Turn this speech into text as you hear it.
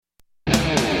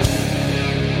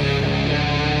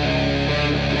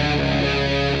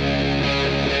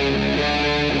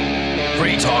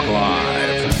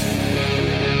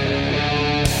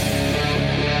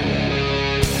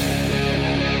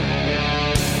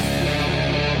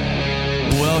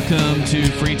welcome to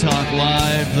Free Talk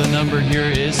Live. The number here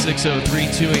is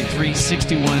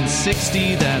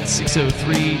 603-283-6160. That's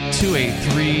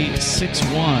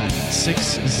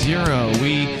 603-283-6160.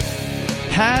 We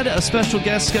had a special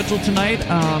guest scheduled tonight.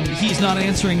 He's not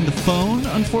answering the phone,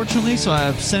 unfortunately, so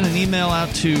I've sent an email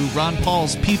out to Ron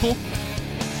Paul's people.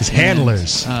 His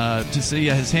handlers. To see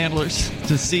his handlers,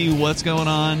 to see what's going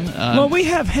on. Well, we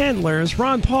have handlers.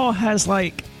 Ron Paul has,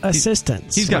 like,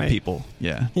 assistants. He's got people.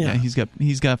 Yeah.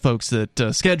 He's got folks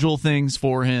that schedule things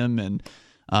for him. And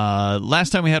last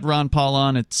time we had Ron Paul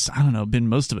on, it's, I don't know, been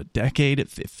most of a decade.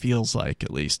 It feels like, at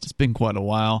least. It's been quite a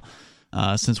while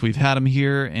since we've had him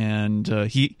here. And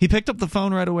he picked up the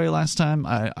phone right away last time.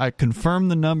 I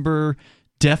confirmed the number.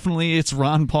 Definitely it's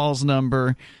Ron Paul's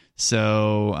number.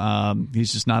 So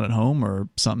he's just not at home or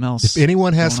something else. If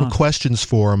anyone has some questions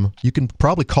for him, you can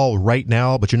probably call right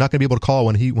now, but you're not going to be able to call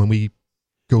when we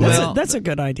go. That's a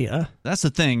good idea. That's the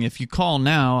thing. If you call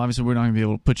now, obviously we're not going to be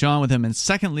able to put you on with him. And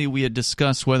secondly, we had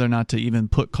discussed whether or not to even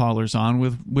put callers on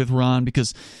with Ron,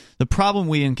 because the problem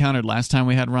we encountered last time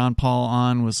we had Ron Paul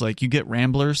on was, like, you get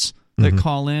ramblers that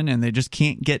call in and they just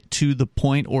can't get to the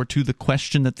point or to the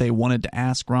question that they wanted to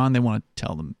ask Ron. They want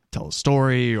to tell a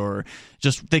story, or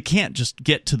just they can't just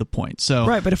get to the point. So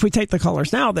right, but if we take the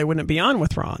callers now, they wouldn't be on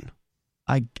with Ron.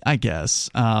 I guess.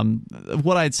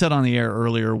 What I had said on the air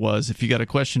earlier was, if you got a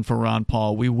question for Ron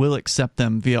Paul, we will accept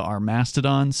them via our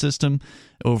Mastodon system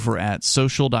over at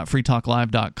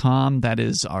social.freetalklive.com. That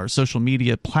is our social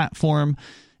media platform,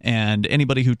 and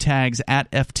anybody who tags at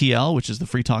FTL, which is the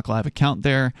Free Talk Live account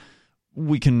there,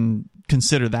 we can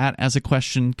consider that as a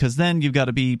question, because then you've got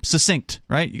to be succinct,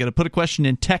 right? You got to put a question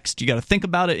in text. You got to think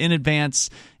about it in advance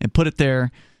and put it there,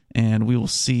 and we will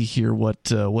see here what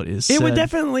is said. It would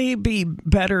definitely be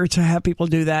better to have people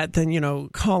do that than,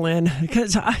 call in,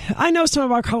 because I know some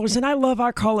of our callers, and I love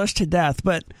our callers to death,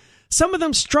 but some of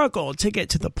them struggle to get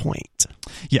to the point.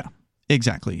 Yeah.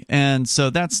 Exactly. And so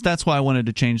that's why I wanted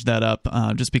to change that up,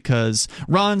 just because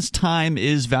Ron's time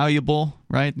is valuable,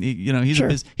 right?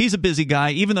 He's a busy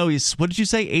guy, even though he's, what did you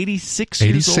say, 86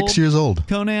 years old? 86 years old.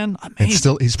 Conan? And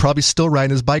he's probably still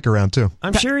riding his bike around, too.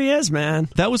 I'm sure he is, man.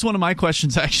 That was one of my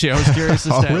questions, actually. I was curious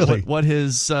as to really? what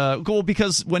his goal,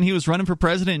 because when he was running for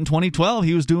president in 2012,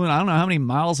 he was doing, I don't know how many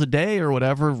miles a day or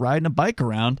whatever, riding a bike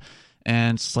around.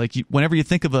 And it's like, whenever you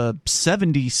think of a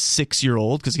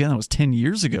 76-year-old, because again, that was 10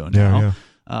 years ago now,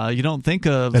 you don't think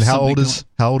of. And how old is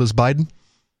Biden?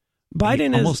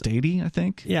 Biden is almost 80, I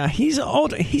think. Yeah, he's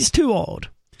old. He's too old.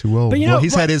 Too old. But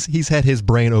he's had his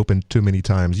brain open too many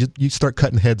times. You start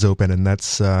cutting heads open, and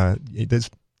that's you're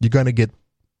going to get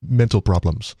mental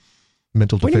problems,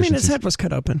 mental deficiencies. What do you mean his head was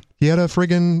cut open? He had an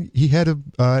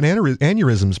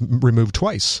aneurysm removed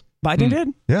twice. Biden did?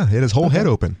 Yeah, he had his whole head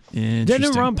open.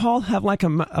 Didn't Ron Paul have like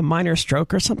a minor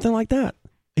stroke or something like that?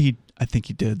 I think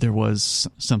he did. There was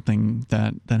something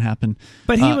that happened.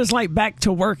 But he was like back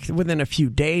to work within a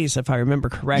few days, if I remember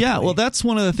correctly. Yeah, well, that's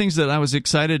one of the things that I was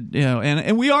excited,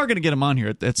 and we are going to get him on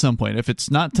here at some point. If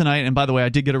it's not tonight, and by the way, I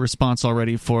did get a response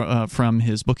already from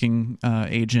his booking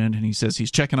agent, and he says he's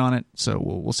checking on it, so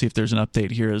we'll see if there's an update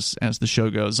here as the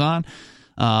show goes on.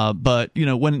 But,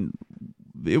 when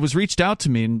it was reached out to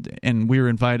me and we were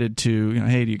invited to,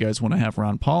 hey, do you guys want to have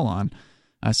Ron Paul on?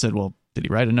 I said, well, did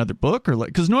he write another book? Or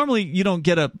because normally you don't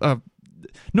get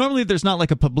normally there's not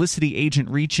like a publicity agent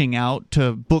reaching out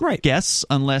to book guests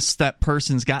unless that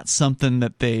person's got something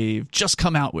that they've just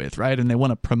come out with, right? And they want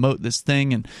to promote this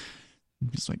thing. And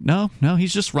he's like, no,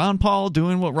 he's just Ron Paul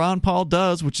doing what Ron Paul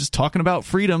does, which is talking about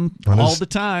freedom all the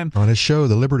time. On his show, I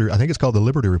think it's called The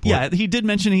Liberty Report. Yeah, he did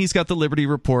mention he's got The Liberty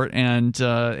Report, and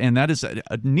that is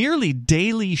a nearly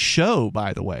daily show,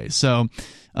 by the way. So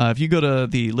if you go to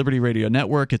the Liberty Radio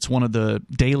Network, it's one of the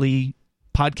daily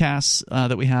podcasts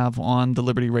that we have on the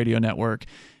Liberty Radio Network.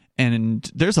 And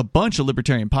there's a bunch of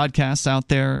libertarian podcasts out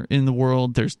there in the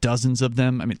world. There's dozens of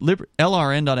them. I mean,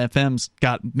 LRN.FM's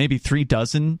got maybe 3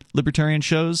 dozen libertarian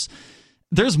shows.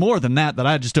 There's more than that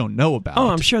I just don't know about. Oh,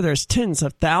 I'm sure there's tens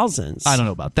of thousands. I don't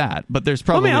know about that, but there's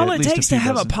probably all at it least takes to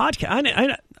have a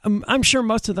podcast. I'm sure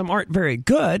most of them aren't very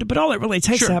good, but all it really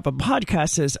takes to have a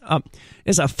podcast is a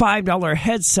 $5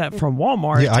 headset from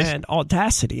Walmart and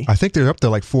Audacity. I think they're up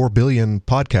to like 4 billion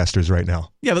podcasters right now.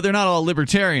 Yeah, but they're not all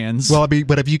libertarians. Well,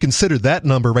 but if you consider that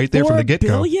number right there from the get-go.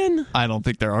 4 billion? I don't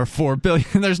think there are 4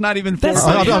 billion. There's not even 4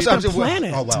 billion. That's the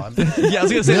planet. Oh, wow. Yeah, I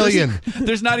was going to say, million.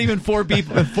 There's not even 4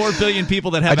 billion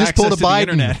people that have access to the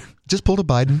internet. Just pulled a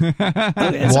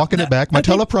Biden. Walking it back. My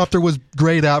teleprompter was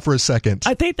grayed out for a second.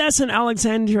 I think that's an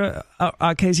Alexandria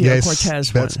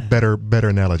Ocasio-Cortez one. That's better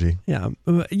analogy. Yeah.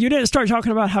 You didn't start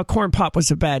talking about how Corn Pop was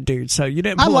a bad dude, so you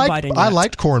didn't pull a Biden yet. I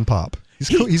liked Corn Pop.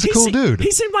 He's a cool dude.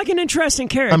 He seemed like an interesting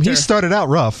character. He started out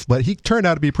rough, but he turned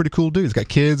out to be a pretty cool dude. He's got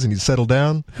kids and he's settled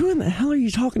down. Who in the hell are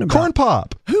you talking about? Corn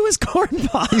Pop. Who is Corn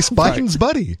Pop? He's Biden's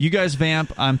buddy. You guys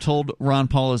vamp. I'm told Ron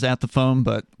Paul is at the phone,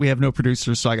 but we have no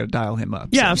producers, so I got to dial him up.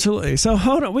 Yeah, absolutely. So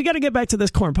hold on. We got to get back to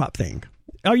this Corn Pop thing.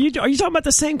 Are you talking about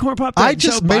the same Corn Pop that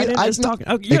Joe Biden is talking?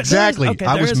 Oh, exactly.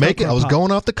 I was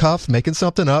going off the cuff, making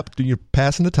something up. You're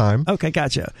passing the time. Okay,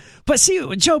 gotcha. But see,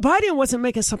 Joe Biden wasn't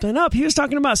making something up. He was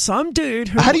talking about some dude.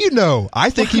 How do you know? I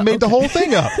think he made the whole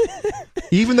thing up.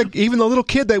 Even the little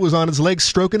kid that was on his leg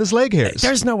stroking his leg hairs.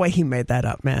 There's no way he made that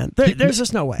up, man. There's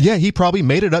just no way. Yeah, he probably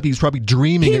made it up. He was probably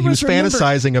dreaming and he was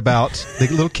fantasizing about the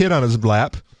little kid on his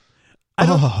lap.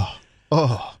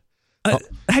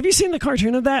 Have you seen the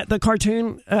cartoon of that? The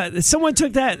cartoon. Someone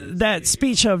took that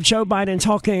speech of Joe Biden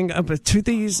talking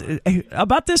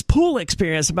about this pool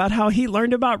experience, about how he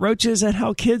learned about roaches and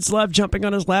how kids love jumping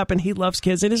on his lap, and he loves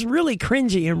kids. It is really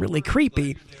cringy and really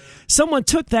creepy. Someone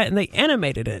took that and they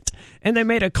animated it, and they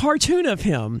made a cartoon of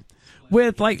him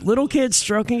with like little kids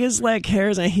stroking his leg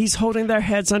hairs, and he's holding their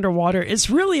heads underwater. It's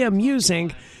really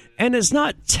amusing, and it's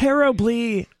not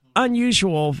terribly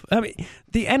unusual. I mean,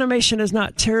 the animation is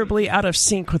not terribly out of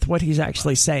sync with what he's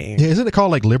actually saying. Yeah, isn't it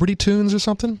called like Liberty Tunes or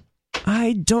something?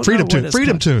 I don't know.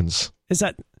 Freedom Tunes. Is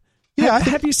that? Yeah.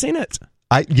 Have you seen it?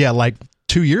 Like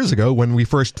 2 years ago when we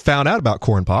first found out about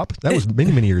Corn Pop. That was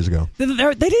many, many years ago.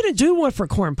 They didn't do one for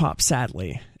Corn Pop,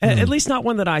 sadly. At least not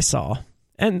one that I saw.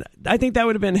 And I think that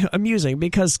would have been amusing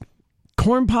because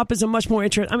Corn Pop is a much more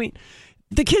interesting. I mean,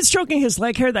 the kid stroking his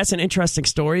leg hair, that's an interesting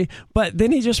story, but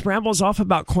then he just rambles off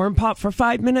about Corn Pop for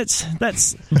 5 minutes.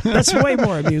 That's way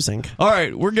more amusing. All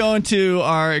right, we're going to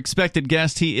our expected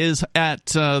guest. He is at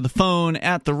the phone,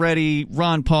 at the ready,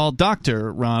 Ron Paul.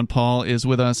 Dr. Ron Paul is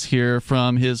with us here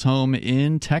from his home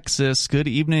in Texas. Good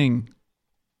evening.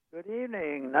 Good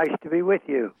evening. Nice to be with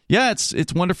you. Yeah,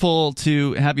 it's wonderful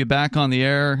to have you back on the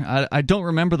air. I don't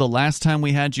remember the last time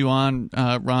we had you on,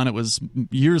 Ron. It was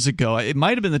years ago. It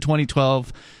might have been the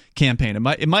 2012 campaign. It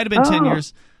might have been 10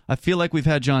 years. I feel like we've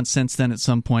had you on since then at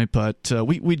some point, but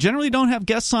we generally don't have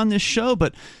guests on this show.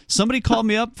 But somebody called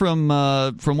me up from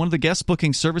one of the guest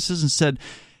booking services and said,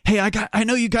 "Hey, I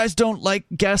know you guys don't like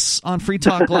guests on Free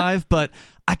Talk Live, but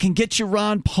I can get you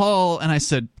Ron Paul." And I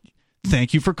said,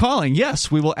 "Thank you for calling. Yes,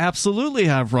 we will absolutely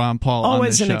have Ron Paul on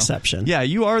this show." Always an exception. Yeah,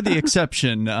 you are the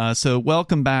exception. So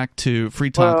welcome back to Free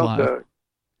Talk Live.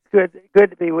 Good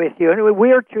to be with you. Anyway,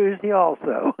 we're Tuesday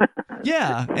also.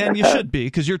 Yeah, and you should be,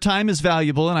 because your time is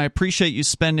valuable, and I appreciate you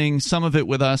spending some of it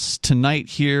with us tonight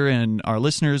here and our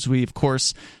listeners. We, of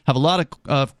course, have a lot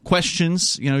of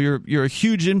questions. You know, you're a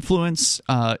huge influence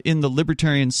in the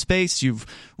libertarian space. You've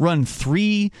run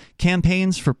 3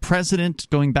 campaigns for president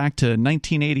going back to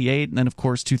 1988, and then, of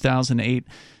course, 2008.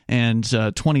 And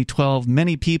 2012,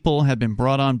 many people have been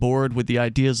brought on board with the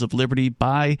ideas of liberty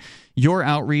by your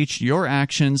outreach, your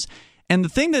actions. And the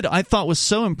thing that I thought was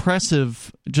so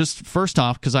impressive, just first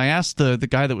off, because I asked the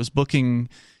guy that was booking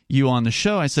you on the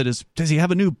show, I said, does he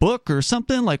have a new book or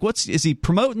something? Like, is he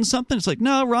promoting something? It's like,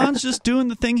 no, Ron's just doing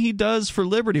the thing he does for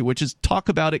liberty, which is talk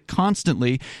about it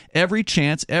constantly, every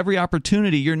chance, every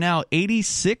opportunity. You're now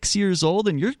 86 years old,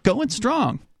 and you're going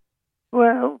strong.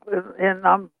 Well, and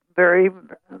I'm very,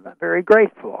 very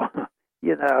grateful,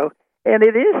 you know. And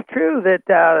it is true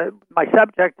that my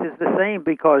subject is the same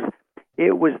because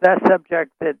it was that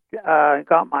subject that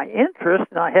got my interest,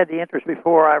 and I had the interest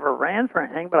before I ever ran for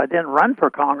anything, but I didn't run for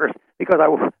Congress because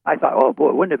I thought, oh,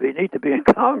 boy, wouldn't it be neat to be in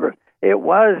Congress? It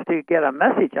was to get a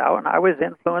message out, and I was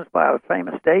influenced by a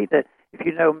famous date that, if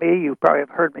you know me, you probably have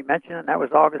heard me mention, and that was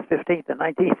August 15th of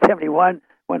 1971,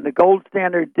 when the gold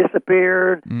standard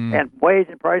disappeared and wage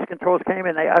and price controls came,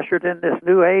 and they ushered in this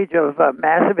new age of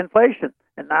massive inflation.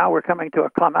 And now we're coming to a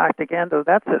climactic end of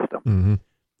that system. Mm-hmm.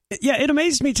 Yeah, it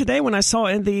amazed me today when I saw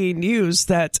in the news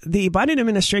that the Biden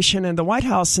administration and the White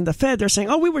House and the Fed, they're saying,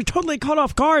 oh, we were totally caught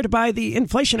off guard by the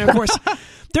inflation. And of course,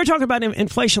 they're talking about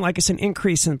inflation like it's an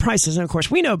increase in prices. And of course,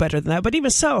 we know better than that. But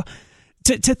even so,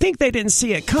 to think they didn't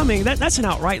see it coming, that's an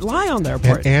outright lie on their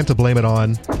part. And to blame it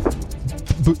on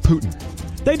Putin.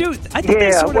 They do. I think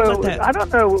they sort of let that. I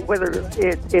don't know whether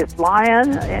it's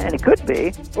lying, and it could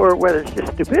be, or whether it's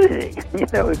just stupidity. You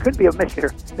know, it could be a mixture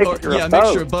of both.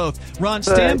 Mixture of both. Ron,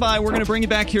 stand by. We're going to bring you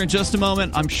back here in just a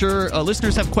moment. I'm sure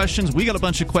listeners have questions. We got a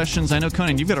bunch of questions. I know,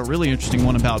 Conan, you've got a really interesting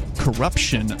one about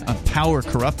corruption, power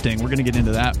corrupting. We're going to get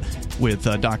into that with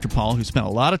Dr. Paul, who spent a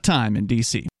lot of time in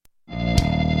D.C.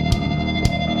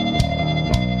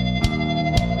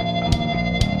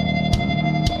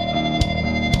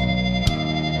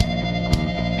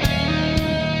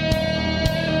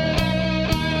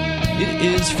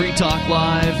 It is It's Free Talk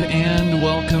Live, and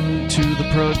welcome to the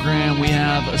program. We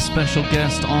have a special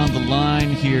guest on the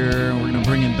line here. We're going to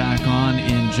bring him back on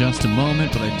in just a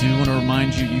moment, but I do want to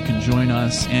remind you, you can join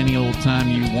us any old time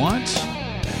you want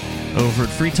over at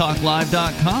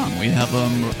freetalklive.com. We have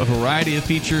a variety of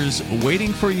features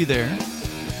waiting for you there,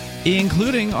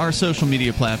 including our social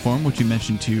media platform, which you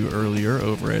mentioned to you earlier,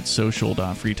 over at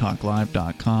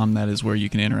social.freetalklive.com. That is where you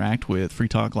can interact with Free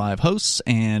Talk Live hosts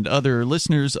and other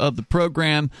listeners of the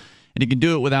program, and you can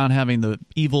do it without having the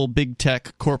evil big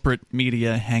tech corporate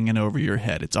media hanging over your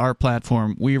head. It's our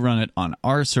platform. We run it on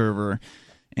our server,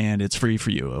 and it's free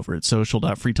for you over at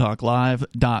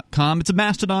social.freetalklive.com. It's a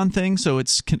Mastodon thing, so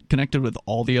it's connected with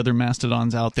all the other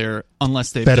Mastodons out there,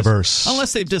 unless they've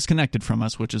disconnected from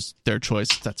us, which is their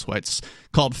choice. That's why it's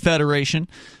called Federation.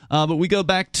 But we go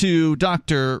back to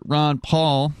Dr. Ron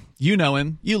Paul. You know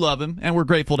him, you love him, and we're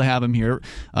grateful to have him here.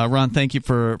 Ron, thank you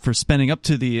for spending up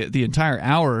to the entire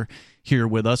hour here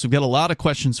with us. We've got a lot of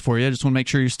questions for you. I just want to make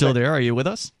sure you're still there. Are you with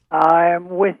us? I'm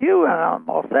with you, and I'm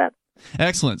all set.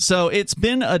 Excellent. So it's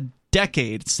been a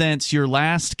decade since your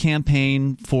last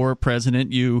campaign for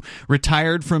president. You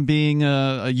retired from being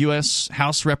a U.S.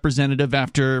 House representative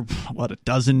after, a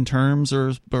dozen terms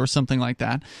or something like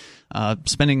that,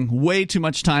 spending way too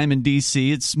much time in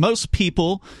D.C. Most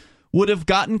people would have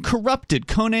gotten corrupted.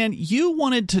 Conan, you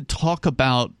wanted to talk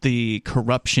about the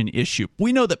corruption issue.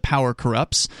 We know that power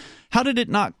corrupts. How did it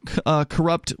not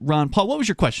corrupt Ron Paul? What was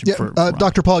your question for Ron?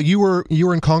 Dr. Paul, you were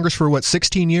in Congress for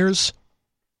 16 years?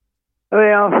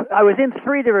 Well, I was in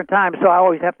 3 different times, so I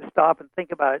always have to stop and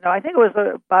think about it. No, I think it was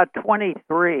about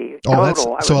 23 total. Oh, that's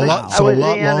a lot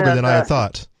longer than I had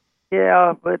thought.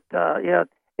 Yeah, but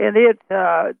and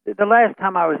the last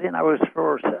time I was in, I was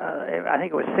for I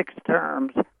think it was 6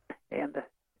 terms,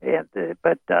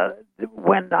 but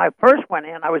when I first went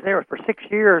in, I was there for 6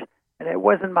 years. And it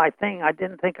wasn't my thing. I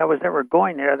didn't think I was ever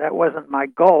going there. That wasn't my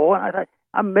goal. And I thought,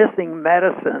 I'm missing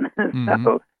medicine.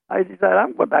 So I decided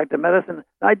I'm going back to medicine.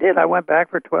 I did. I went back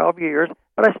for 12 years,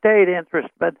 but I stayed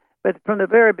interested. But from the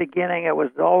very beginning, it was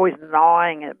always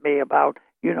gnawing at me about,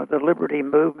 the liberty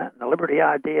movement and the liberty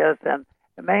ideas. And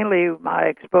mainly my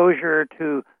exposure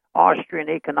to Austrian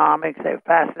economics, it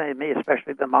fascinated me,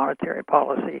 especially the monetary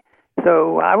policy.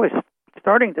 So I was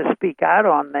starting to speak out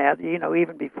on that,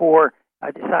 even before I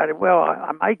decided,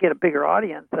 I might get a bigger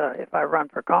audience if I run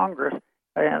for Congress,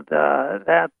 and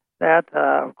that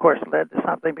of course led to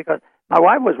something, because my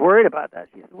wife was worried about that.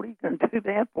 She said, "What are you going to do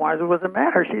that for?" I said, "What's the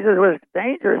matter?" She said, "It was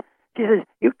dangerous." She says,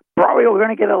 "You probably are going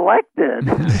to get elected."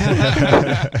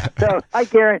 So I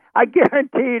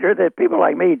guaranteed her that people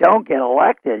like me don't get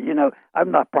elected.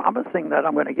 I'm not promising that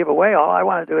I'm going to give away. All I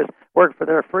want to do is work for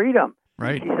their freedom.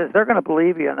 Right. She says, they're going to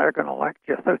believe you and they're going to elect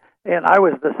you. So, and I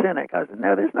was the cynic. I said,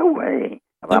 no, there's no way.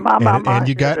 It happened.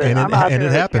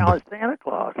 Santa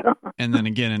Claus. And then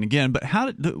again and again. But how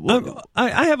did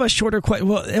I have a shorter question.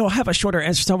 Well, it'll have a shorter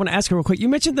answer, so I want to ask you real quick. You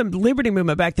mentioned the liberty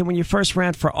movement back then when you first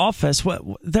ran for office.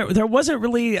 There wasn't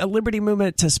really a liberty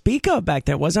movement to speak of back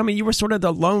then, was? I mean, you were sort of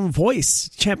the lone voice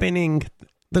championing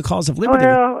the cause of liberty.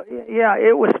 Well, yeah,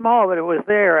 it was small, but it was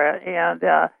there, and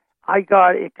I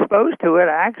got exposed to it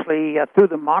actually through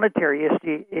the monetary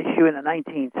issue in the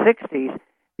 1960s,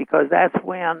 because that's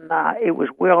when it was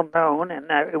well known, and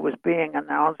it was being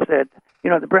announced that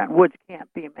the Bretton Woods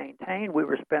can't be maintained. We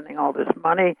were spending all this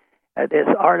money. This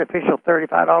artificial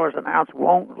 $35 an ounce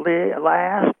won't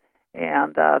last,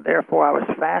 and therefore I was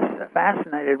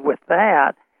fascinated with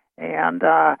that. And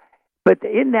but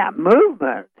in that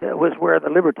movement was where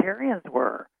the libertarians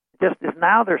were. Just as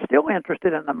now they're still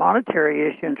interested in the monetary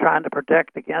issue and trying to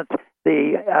protect against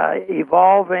the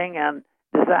evolving and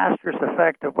disastrous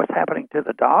effect of what's happening to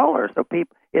the dollar. So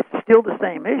it's still the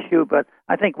same issue, but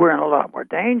I think we're in a lot more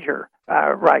danger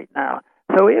right now.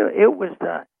 So it was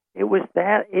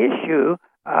that issue,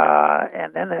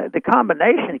 and then the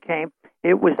combination came.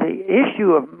 It was the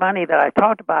issue of money that I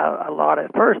talked about a lot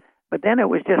at first, but then it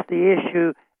was just the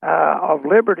issue of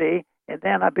liberty. And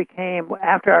then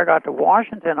after I got to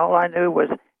Washington, all I knew was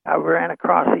I ran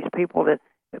across these people that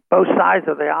both sides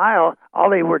of the aisle, all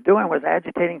they were doing was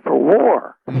agitating for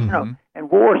war, and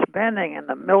war spending in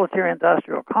the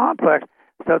military-industrial complex.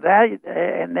 So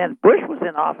and then Bush was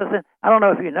in office, and I don't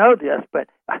know if you know this, but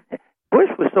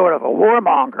Bush was sort of a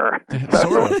warmonger.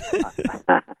 So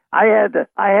I had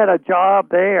a job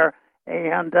there,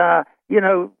 and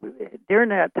during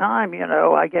that time,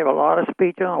 I gave a lot of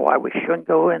speech on why we shouldn't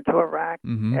go into Iraq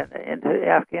and into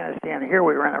Afghanistan. Here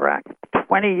we were in Iraq for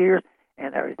 20 years,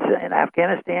 and in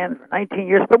Afghanistan for 19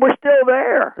 years, but we're still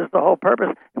there. Is the whole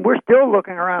purpose, and we're still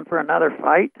looking around for another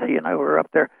fight. We're up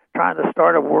there trying to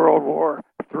start a World War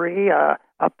III.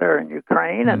 up there in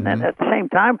Ukraine, and then at the same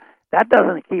time, that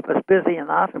doesn't keep us busy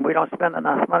enough, and we don't spend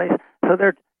enough money. So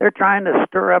they're trying to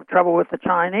stir up trouble with the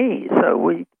Chinese. So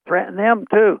we threaten them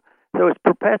too. So it's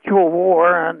perpetual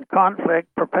war and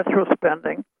conflict, perpetual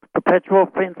spending, perpetual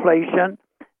inflation,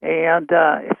 and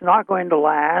it's not going to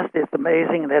last. It's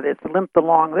amazing that it's limped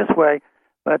along this way.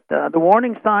 But the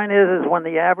warning sign is when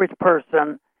the average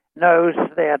person knows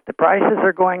that the prices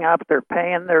are going up, they're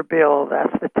paying their bill.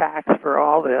 That's the tax for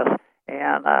all this.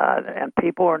 And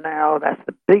people are now, that's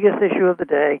the biggest issue of the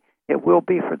day. It will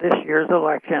be for this year's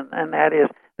election, and that is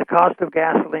the cost of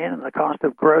gasoline and the cost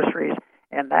of groceries.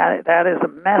 And that is a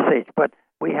message, but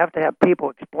we have to have people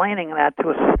explaining that to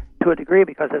us to a degree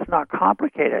because it's not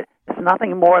complicated. It's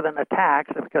nothing more than a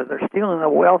tax because they're stealing the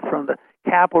wealth from the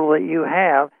capital that you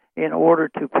have in order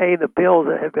to pay the bills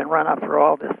that have been run up for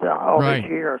all this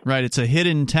years. Right. It's a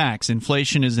hidden tax.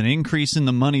 Inflation is an increase in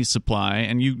the money supply,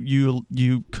 and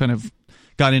you kind of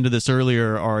got into this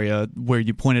earlier, Aria, where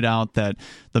you pointed out that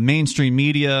the mainstream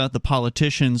media, the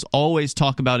politicians always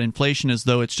talk about inflation as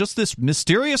though it's just this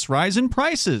mysterious rise in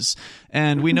prices.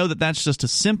 And we know that that's just a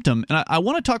symptom. And I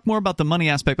want to talk more about the money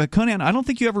aspect. But Conan, I don't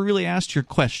think you ever really asked your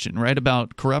question, right,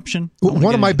 about corruption?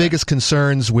 One of my biggest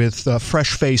concerns with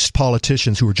fresh-faced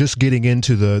politicians who are just getting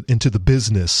into the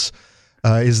business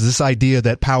is this idea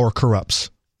that power corrupts.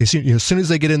 As soon as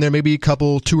they get in there, maybe a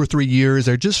couple, 2 or 3 years,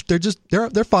 they're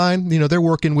fine. They're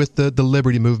working with the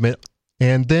liberty movement,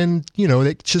 and then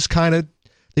they just kind of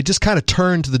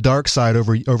turn to the dark side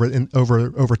over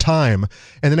time.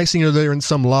 And the next thing they're in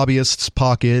some lobbyist's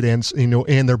pocket and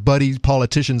their buddy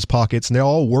politicians' pockets, and they're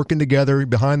all working together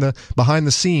behind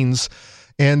the scenes.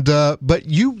 And but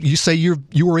you say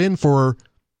you were in for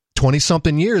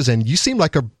 20-something years, and you seem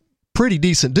like a pretty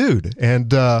decent dude.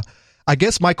 And I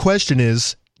guess my question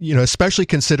is, especially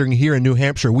considering here in New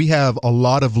Hampshire, we have a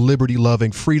lot of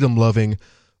liberty-loving, freedom-loving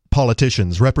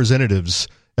politicians, representatives,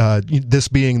 this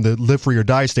being the Live Free or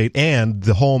Die state and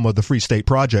the home of the Free State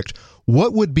Project.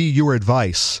 What would be your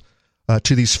advice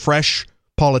to these fresh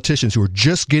politicians who are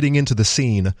just getting into the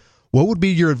scene? What would be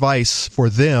your advice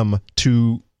for them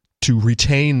to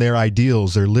retain their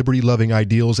ideals, their liberty-loving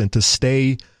ideals, and to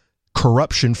stay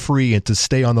corruption-free and to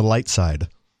stay on the light side?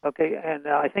 Okay, and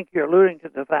I think you're alluding to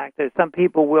the fact that some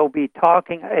people will be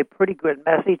talking a pretty good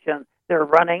message and they're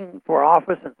running for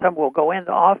office, and some will go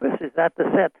into office. Is that the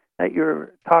set that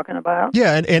you're talking about?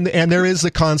 Yeah, and there is the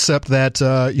concept that,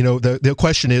 the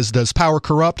question is, does power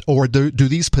corrupt, or do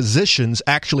these positions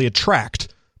actually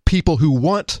attract people who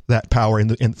want that power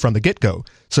from the get-go?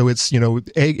 So it's,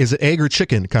 is it egg or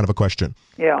chicken kind of a question?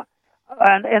 Yeah.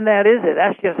 And that is it.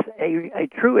 That's just a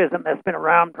truism that's been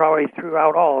around probably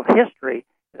throughout all of history.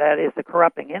 That is the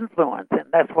corrupting influence, and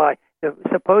that's why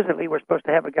supposedly we're supposed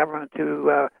to have a government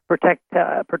to protect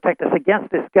us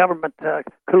against this government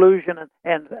collusion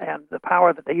and the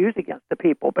power that they use against the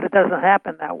people. But it doesn't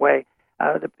happen that way.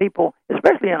 The people,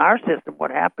 especially in our system,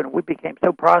 what happened, we became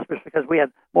so prosperous because we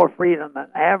had more freedom than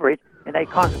average, and they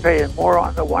concentrated more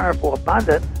on the wonderful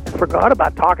abundance and forgot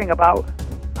about talking about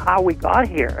how we got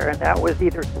here, and that was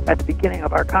either at the beginning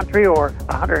of our country or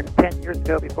 110 years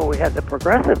ago before we had the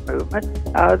progressive movement.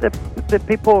 The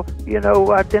people,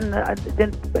 didn't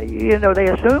they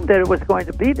assumed that it was going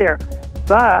to be there.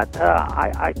 But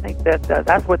I think that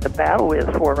that's what the battle is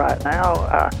for right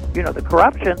now. The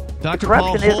corruption. Dr.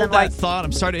 Paul, hold that thought.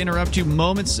 I'm sorry to interrupt you.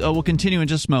 We'll continue in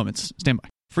just moments. Stand by.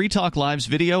 Free Talk Live's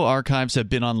video archives have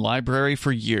been on LBRY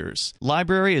for years.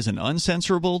 LBRY is an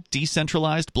uncensorable,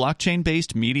 decentralized,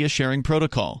 blockchain-based media sharing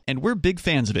protocol, and we're big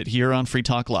fans of it here on Free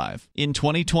Talk Live. In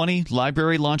 2020,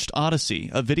 LBRY launched Odysee,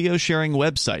 a video sharing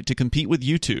website to compete with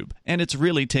YouTube, and it's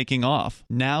really taking off,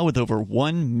 now with over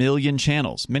 1 million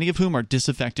channels, many of whom are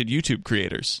disaffected YouTube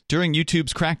creators. During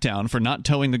YouTube's crackdown for not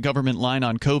towing the government line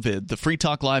on COVID, the Free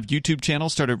Talk Live YouTube channel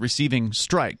started receiving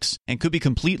strikes and could be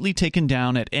completely taken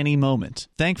down at any moment.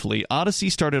 Thankfully, Odysee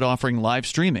started offering live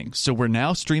streaming, so we're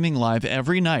now streaming live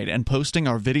every night and posting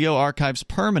our video archives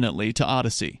permanently to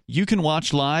Odysee. You can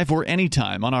watch live or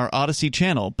anytime on our Odysee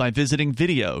channel by visiting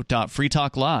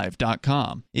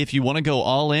video.freetalklive.com. If you want to go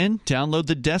all in, download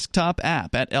the desktop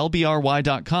app at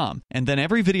lbry.com, and then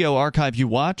every video archive you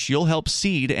watch, you'll help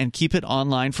seed and keep it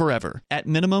online forever. At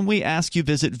minimum, we ask you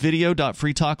visit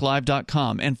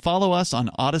video.freetalklive.com and follow us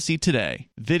on Odysee today.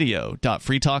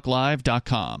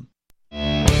 video.freetalklive.com.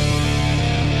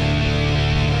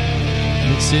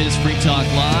 This is Free Talk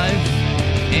Live,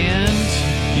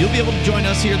 and you'll be able to join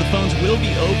us here. The phones will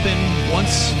be open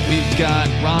once we've got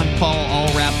Ron Paul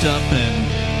all wrapped up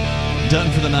and done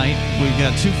for the night. We've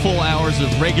got 2 full hours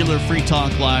of regular Free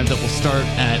Talk Live that will start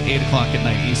at 8 o'clock at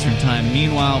night Eastern Time.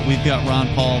 Meanwhile, we've got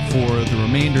Ron Paul for the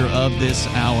remainder of this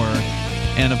hour.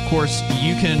 And, of course,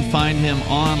 you can find him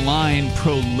online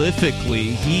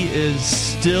prolifically. He is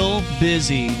still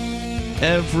busy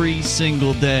every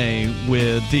single day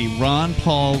with the Ron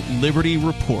Paul Liberty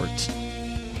Report.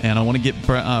 And I want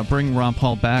to bring Ron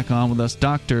Paul back on with us.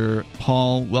 Dr.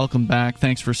 Paul, welcome back.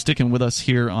 Thanks for sticking with us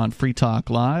here on Free Talk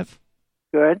Live.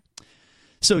 Good.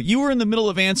 So you were in the middle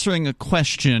of answering a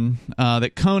question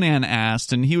that Conan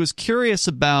asked, and he was curious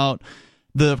about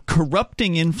the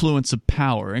corrupting influence of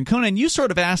power. And Conan, you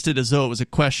sort of asked it as though it was a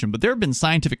question, but there have been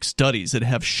scientific studies that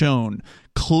have shown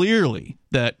clearly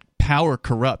that power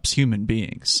corrupts human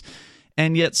beings.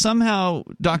 And yet somehow,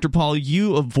 Dr. Paul,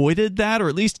 you avoided that, or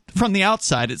at least from the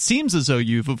outside, it seems as though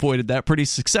you've avoided that pretty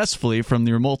successfully from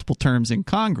your multiple terms in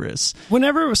Congress.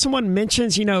 Whenever someone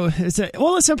mentions,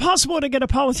 it's impossible to get a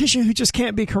politician who just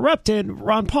can't be corrupted,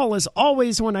 Ron Paul is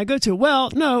always the one I go to. Well,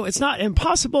 no, it's not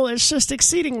impossible. It's just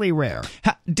exceedingly rare.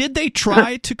 Did they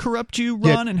try to corrupt you,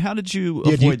 Ron, and how did you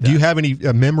avoid that? Do you have any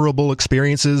memorable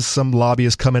experiences, some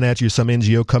lobbyist coming at you, some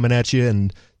NGO coming at you,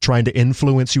 and trying to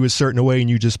influence you a certain way, and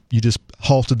you just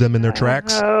halted them in their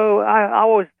tracks? No, I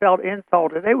always felt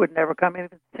insulted. They would never come in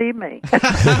and see me.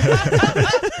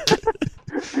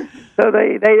 So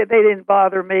they didn't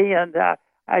bother me, and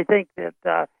I think that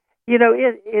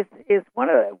it's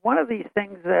one of these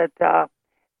things that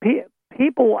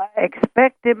people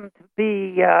expect him to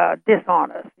be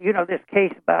dishonest. This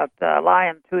case about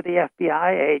lying to the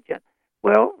FBI agent.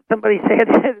 Well, somebody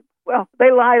said, well,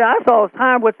 they lie to us all the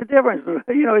time. What's the difference?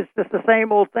 It's just the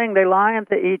same old thing. They lying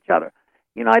to each other.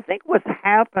 I think what's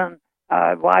happened,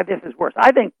 why this is worse.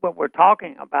 I think what we're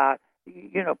talking about,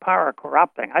 power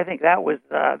corrupting, I think that was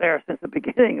there since the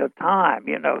beginning of time,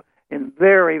 in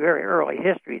very, very early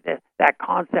history, that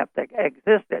concept that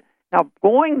existed. Now,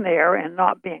 going there and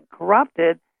not being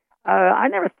corrupted, I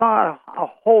never thought a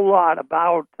whole lot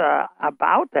about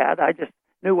that. I just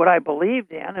knew what I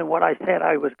believed in and what I said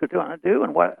I was going to do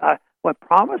and what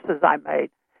promises I made.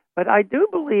 But I do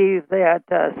believe that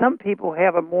some people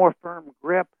have a more firm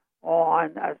grip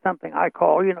on something I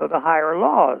call, the higher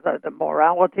laws, the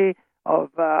morality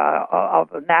of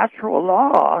natural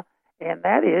law, and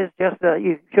that is just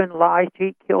you shouldn't lie,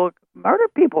 cheat, kill, murder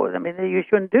people. I mean, you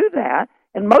shouldn't do that,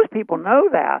 and most people know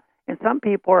that, and some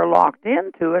people are locked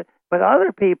into it, but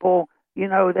other people,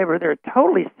 they're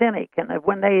totally cynic, and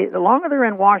the longer they're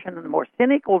in Washington, the more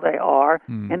cynical they are,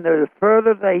 and the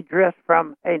further they drift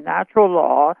from a natural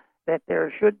law that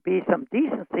there should be some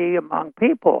decency among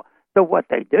people. So what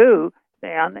they do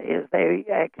then is they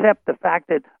accept the fact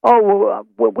that,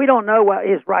 we don't know what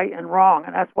is right and wrong,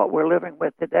 and that's what we're living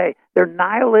with today. They're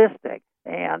nihilistic,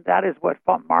 and that is what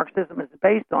Marxism is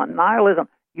based on, nihilism.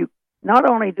 Not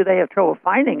only do they have trouble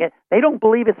finding it, they don't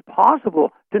believe it's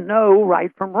possible to know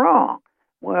right from wrong.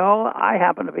 Well, I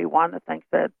happen to be one that thinks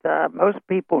that most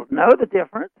people know the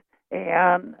difference,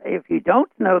 and if you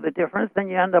don't know the difference, then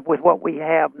you end up with what we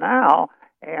have now.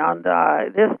 And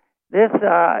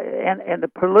and the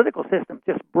political system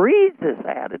just breeds this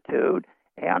attitude,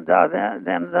 and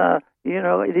then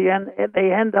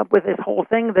they end up with this whole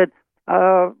thing that.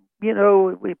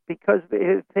 Because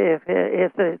if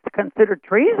it's considered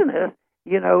treasonous,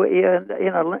 in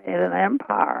an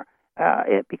empire,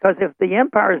 because if the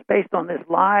empire is based on this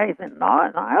lies and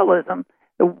nihilism,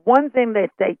 the one thing that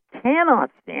they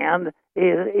cannot stand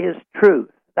is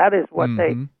truth. That is what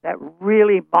that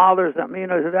really bothers them.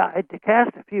 I had to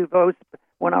cast a few votes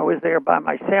when I was there by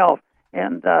myself,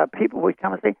 and people would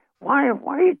come and say, "Why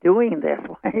are you doing this?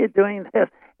 Why are you doing this?"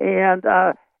 And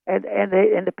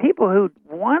the people who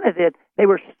wanted it, they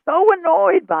were so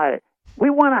annoyed by it. We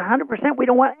want 100%. We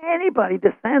don't want anybody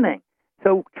dissenting.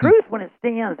 So truth, when it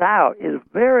stands out, is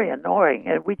very annoying,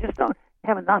 and we just don't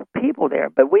have enough people there.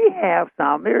 But we have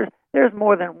some. There's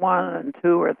more than 1 and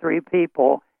 2 or 3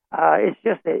 people. It's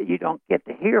just that you don't get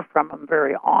to hear from them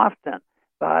very often.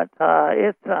 But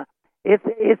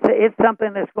it's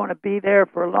something that's going to be there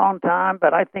for a long time.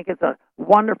 But I think it's a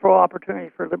wonderful opportunity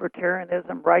for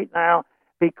libertarianism right now,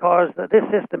 because this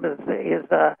system is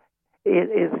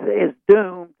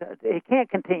doomed. It can't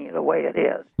continue the way it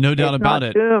is. No doubt about it.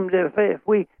 It's not doomed if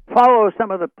we follow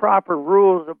some of the proper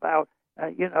rules about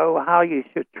how you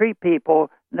should treat people.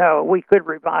 No, we could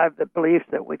revive the beliefs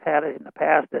that we've had in the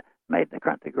past, that made the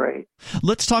country great.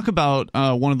 Let's talk about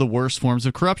one of the worst forms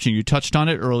of corruption. You touched on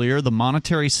it earlier, the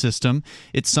monetary system.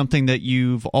 It's something that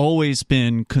you've always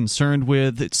been concerned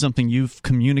with. It's something you've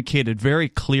communicated very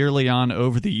clearly on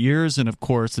over the years, and of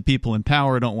course, the people in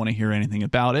power don't want to hear anything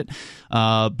about it.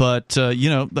 But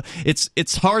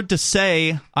it's hard to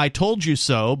say "I told you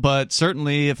so," but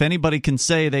certainly, if anybody can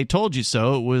say they told you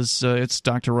so, it's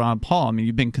Dr. Ron Paul. I mean,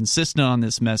 you've been consistent on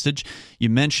this message. You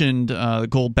mentioned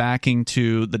gold backing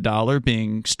to the dollar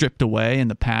being stripped away in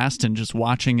the past, and just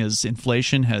watching as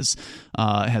inflation has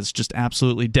just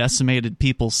absolutely decimated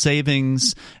people's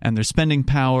savings and their spending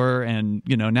power. And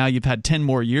now you've had 10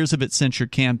 more years of it since your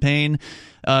campaign.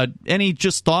 Any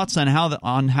just thoughts on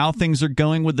how things are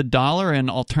going with the dollar and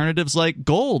alternatives like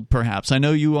gold? Perhaps I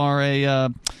know you are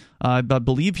I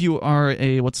believe you are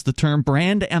what's the term,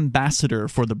 brand ambassador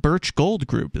for the Birch Gold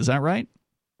Group. Is that right?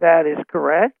 That is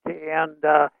correct, and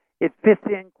it fits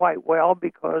in quite well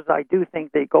because I do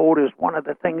think that gold is one of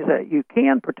the things that you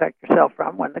can protect yourself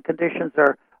from when the conditions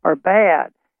are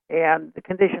bad. And the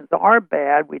conditions are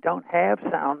bad. We don't have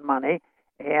sound money,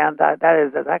 and that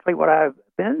is exactly what I've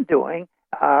been doing,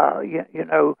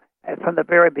 from the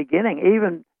very beginning,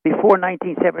 even before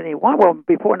 1971,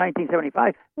 before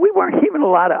 1975, we weren't even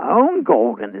allowed to own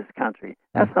gold in this country.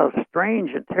 That's how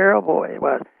strange and terrible it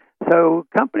was. So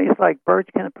companies like Birch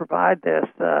can provide this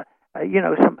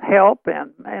some help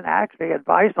and actually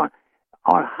advice on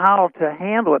how to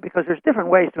handle it, because there's different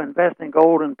ways to invest in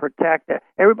gold and protect it.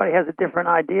 Everybody has a different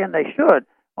idea, and they should,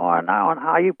 on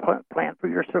how you plan for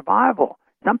your survival.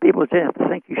 Some people just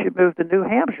think you should move to New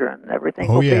Hampshire and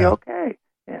everything will be okay.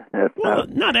 Yeah, well,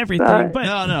 not everything,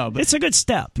 but but it's a good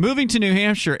step. Moving to New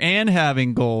Hampshire and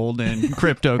having gold and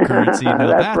cryptocurrency,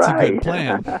 that's right. a good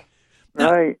plan.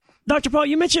 Right. Dr. Paul,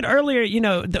 you mentioned earlier,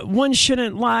 that one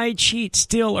shouldn't lie, cheat,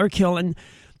 steal, or kill, and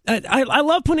I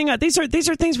love pointing out these are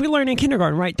things we learn in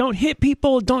kindergarten, right? Don't hit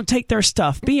people, don't take their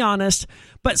stuff, be honest.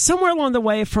 But somewhere along the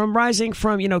way, from rising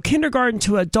from kindergarten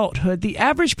to adulthood, the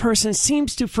average person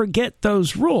seems to forget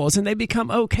those rules, and they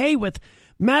become okay with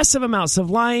massive amounts of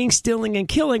lying, stealing, and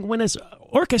killing when it's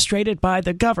orchestrated by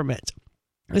the government.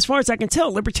 As far as I can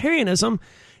tell, libertarianism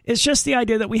is just the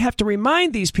idea that we have to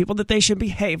remind these people that they should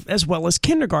behave as well as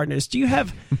kindergartners. Do you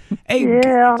have a...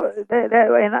 Yeah,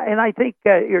 and I think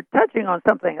you're touching on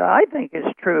something that I think is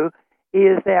true,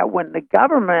 is that when the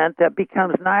government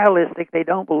becomes nihilistic, they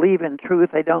don't believe in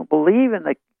truth, they don't believe in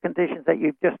the conditions that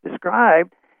you've just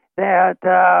described, that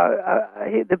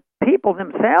the people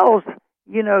themselves,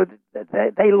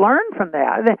 they learn from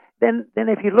that. Then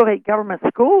if you look at government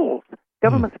schools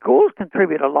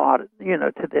contribute a lot,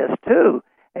 to this too.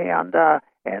 And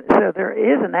so there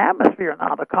is an atmosphere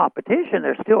now of competition.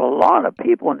 There's still a lot of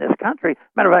people in this country.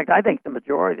 Matter of fact, I think the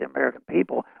majority of the American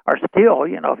people are still,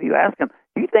 if you ask them,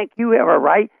 do you think you have a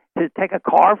right to take a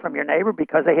car from your neighbor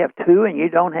because they have two and you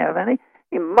don't have any?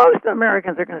 Most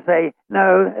Americans are going to say,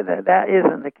 no, that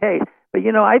isn't the case. But,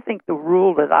 I think the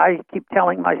rule that I keep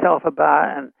telling myself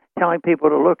about and telling people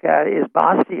to look at is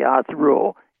Bastiat's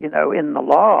rule, in the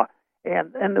law.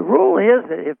 And the rule is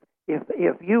that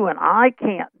if you and I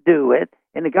can't do it,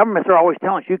 and the governments are always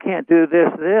telling us you can't do this,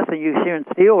 and you shouldn't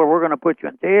steal, or we're going to put you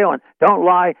in jail, and don't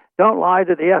lie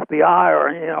to the FBI,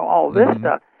 or all this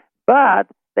stuff. But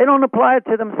they don't apply it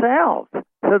to themselves.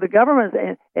 So the government,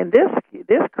 and this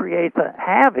creates a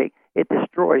havoc. It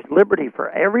destroys liberty for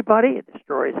everybody. It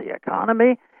destroys the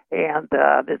economy, and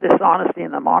the dishonesty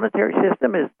in the monetary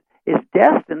system is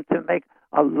destined to make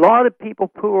a lot of people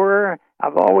poorer.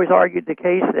 I've always argued the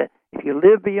case that if you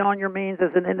live beyond your means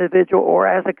as an individual or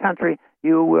as a country,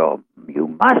 you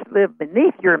must live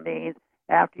beneath your means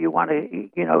after you want to,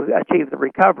 achieve the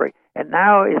recovery. And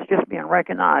now it's just being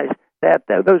recognized that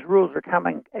those rules are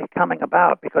coming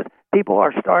about because people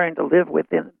are starting to live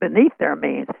beneath their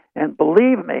means. And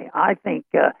believe me, I think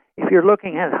if you're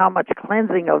looking at how much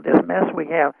cleansing of this mess we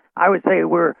have, I would say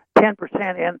we're 10%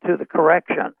 into the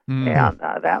correction. And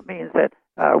that means that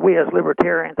we as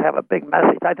libertarians have a big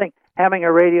message. I think having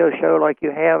a radio show like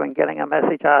you have and getting a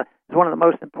message out is one of the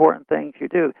most important things you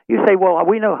do. You say, well,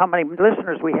 we know how many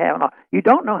listeners we have. You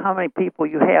don't know how many people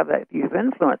you have that you've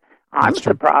influenced. I'm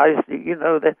surprised,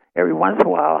 that every once in a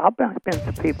while I've been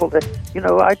to people that,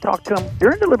 I talked to them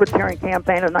during the Libertarian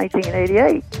campaign of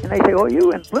 1988, and they say, oh,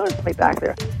 you influenced me back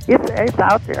there. It's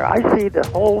out there. I see the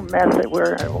whole mess that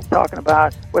we're talking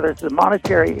about, whether it's a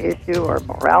monetary issue or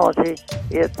morality.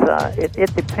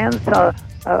 It depends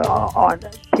on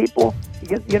people,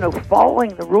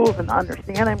 following the rules and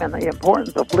understanding and the importance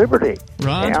of liberty.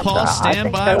 Ron Paul,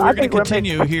 stand by. We're going to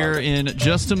continue here in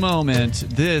just a moment.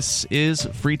 This is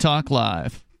Free Talk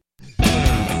Live.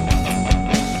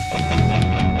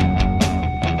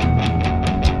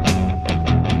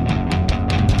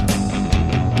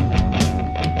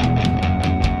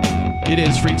 It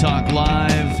is Free Talk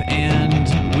Live,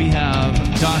 and we have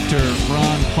Dr.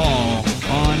 Ron Paul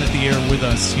on the air with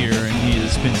us here, and he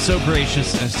has been so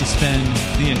gracious as to spend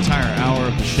the entire hour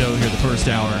of the show here, the first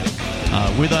hour,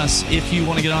 with us. If you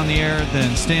want to get on the air,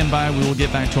 then stand by. We will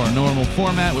get back to our normal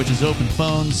format, which is open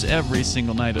phones every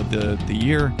single night of the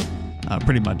year,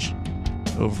 pretty much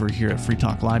over here at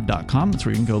freetalklive.com. That's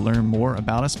where you can go learn more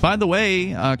about us. By the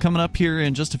way, coming up here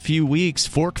in just a few weeks,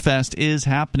 ForkFest is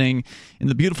happening in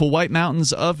the beautiful White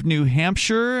Mountains of New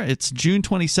Hampshire. It's June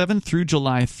 27th through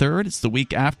July 3rd. It's the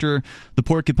week after the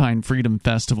Porcupine Freedom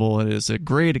Festival. It is a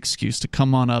great excuse to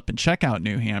come on up and check out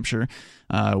New Hampshire,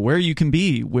 where you can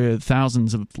be with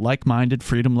thousands of like-minded,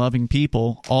 freedom-loving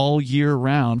people all year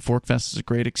round. ForkFest is a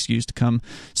great excuse to come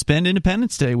spend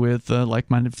Independence Day with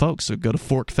like-minded folks. So go to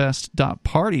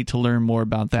forkfest.party to learn more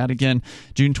about that. Again,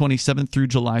 June 27th through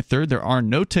July 3rd. There are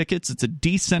no tickets. It's a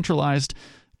decentralized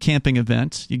camping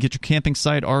event. You get your camping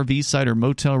site, RV site, or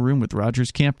motel room with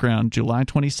Rogers Campground July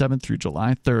 27th through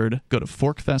July 3rd. Go to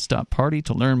forkfest.party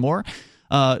to learn more.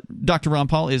 Dr. Ron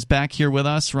Paul is back here with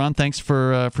us. Ron, thanks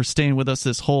for staying with us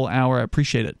this whole hour. I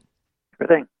appreciate it. Sure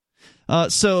thing.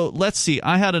 So let's see.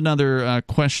 I had another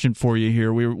question for you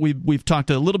here. We've talked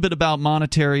a little bit about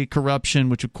monetary corruption,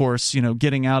 which, of course,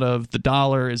 getting out of the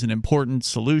dollar is an important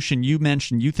solution. You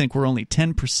mentioned you think we're only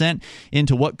 10%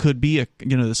 into what could be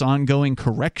this ongoing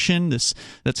correction that's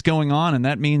going on, and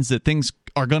that means that things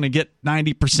are going to get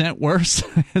 90% worse.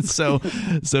 so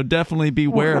definitely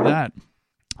beware of that.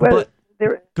 Well,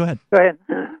 go ahead. Go ahead.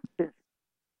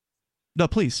 No,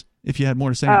 please, if you had more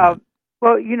to say about it.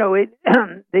 Well,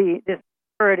 the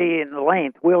disparity in the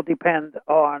length will depend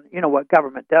on, what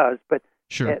government does. But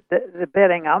sure. The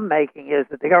betting I'm making is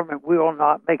that the government will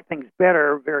not make things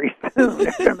better very soon.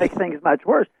 They're going to make things much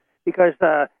worse because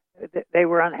they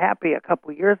were unhappy a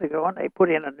couple of years ago, and they put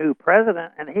in a new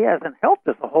president, and he hasn't helped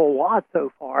us a whole lot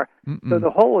so far. Mm-mm. So the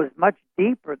hole is much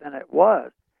deeper than it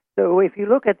was. So if you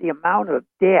look at the amount of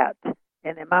debt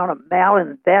and the amount of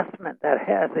malinvestment that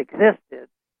has existed,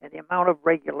 and the amount of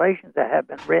regulations that have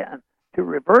been written to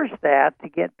reverse that, to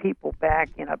get people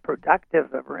back in a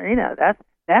productive arena,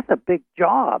 that's a big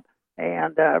job.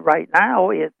 And right now,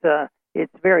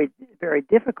 it's very, very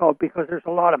difficult because there's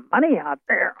a lot of money out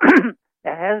there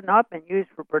that has not been used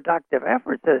for productive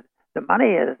efforts. The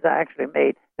money has actually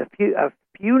made a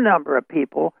few number of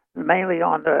people, mainly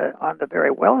on the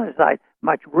very wealthy side,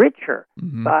 much richer.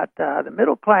 Mm-hmm. But the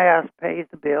middle class pays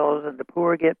the bills, and the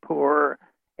poor get poorer.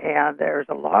 And there's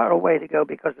a lot of way to go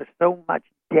because there's so much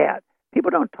debt. People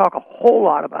don't talk a whole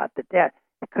lot about the debt.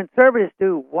 The conservatives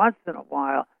do once in a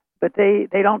while, but they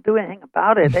don't do anything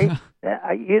about it. They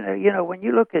when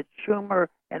you look at Schumer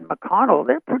and McConnell,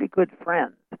 they're pretty good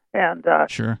friends, and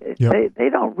sure. Yep. They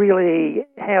don't really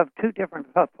have two different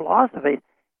philosophies.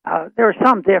 There are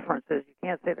some differences. You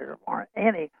can't say there aren't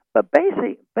any, but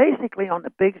basically on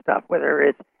the big stuff, whether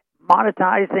it's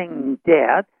monetizing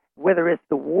debt, whether it's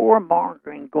the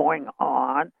warmongering going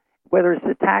on, whether it's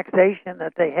the taxation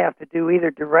that they have to do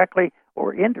either directly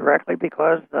or indirectly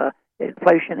because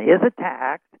inflation is a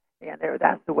tax, and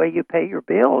that's the way you pay your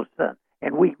bills.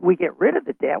 And we get rid of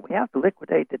the debt. We have to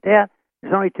liquidate the debt.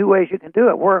 There's only two ways you can do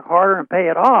it: work harder and pay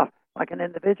it off, like an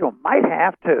individual might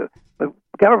have to. But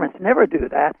governments never do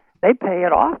that. They pay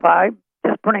it off by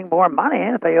just putting more money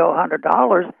in. If they owe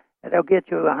 $100, they'll get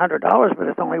you $100, but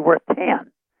it's only worth $10.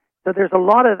 So there's a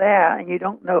lot of that, and you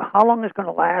don't know how long it's going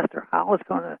to last or how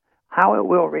it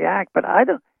will react. But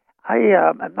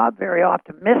I'm not very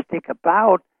optimistic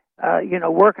about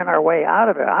working our way out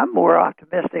of it. I'm more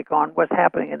optimistic on what's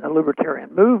happening in the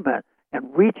libertarian movement and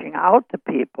reaching out to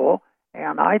people.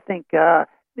 And I think the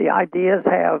ideas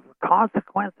have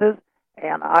consequences.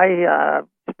 And I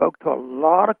spoke to a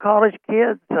lot of college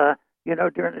kids, during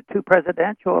the two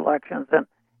presidential elections,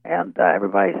 and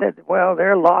everybody said, well,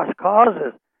 they're lost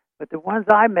causes. But the ones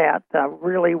I met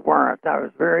really weren't. I was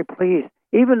very pleased.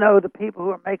 Even though the people who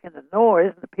are making the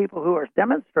noise, the people who are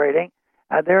demonstrating,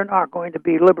 they're not going to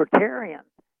be libertarians.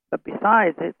 But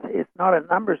besides, it's not a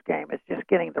numbers game. It's just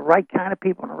getting the right kind of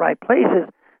people in the right places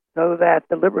so that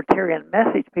the libertarian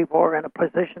message people are in a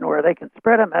position where they can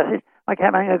spread a message, like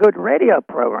having a good radio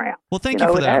program. Well, thank you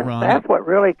for that, Ron. That's what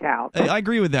really counts. I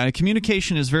agree with that.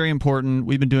 Communication is very important.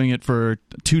 We've been doing it for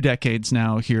 2 decades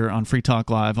now here on Free Talk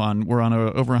Live. We're on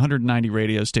over 190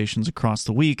 radio stations across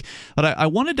the week. But I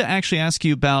wanted to actually ask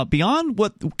you about beyond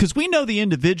because we know the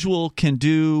individual can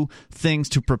do things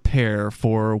to prepare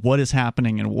for what is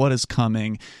happening and what is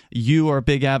coming. You are a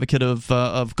big advocate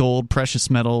of gold, precious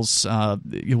metals,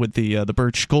 with the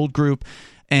Birch Gold Group.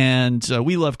 And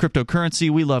we love cryptocurrency.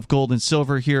 We love gold and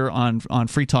silver here on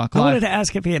Free Talk Live. I wanted to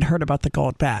ask if he had heard about the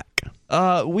gold back.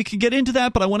 we could get into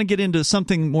that, but I want to get into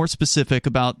something more specific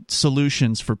about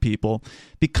solutions for people,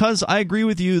 because I agree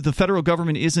with you, the federal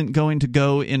government isn't going to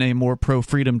go in a more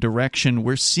pro-freedom direction.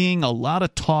 We're seeing a lot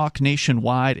of talk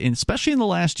nationwide, and especially in the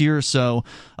last year or so,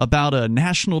 about a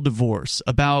national divorce,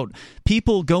 about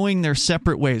people going their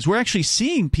separate ways. We're actually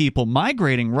seeing people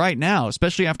migrating right now,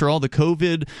 especially after all the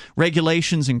COVID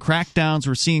regulations and crackdowns.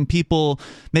 We're seeing people,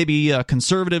 maybe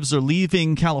conservatives are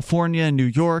leaving California and New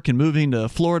York and moving to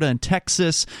Florida and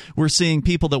Texas. We're seeing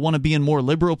people that want to be in more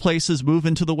liberal places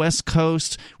moving to the West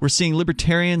Coast. We're seeing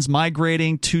libertarians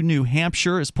migrating to New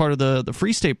Hampshire as part of the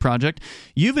Free State Project.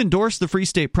 You've endorsed the Free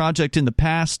State Project in the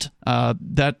past.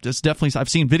 That is definitely, I've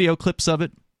seen video clips of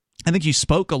it. I think you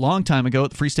spoke a long time ago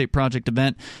at the Free State Project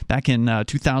event back in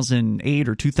 2008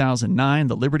 or 2009,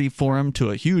 the Liberty Forum, to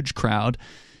a huge crowd.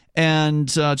 And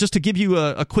just to give you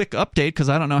a quick update, because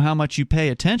I don't know how much you pay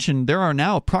attention, there are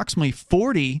now approximately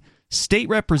 40 state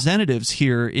representatives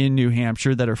here in New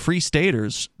Hampshire that are free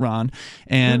staters, Ron,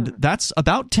 and that's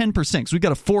about 10%. Because we've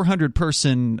got a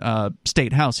 400-person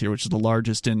state house here, which is the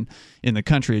largest in the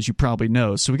country, as you probably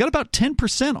know. So we got about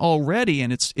 10% already,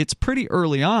 and it's pretty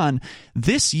early on.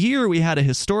 This year, we had a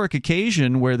historic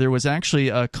occasion where there was actually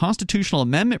a constitutional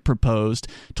amendment proposed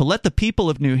to let the people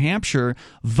of New Hampshire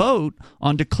vote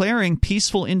on declaring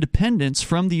peaceful independence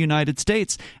from the United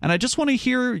States. And I just want to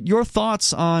hear your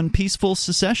thoughts on peaceful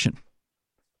secession.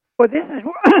 Well, this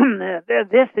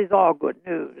is all good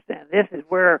news, and this is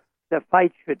where the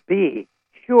fight should be.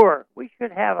 Sure, we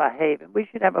should have a haven. We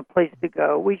should have a place to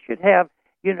go. We should have,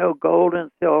 gold and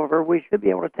silver. We should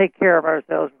be able to take care of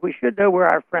ourselves. We should know where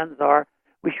our friends are.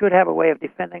 We should have a way of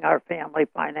defending our family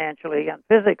financially and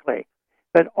physically.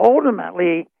 But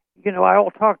ultimately, I will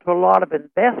talk to a lot of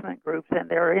investment groups, and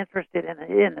they're interested in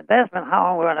investment,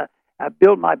 how I'm going to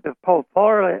build my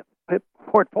portfolio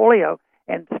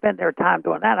and spend their time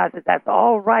doing that. And I said, that's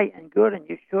all right and good, and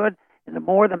you should. And the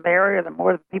more the merrier, the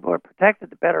more the people are protected,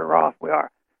 the better off we are.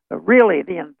 But really,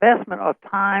 the investment of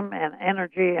time and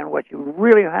energy and what you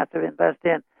really have to invest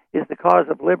in is the cause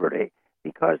of liberty,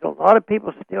 because a lot of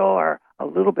people still are a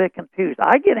little bit confused.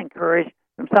 I get encouraged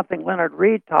from something Leonard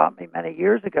Read taught me many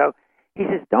years ago. He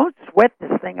says, don't sweat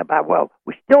this thing about, well,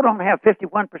 we still don't have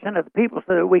 51% of the people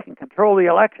so that we can control the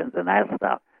elections and that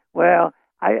stuff. Well,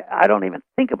 I don't even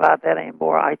think about that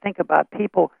anymore. I think about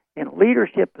people in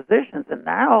leadership positions, and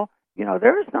now,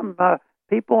 there are some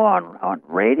people on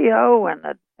radio and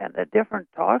the different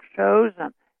talk shows,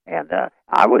 and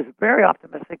I was very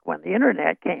optimistic when the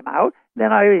internet came out.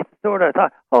 Then I sort of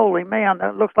thought, holy man,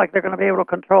 that looks like they're going to be able to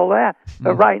control that.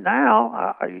 But right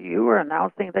now, you were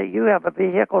announcing that you have a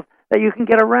vehicle that you can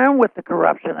get around with the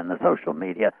corruption and the social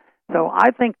media. So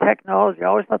I think technology, I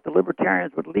always thought the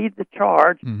libertarians would lead the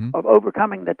charge of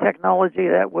overcoming the technology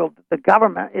that the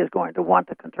government is going to want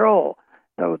to control.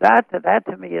 So that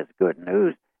to me is good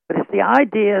news. But it's the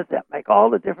ideas that make all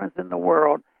the difference in the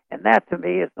world, and that to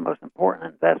me is the most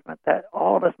important investment that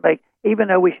all of us make, even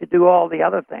though we should do all the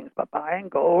other things, but buying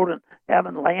gold and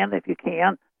having land if you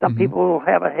can. Some people will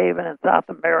have a haven in South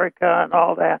America and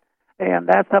all that, and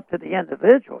that's up to the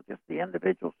individual, just the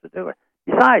individuals to do it.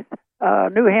 Besides,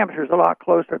 New Hampshire's a lot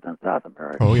closer than South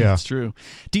America. Oh, yeah. That's true.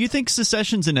 Do you think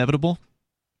secession's inevitable?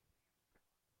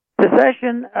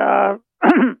 Secession,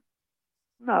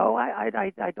 no,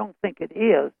 I don't think it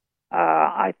is.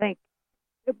 I think,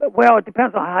 well, it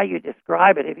depends on how you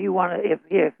describe it. If you want to,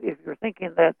 if you're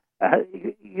thinking that,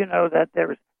 that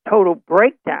there's total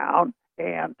breakdown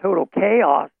and total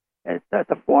chaos, that's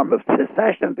a form of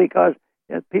secession because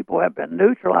people have been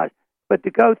neutralized. But to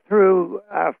go through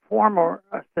a formal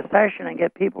secession and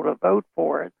get people to vote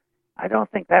for it, I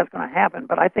don't think that's going to happen.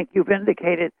 But I think you've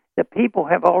indicated that people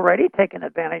have already taken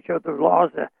advantage of the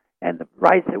laws and the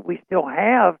rights that we still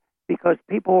have because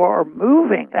people are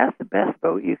moving. That's the best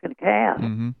vote you can cast.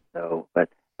 So, but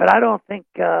I don't think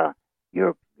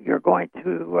you're going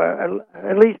to,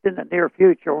 at least in the near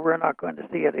future, we're not going to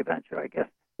see it eventually. I guess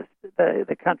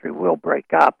the country will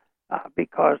break up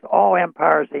because all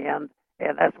empires end.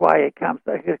 And that's why it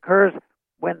occurs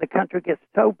when the country gets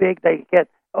so big, they get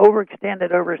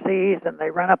overextended overseas and they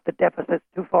run up the deficits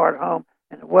too far at home,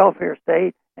 and the welfare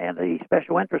state and the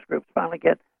special interest groups finally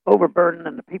get overburdened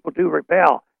and the people do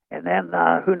rebel. And then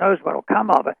who knows what will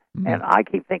come of it. And I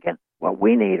keep thinking what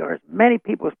we need are as many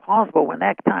people as possible when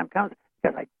that time comes,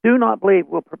 because I do not believe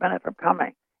we'll prevent it from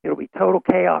coming. It'll be total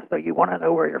chaos, so you want to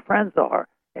know where your friends are.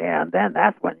 And then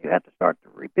that's when you have to start the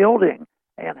rebuilding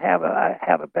and have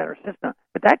a better system.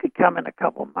 But that could come in a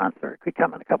couple of months, or it could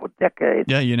come in a couple of decades.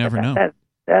 Yeah, you never know.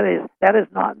 That is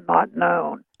not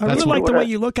known. I really like the way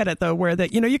you look at it, though, where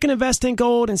that you can invest in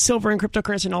gold and silver and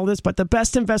cryptocurrency and all this, but the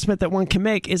best investment that one can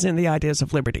make is in the ideas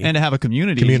of liberty. And to have a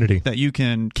community that you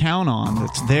can count on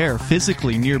that's there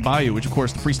physically nearby you, which, of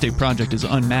course, the Free State Project is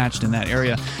unmatched in that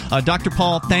area. Dr.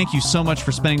 Paul, thank you so much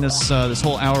for spending this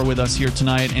whole hour with us here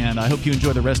tonight, and I hope you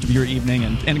enjoy the rest of your evening.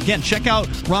 And again, check out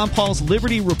Ron Paul's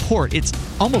Liberty Report. It's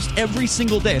almost every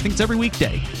single day. I think it's every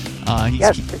weekday.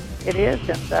 Yes, it is,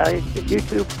 and the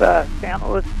YouTube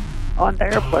channel is on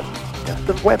there, but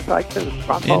the website too,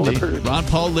 Ron Paul Liberty. Ron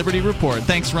Paul Liberty Report.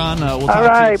 Thanks, Ron. We'll talk All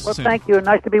right. to you Well, soon. thank you.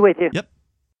 Nice to be with you. Yep.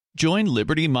 Join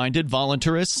liberty-minded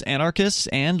voluntarists, anarchists,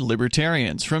 and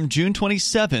libertarians from June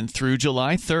 27th through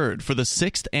July 3rd for the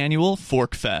 6th annual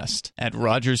Fork Fest at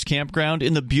Rogers Campground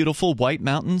in the beautiful White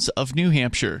Mountains of New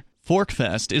Hampshire. Fork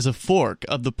Fest is a fork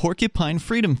of the Porcupine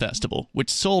Freedom Festival, which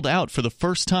sold out for the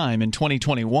first time in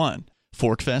 2021.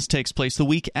 Fork Fest takes place the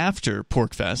week after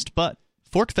Pork Fest, but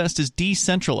Fork Fest is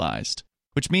decentralized,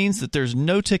 which means that there's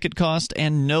no ticket cost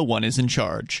and no one is in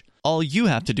charge. All you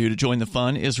have to do to join the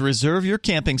fun is reserve your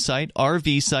camping site,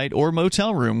 RV site, or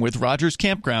motel room with Rogers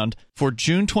Campground for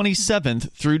June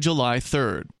 27th through July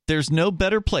 3rd. There's no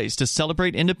better place to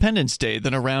celebrate Independence Day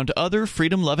than around other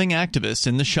freedom-loving activists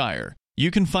in the Shire.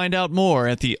 You can find out more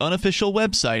at the unofficial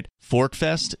website,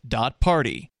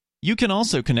 forkfest.party. You can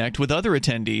also connect with other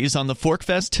attendees on the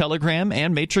ForkFest Telegram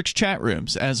and Matrix chat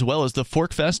rooms, as well as the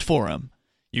ForkFest Forum.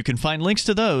 You can find links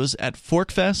to those at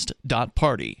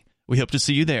forkfest.party. We hope to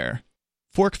see you there.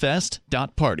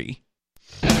 forkfest.party.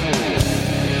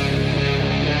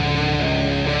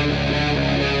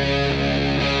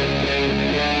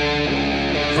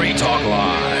 Free Talk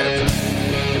Live.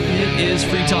 It is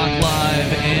Free Talk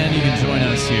Live, and you can join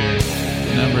us here.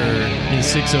 The number is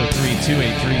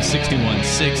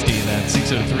 603-283-6160. That's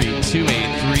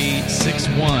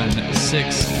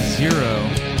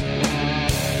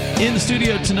 603-283-6160. In the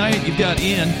studio tonight, you've got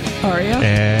Ian. Aria.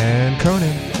 And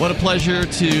Conan. What a pleasure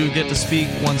to get to speak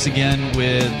once again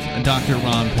with Dr.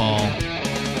 Ron Paul.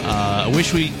 I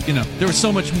wish there was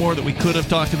so much more that we could have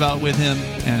talked about with him,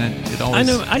 and it always...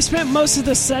 I know. I spent most of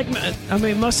the segment,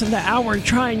 most of the hour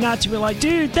trying not to be like,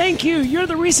 dude, thank you. You're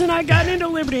the reason I got into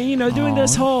liberty, doing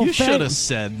this whole You should have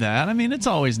said that. I mean, it's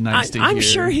always nice to hear. I'm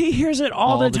sure he hears it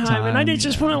all the time, and I didn't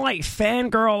just want to,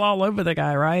 fangirl all over the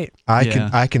guy, right?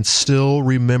 I can still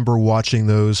remember watching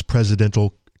those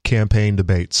presidential campaign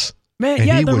debates. Man,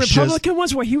 and the Republican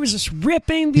ones where he was just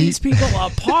ripping these people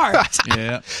apart.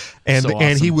 Yeah. And so awesome.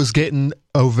 And he was getting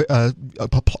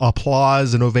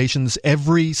applause and ovations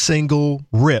every single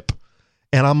rip.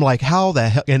 And I'm like, how the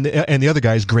hell? And the other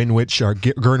guy's Greenwich or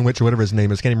whatever his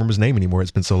name is. Can't even remember his name anymore. It's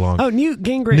been so long. Oh, Newt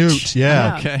Gingrich. Newt,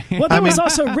 yeah. Okay. Well, there was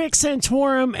also Rick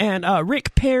Santorum and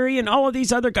Rick Perry and all of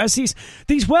these other guys.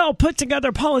 These well put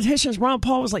together politicians. Ron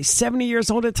Paul was like 70 years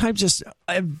old at the time, just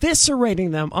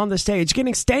eviscerating them on the stage,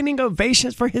 getting standing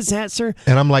ovations for his answer.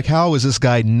 And I'm like, how is this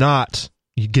guy not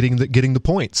getting the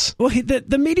points? Well,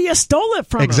 the media stole it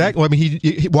from him. Exactly. I mean,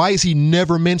 why is he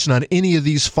never mentioned on any of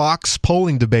these Fox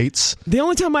polling debates? The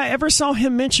only time I ever saw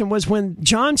him mentioned was when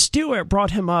Jon Stewart brought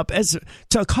him up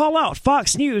to call out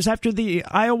Fox News after the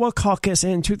Iowa caucus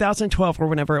in 2012 or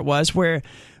whenever it was, where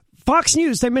Fox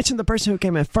News, they mentioned the person who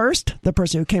came in first, the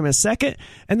person who came in second,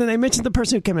 and then they mentioned the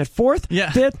person who came in fourth,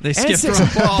 fifth, they and skipped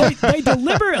sixth. Ron Paul. They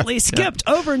deliberately skipped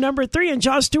over number 3, and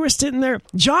Jon Stewart sitting there.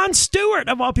 Jon Stewart,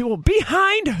 of all people,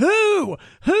 behind who?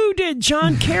 Who did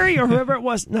John Kerry or whoever it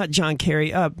was? Not John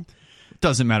Kerry.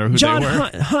 Doesn't matter who John they were.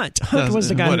 Hunt was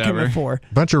the guy who came in for.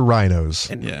 Bunch of rhinos.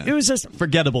 And it was just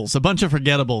forgettables, a bunch of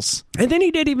forgettables. And then he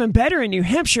did even better in New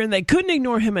Hampshire, and they couldn't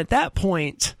ignore him at that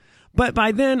point. But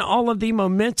by then, all of the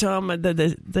momentum,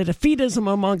 the defeatism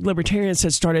among libertarians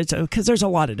had started to, because there's a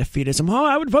lot of defeatism. Oh,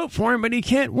 I would vote for him, but he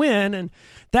can't win. And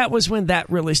that was when that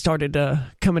really started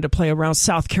to come into play around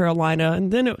South Carolina.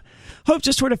 And then hope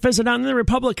just sort of fizzled out. And the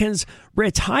Republicans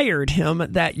retired him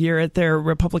that year at their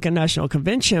Republican National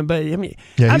Convention. But I mean,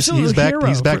 absolutely he's back. hero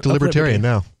He's back to libertarian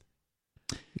now.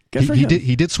 Good for him.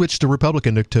 He did switch to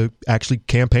Republican to actually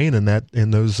campaign in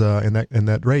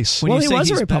that race. Well, he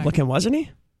was a Republican, wasn't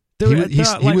he?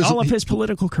 All of his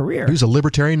political career. He was a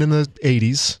libertarian in the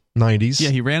 80s, 90s. Yeah,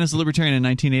 he ran as a libertarian in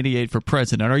 1988 for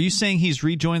president. Are you saying he's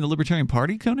rejoined the Libertarian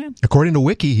Party, Conan? According to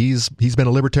Wiki, he's been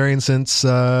a libertarian since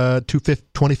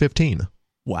 2015.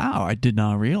 Wow, I did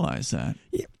not realize that.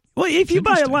 Yeah. Well, if you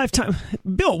buy a lifetime,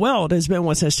 Bill Weld has been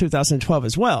one since 2012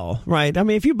 as well, right? I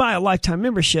mean, if you buy a lifetime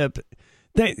membership,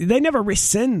 they never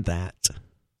rescind that.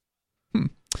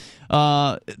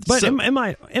 But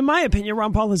in my opinion,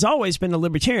 Ron Paul has always been a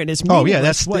libertarian.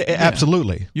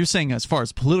 Absolutely. You're saying as far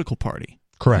as political party.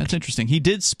 Correct. That's interesting. He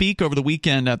did speak over the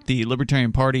weekend at the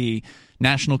Libertarian Party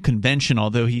National Convention,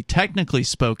 although he technically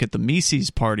spoke at the Mises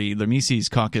Party, the Mises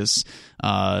Caucus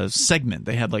segment.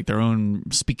 They had like their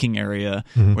own speaking area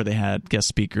where they had guest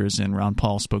speakers, and Ron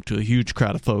Paul spoke to a huge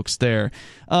crowd of folks there.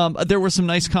 There were some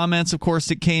nice comments, of course,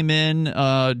 that came in.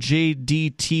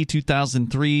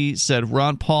 JDT2003 said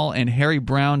Ron Paul and Harry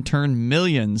Brown turned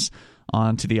millions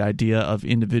onto the idea of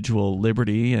individual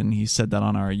liberty, and he said that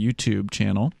on our YouTube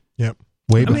channel. Yep.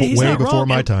 Way before wrong.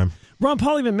 my time. Ron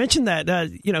Paul even mentioned that,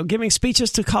 giving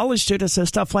speeches to college students and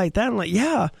stuff like that. I'm like,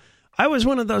 yeah, I was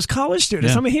one of those college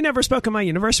students. Yeah. I mean, he never spoke at my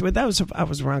university, but I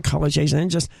was around college age and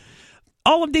just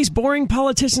all of these boring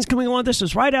politicians coming along. This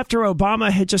was right after Obama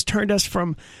had just turned us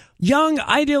from young,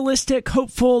 idealistic,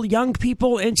 hopeful young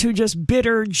people into just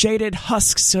bitter, jaded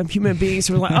husks of human beings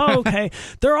who were like, oh, okay,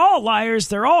 they're all liars,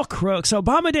 they're all crooks.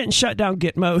 Obama didn't shut down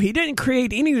Gitmo. He didn't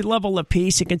create any level of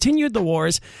peace. He continued the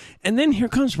wars. And then here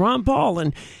comes Ron Paul,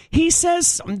 and he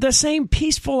says the same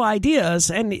peaceful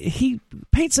ideas, and he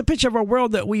paints a picture of a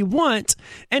world that we want,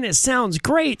 and it sounds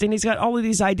great, and he's got all of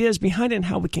these ideas behind it and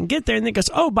how we can get there. And then goes,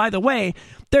 oh, by the way,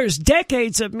 there's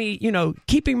decades of me,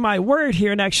 keeping my word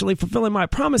here and actually fulfilling my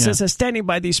promises and standing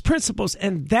by these principles,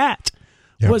 and that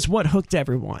was what hooked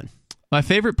everyone. My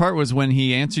favorite part was when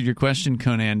he answered your question,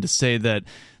 Conan, to say that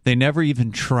they never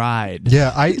even tried.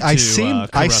 Yeah, I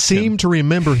seem to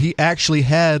remember he actually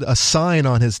had a sign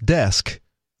on his desk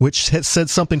which had said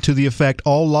something to the effect,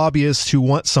 all lobbyists who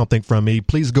want something from me,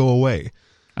 please go away.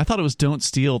 I thought it was "Don't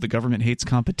steal. The government hates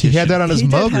competition." He had that on his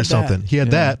mug or something. He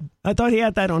had that. I thought he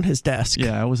had that on his desk.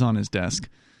 Yeah, it was on his desk.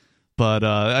 But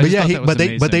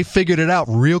they figured it out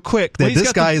real quick that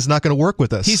this guy is not going to work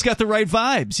with us. He's got the right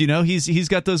vibes,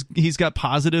 he's got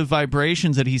positive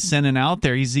vibrations that he's sending out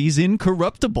there. He's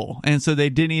incorruptible, and so they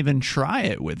didn't even try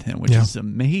it with him, which is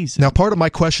amazing. Now, part of my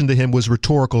question to him was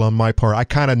rhetorical on my part. I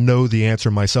kind of know the answer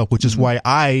myself, which is why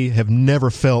I have never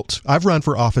felt. I've run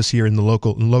for office here in the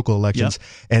local elections,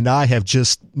 and I have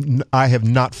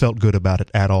not felt good about it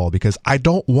at all because I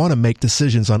don't want to make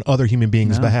decisions on other human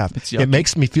beings' behalf. It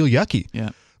makes me feel yucky. Yeah,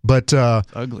 but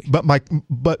ugly.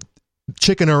 But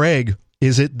chicken or egg?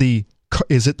 Is it the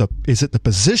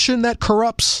position that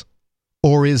corrupts,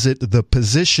 or is it the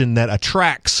position that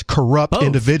attracts corrupt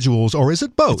individuals, or is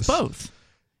it both? It's both.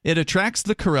 It attracts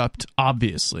the corrupt,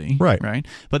 obviously, right.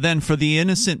 But then for the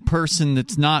innocent person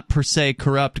that's not per se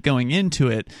corrupt going into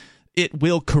it, it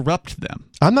will corrupt them.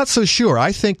 I'm not so sure.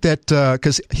 I think that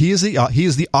because he is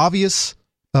the obvious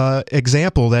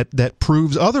example that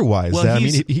proves otherwise. Well,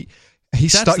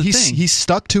 He's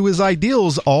stuck to his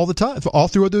ideals all the time, all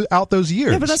throughout those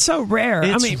years. Yeah, but that's so rare.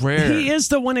 It's rare. He is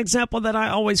the one example that I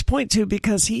always point to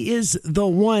because he is the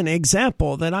one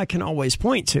example that I can always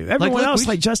point to. Everyone else,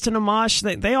 like Justin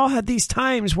Amash, they all had these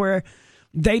times where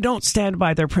they don't stand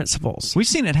by their principles. We've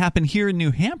seen it happen here in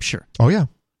New Hampshire. Oh yeah.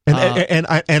 And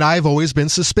I've always been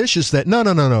suspicious that no.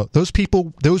 Those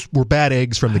were bad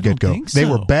eggs from the get-go. They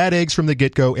were bad eggs from the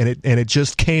get-go, and it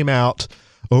just came out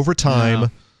over time. Yeah.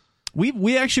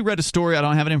 We actually read a story, I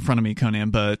don't have it in front of me, Conan,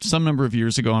 but some number of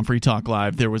years ago on Free Talk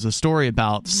Live, there was a story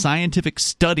about scientific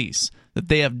studies that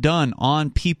they have done on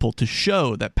people to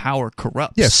show that power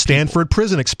corrupts. Yes, Stanford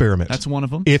prison experiment. That's one of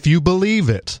them. If you believe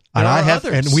it. There and are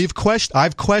others. And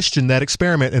I've questioned that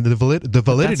experiment and the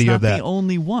validity of that. That's not the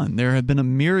only one. There have been a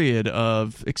myriad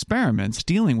of experiments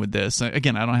dealing with this.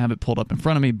 Again, I don't have it pulled up in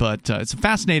front of me, but it's a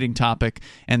fascinating topic,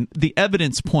 and the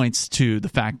evidence points to the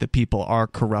fact that people are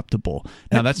corruptible.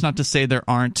 Now, that's not to say there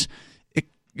aren't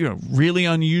really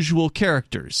unusual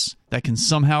characters that can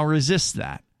somehow resist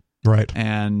that. Right,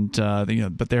 and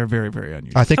but they're very, very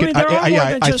unusual. I think they're all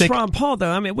more than just Ron Paul, though.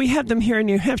 I mean, we have them here in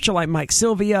New Hampshire, like Mike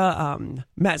Sylvia,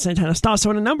 Matt Santana-Stosso,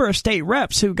 and a number of state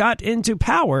reps who got into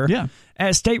power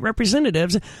as state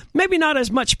representatives. Maybe not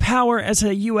as much power as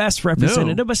a U.S.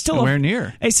 representative, but still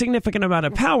a significant amount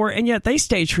of power, and yet they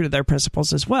stay true to their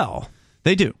principles as well.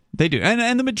 They do,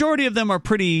 and the majority of them are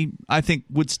pretty. I think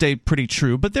would stay pretty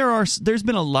true. But there's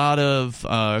been a lot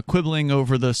of quibbling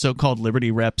over the so-called liberty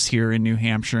reps here in New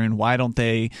Hampshire, and why don't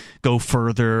they go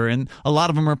further? And a lot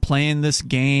of them are playing this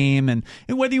game, and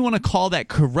whether you want to call that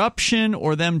corruption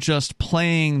or them just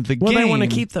playing the game. Well, they want to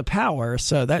keep the power,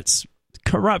 so that's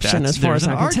corruption as far as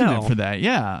I can tell. There's an argument for that,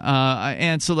 yeah.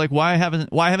 And so, like, why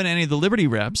haven't any of the liberty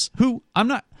reps who I'm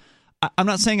not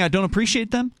saying I don't appreciate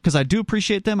them, because I do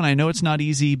appreciate them, and I know it's not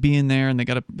easy being there, and they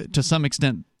got to some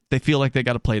extent, they feel like they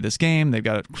got to play this game. They've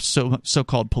got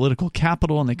so-called political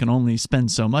capital, and they can only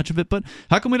spend so much of it. But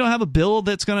how come we don't have a bill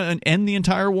that's going to end the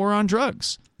entire war on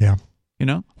drugs? Yeah.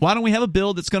 Why don't we have a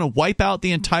bill that's going to wipe out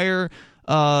the entire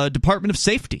Department of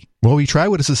Safety? Well, we tried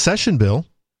with a secession bill.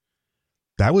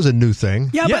 That was a new thing.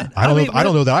 Yeah, Yeah. but I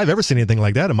don't know that I've ever seen anything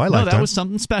like that in my No, lifetime. that was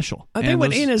something special. I think And what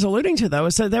those- Ian is alluding to, though,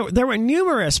 is that there were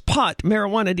numerous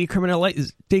marijuana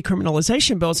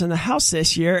decriminalization bills in the House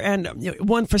this year, and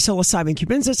one for psilocybin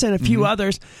cubensis and a few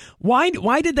others. Why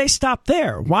did they stop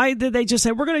there? Why did they just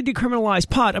say, we're going to decriminalize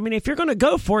pot? I mean, if you're going to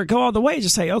go for it, go all the way.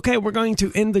 Just say, okay, we're going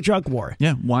to end the drug war.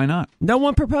 Yeah, why not? No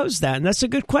one proposed that, and that's a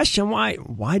good question.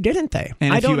 Why didn't they?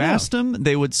 And I if don't you know. asked them,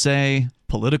 they would say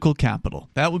political capital.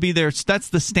 That would be that's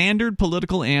the standard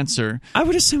political answer. I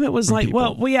would assume it was like, people.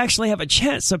 well, we actually have a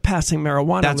chance of passing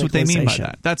marijuana That's what they mean by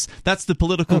legalization. that. That's the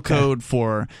political code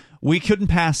for we couldn't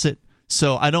pass it,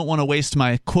 so I don't want to waste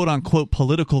my quote unquote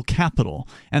political capital.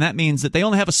 And that means that they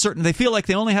feel like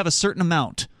they only have a certain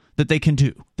amount that they can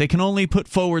do. They can only put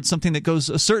forward something that goes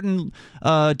a certain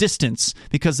distance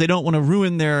because they don't want to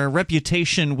ruin their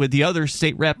reputation with the other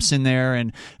state reps in there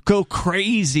and go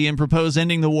crazy and propose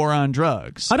ending the war on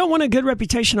drugs. I don't want a good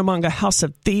reputation among a house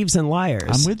of thieves and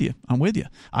liars. I'm with you.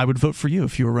 I would vote for you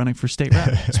if you were running for state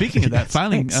rep. Speaking of that,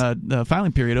 the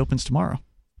filing period opens tomorrow.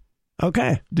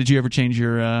 Okay. Did you ever change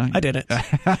your? I didn't.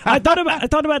 I thought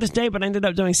about it today, but I ended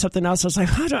up doing something else. I was like,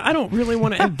 I don't really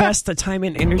want to invest the time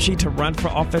and energy to run for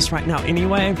office right now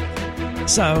anyway.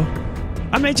 So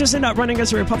I may just end up running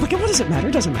as a Republican. What does it matter?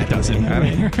 It doesn't matter. It doesn't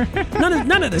matter.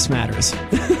 None of this matters.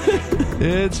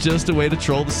 It's just a way to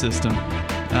troll the system.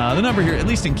 The number here, at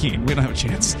least in Keene, we don't have a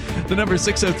chance. The number is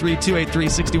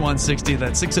 603-283-6160.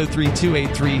 That's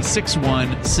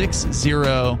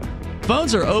 603-283-6160.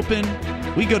 Phones are open.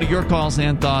 We go to your calls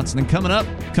and thoughts. And then coming up,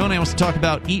 Conan wants to talk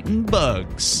about eating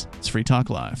bugs. It's Free Talk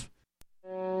Live.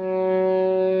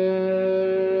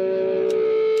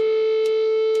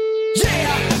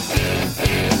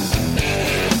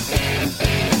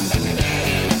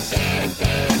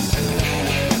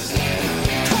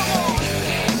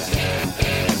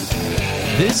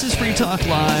 This is Free Talk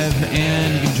Live,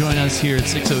 and you can join us here at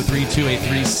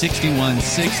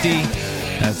 603-283-6160.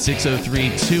 That's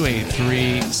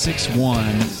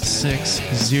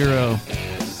 603-283-6160.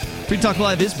 Free Talk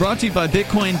Live is brought to you by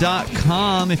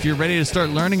Bitcoin.com. If you're ready to start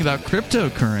learning about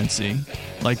cryptocurrency,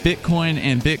 like Bitcoin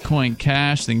and Bitcoin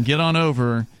Cash, then get on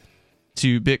over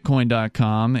to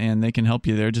Bitcoin.com, and they can help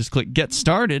you there. Just click Get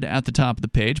Started at the top of the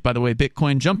page. By the way,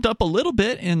 Bitcoin jumped up a little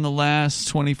bit in the last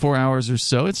 24 hours or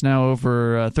so. It's now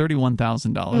over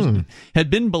 $31,000. Had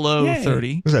been below Yay.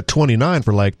 30. It was at 29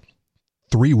 for like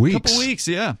 3 weeks. Couple weeks,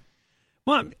 yeah.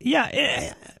 Well,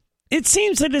 yeah, it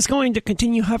seems that it's going to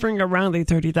continue hovering around the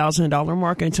 $30,000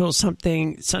 mark until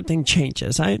something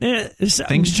changes.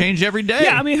 Things change every day.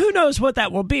 Yeah, I mean, who knows what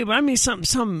that will be? But I mean,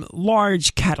 some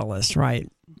large catalyst,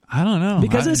 right? I don't know.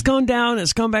 Because it's gone down,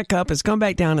 it's gone back up, it's gone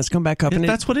back down, it's gone back up. And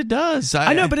that's what it does.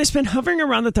 I know, but it's been hovering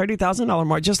around the $30,000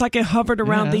 mark, just like it hovered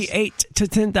around the $8,000 to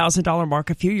 $10,000 mark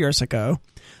a few years ago.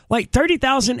 Like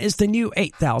 30,000 is the new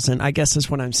 8,000, I guess is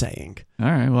what I'm saying. All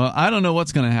right. Well, I don't know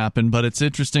what's going to happen, but it's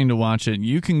interesting to watch it.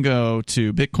 You can go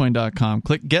to Bitcoin.com,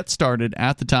 click Get Started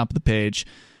at the top of the page.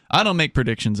 I don't make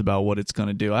predictions about what it's going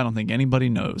to do. I don't think anybody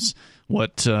knows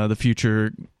what the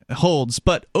future holds,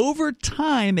 but over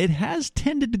time it has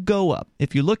tended to go up.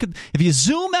 If you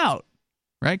zoom out,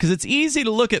 right? Because it's easy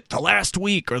to look at the last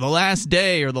week or the last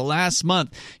day or the last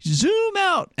month. Zoom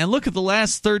out and look at the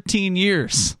last 13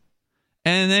 years.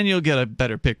 And then you'll get a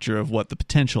better picture of what the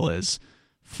potential is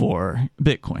for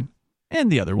Bitcoin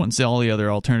and the other ones, all the other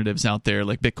alternatives out there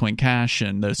like Bitcoin Cash,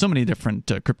 and there's so many different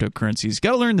cryptocurrencies.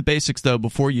 Got to learn the basics, though,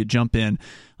 before you jump in.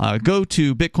 Go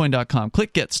to Bitcoin.com,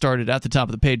 click Get Started at the top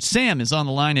of the page. Sam is on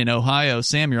the line in Ohio.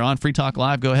 Sam, you're on Free Talk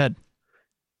Live. Go ahead.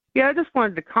 Yeah, I just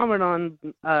wanted to comment on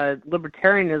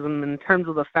libertarianism in terms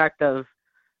of the fact of,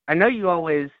 I know you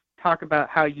always talk about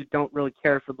how you don't really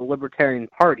care for the Libertarian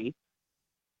Party,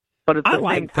 but at the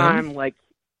same time, like,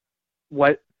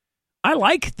 what? I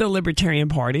like the Libertarian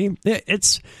Party.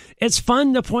 It's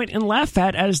fun to point and laugh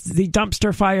at as the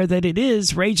dumpster fire that it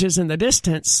is rages in the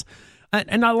distance.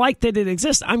 And I like that it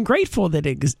exists. I'm grateful that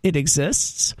it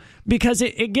exists because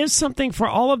it gives something for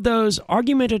all of those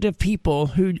argumentative people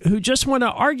who just want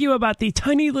to argue about the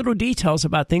tiny little details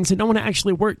about things and don't want to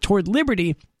actually work toward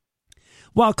liberty.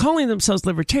 While calling themselves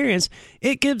libertarians,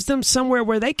 it gives them somewhere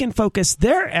where they can focus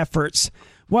their efforts,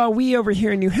 while we over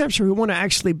here in New Hampshire who want to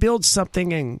actually build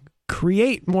something and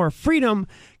create more freedom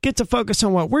get to focus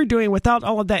on what we're doing without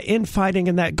all of that infighting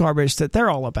and that garbage that they're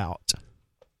all about.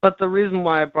 But the reason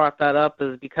why I brought that up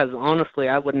is because, honestly,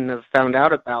 I wouldn't have found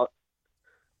out about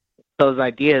those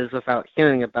ideas without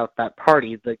hearing about that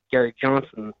party, the Gary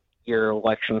Johnson year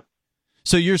election.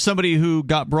 So you're somebody who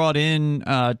got brought in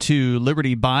to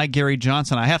Liberty by Gary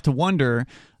Johnson. I have to wonder,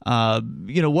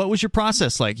 What was your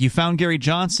process like? You found Gary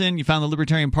Johnson, you found the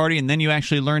Libertarian Party, and then you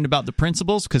actually learned about the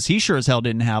principles, because he sure as hell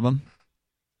didn't have them.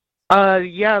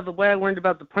 Yeah, the way I learned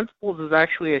about the principles is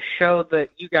actually a show that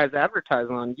you guys advertise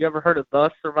on. You ever heard of The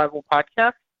Survival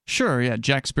Podcast? Sure, yeah.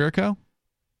 Jack Spirko?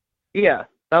 Yeah,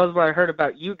 that was where I heard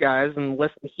about you guys, and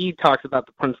he talks about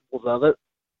the principles of it.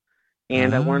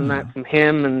 And I learned that from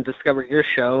him and discovered your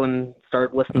show and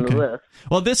started listening to this.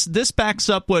 Well, this backs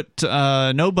up what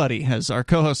our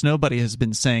co-host Nobody has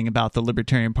been saying about the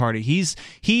Libertarian Party.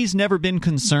 He's never been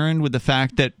concerned with the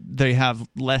fact that they have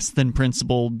less than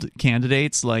principled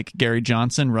candidates like Gary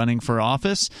Johnson running for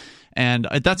office. And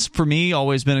that's, for me,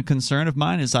 always been a concern of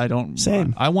mine. Is I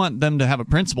want them to have a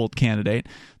principled candidate.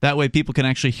 That way people can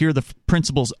actually hear the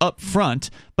principles up front.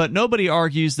 But nobody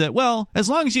argues that, well, as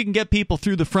long as you can get people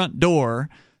through the front door,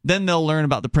 then they'll learn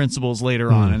about the principles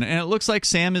later on. And it looks like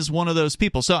Sam is one of those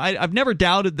people. So I've never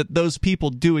doubted that those people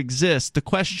do exist. The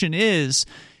question is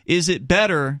it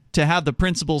better to have the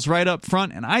principles right up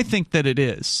front? And I think that it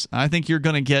is. I think you're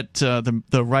going to get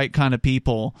the right kind of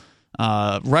people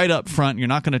right up front. You're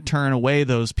not going to turn away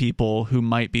those people who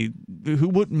might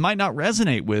not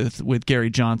resonate with Gary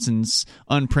Johnson's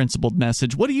unprincipled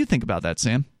message. What do you think about that,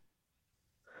 Sam?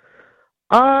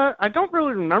 I don't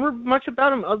really remember much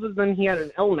about him other than he had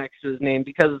an L next to his name,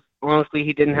 because honestly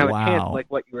he didn't have a chance, like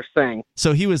what you were saying.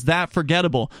 So he was that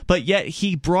forgettable, but yet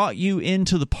he brought you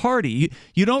into the party.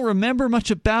 You don't remember much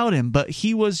about him, but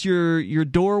he was your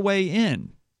doorway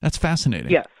in. That's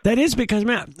fascinating. Yes. That is because,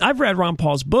 man, I've read Ron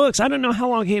Paul's books. I don't know how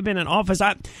long he had been in office.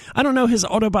 I don't know his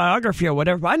autobiography or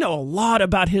whatever, but I know a lot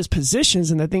about his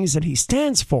positions and the things that he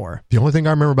stands for. The only thing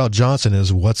I remember about Johnson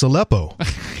is what's Aleppo?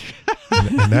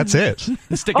 and that's it.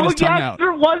 Sticking his tongue out.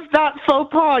 There was that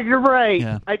faux pas. You're right.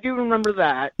 Yeah. I do remember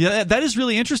that. Yeah, that is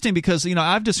really interesting because,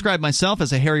 I've described myself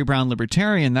as a Harry Browne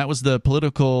libertarian. That was the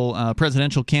political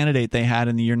presidential candidate they had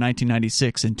in the year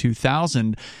 1996 and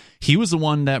 2000. He was the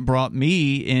one that brought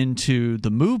me into the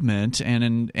movement,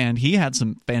 and he had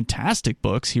some fantastic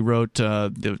books. He wrote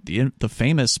the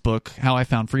famous book, How I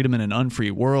Found Freedom in an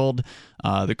Unfree World,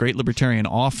 The Great Libertarian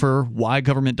Offer, Why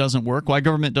Government Doesn't Work. Why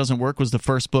Government Doesn't Work was the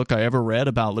first book I ever read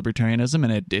about libertarianism,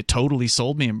 and it totally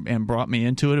sold me and brought me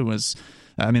into it. It was...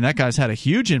 that guy's had a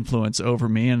huge influence over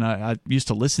me, and I used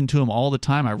to listen to him all the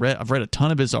time. I've read a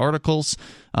ton of his articles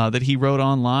that he wrote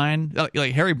online.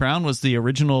 Like Harry Browne was the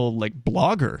original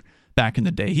blogger back in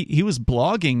the day. He was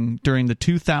blogging during the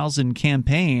 2000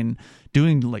 campaign,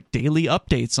 doing daily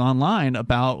updates online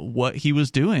about what he was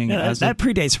doing. Yeah, that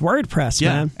predates WordPress,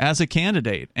 man. As a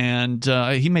candidate, and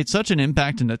he made such an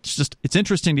impact. And it's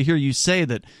interesting to hear you say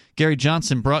that Gary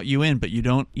Johnson brought you in, but you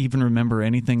don't even remember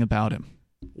anything about him.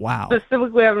 Wow.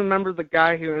 Specifically, I remember the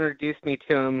guy who introduced me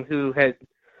to him,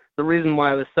 the reason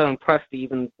why I was so impressed to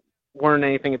even learn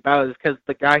anything about it is because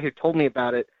the guy who told me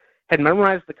about it had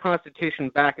memorized the Constitution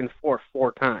back and forth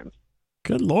 4 times.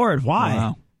 Good Lord, why?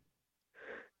 Wow.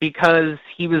 Because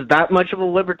he was that much of a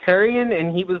libertarian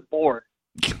and he was bored.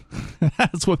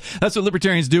 That's what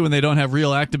libertarians do when they don't have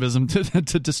real activism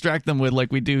to distract them with,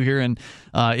 like we do here in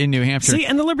New Hampshire. See,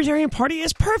 and the Libertarian Party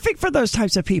is perfect for those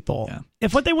types of people. Yeah.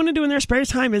 If what they want to do in their spare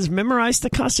time is memorize the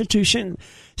Constitution,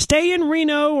 stay in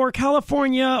Reno or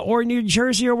California or New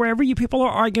Jersey or wherever you people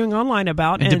are arguing online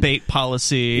about. And debate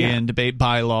policy and debate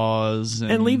bylaws.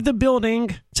 And leave the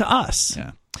building to us.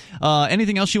 Yeah.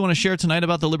 Anything else you want to share tonight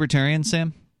about the Libertarians,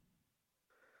 Sam?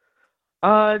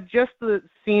 Just that it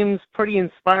seems pretty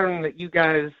inspiring that you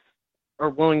guys are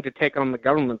willing to take on the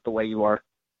government the way you are.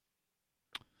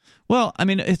 Well,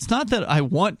 it's not that I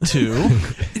want to.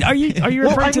 Are you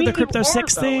referring to the Crypto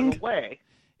 6 thing?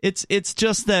 It's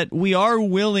just that we are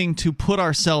willing to put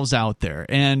ourselves out there,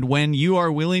 and when you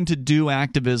are willing to do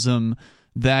activism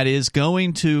that is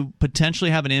going to potentially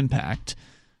have an impact,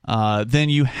 then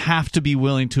you have to be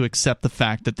willing to accept the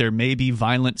fact that there may be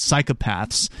violent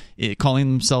psychopaths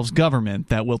calling themselves government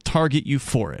that will target you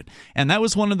for it. And that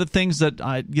was one of the things that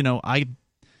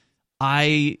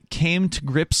I came to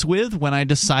grips with when I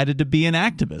decided to be an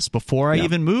activist. Before I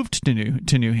even moved to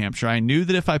New Hampshire, I knew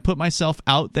that if I put myself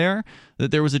out there, that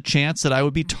there was a chance that I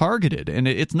would be targeted. And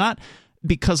it's not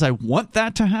because I want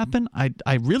that to happen.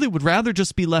 I really would rather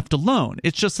just be left alone.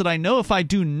 It's just that I know if I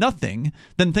do nothing,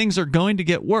 then things are going to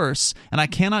get worse, and I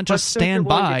cannot just stand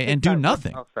by and do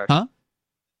nothing.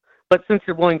 But since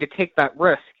you're willing to take that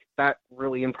risk, that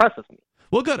really impresses me.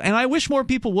 Well, good, and I wish more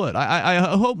people would.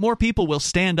 I hope more people will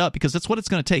stand up, because that's what it's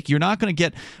going to take. We're not going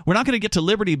to get to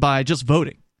liberty by just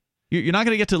voting. You're not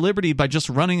going to get to liberty by just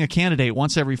running a candidate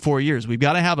once every 4 years. We've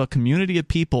got to have a community of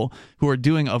people who are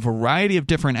doing a variety of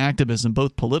different activism,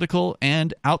 both political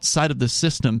and outside of the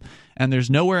system. And there's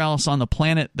nowhere else on the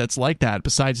planet that's like that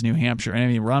besides New Hampshire. And I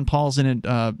mean, Ron Paul's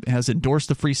has endorsed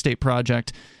the Free State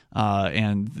Project,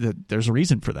 and there's a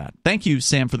reason for that. Thank you,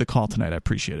 Sam, for the call tonight. I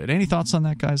appreciate it. Any thoughts on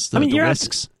that, guys? The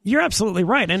risks? You're absolutely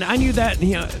right, and I knew that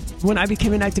when I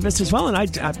became an activist as well, and I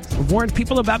warned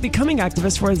people about becoming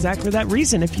activists for exactly that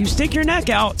reason. If you stick your neck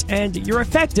out and you're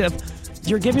effective,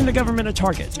 you're giving the government a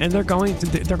target, and they're going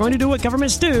to do what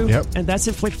governments do, and that's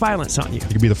inflict violence on you. You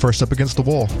could be the first up against the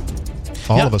wall.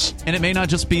 All of us. And it may not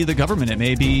just be the government. It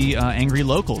may be angry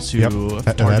locals who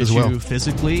target you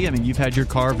physically. I mean, you've had your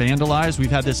car vandalized. We've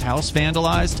had this house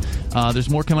vandalized. There's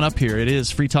more coming up here. It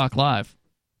is Free Talk Live.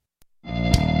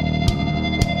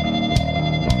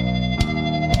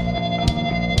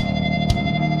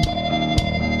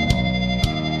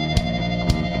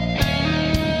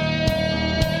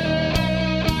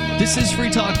 This is Free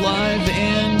Talk Live,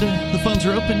 and the phones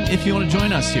are open if you want to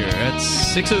join us here at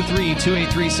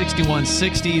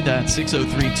 603-283-6160. That's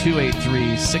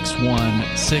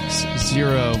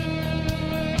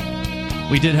 603-283-6160.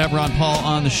 We did have Ron Paul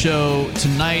on the show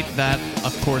tonight. That,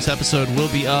 of course, episode will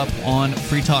be up on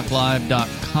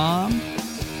freetalklive.com.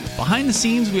 Behind the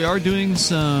scenes, we are doing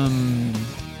some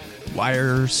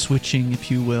wire switching, if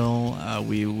you will.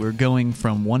 We're going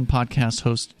from one podcast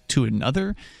host to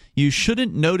another. You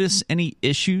shouldn't notice any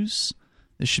issues.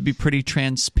 This should be pretty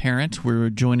transparent. We're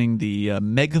joining the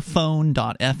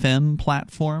megaphone.fm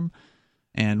platform,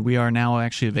 and we are now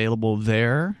actually available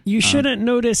there. You shouldn't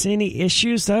notice any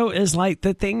issues, though, is like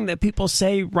the thing that people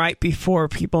say right before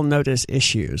people notice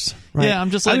issues. Right? Yeah,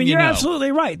 I'm just letting you know. You're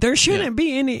absolutely right. There shouldn't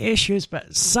be any issues,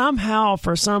 but somehow,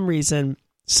 for some reason,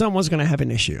 someone's going to have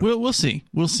an issue. We'll see.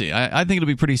 We'll see. I think it'll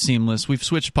be pretty seamless. We've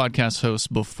switched podcast hosts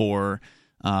before.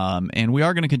 And we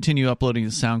are going to continue uploading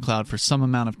to SoundCloud for some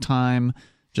amount of time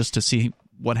just to see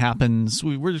what happens.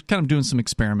 We're kind of doing some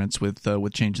experiments with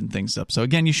changing things up. So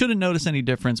again, you shouldn't notice any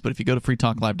difference, but if you go to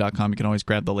freetalklive.com, you can always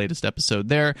grab the latest episode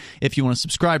there. If you want to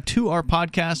subscribe to our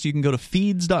podcast, you can go to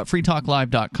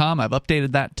feeds.freetalklive.com. I've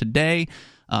updated that today.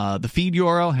 The feed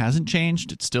URL hasn't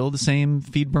changed. It's still the same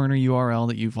FeedBurner URL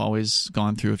that you've always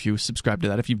gone through if you subscribe to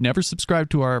that. If you've never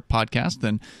subscribed to our podcast,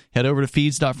 then head over to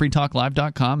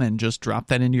feeds.freetalklive.com and just drop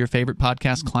that into your favorite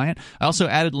podcast client. I also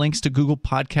added links to Google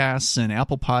Podcasts and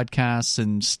Apple Podcasts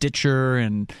and Stitcher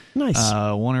and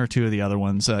one or two of the other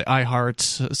ones,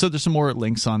 iHeart. So there's some more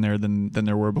links on there than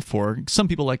there were before. Some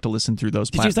people like to listen through those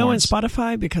platforms. Did you throw in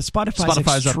Spotify? Because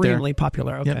Spotify's extremely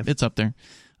popular. Okay. Yep, it's up there.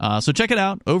 So check it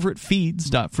out over at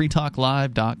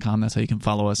feeds.freetalklive.com. That's how you can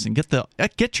follow us and get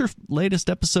your latest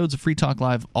episodes of Free Talk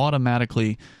Live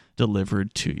automatically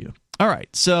delivered to you. All right,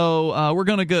 so we're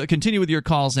going to continue with your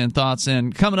calls and thoughts.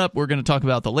 And coming up, we're going to talk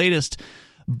about the latest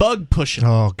bug pushing.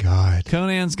 Oh, God.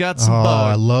 Conan's got some bug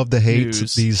I love to hate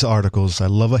news. These articles. I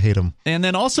love to hate them. And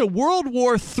then also World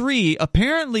War III.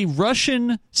 Apparently,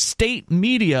 Russian state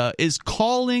media is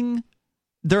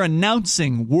they're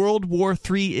announcing World War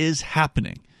III is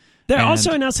happening. They're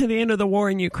also announcing the end of the war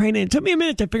in Ukraine, and it took me a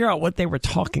minute to figure out what they were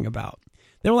talking about.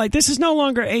 They were like, this is no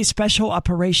longer a special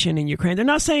operation in Ukraine. They're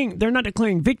not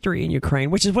declaring victory in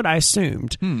Ukraine, which is what I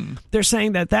assumed. They're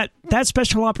saying that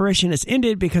special operation has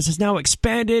ended because it's now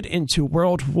expanded into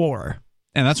world war.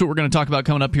 And that's what we're going to talk about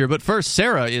coming up here. But first,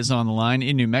 Sarah is on the line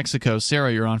in New Mexico.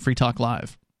 Sarah, you're on Free Talk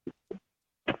Live.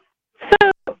 So,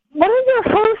 one of your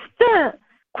hosts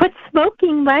quit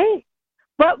smoking, right?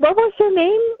 What was your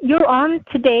name? You're on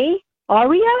today.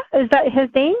 Aria? Is that his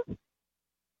name?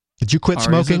 Did you quit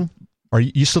smoking? Are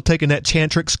you still taking that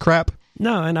Chantrix crap?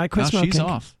 No, and I quit smoking. She's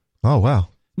off. Oh, wow.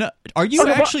 No, are you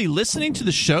actually listening to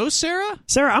the show, Sarah?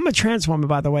 Sarah, I'm a trans woman,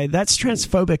 by the way. That's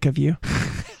transphobic of you.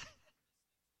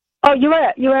 Oh, you're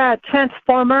a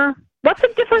transformer? What's the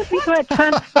difference between a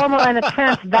transformer and a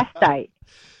transvestite?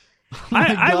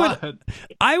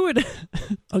 I would.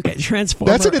 Okay, Transformer.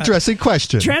 That's an interesting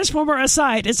question. Transformer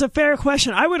aside, it's a fair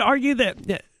question. I would argue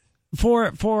that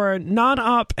for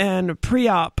non-op and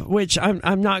pre-op, which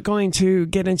I'm not going to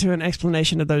get into an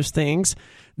explanation of those things,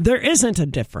 there isn't a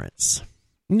difference.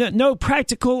 No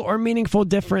practical or meaniful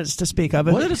difference to speak of.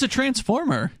 What is a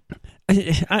transformer?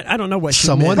 I don't know what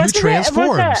someone who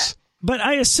transforms. But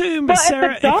I assume,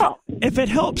 Sarah, if it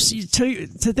helps you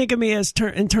to think of me as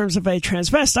in terms of a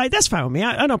transvestite, that's fine with me.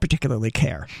 I don't particularly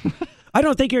care. I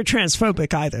don't think you're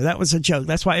transphobic either. That was a joke.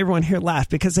 That's why everyone here laughed,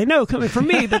 because they know coming from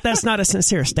me that that's not a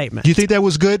sincere statement. Do you think that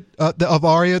was good of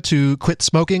Aria to quit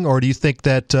smoking, or do you think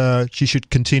that she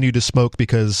should continue to smoke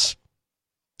because,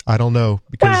 I don't know,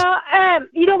 because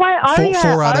you know what? Aria,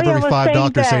 4 out of every 5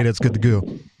 doctors say that that's good to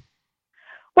go.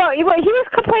 Well, he was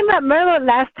complaining about Maryland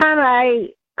last time I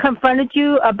confronted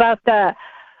you about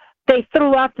they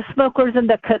threw out the smokers in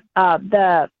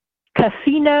the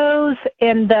casinos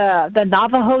in the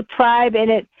Navajo tribe, and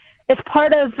it's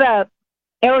part of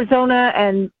Arizona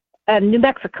and New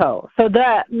Mexico. So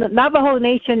the Navajo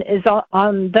Nation is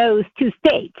on those two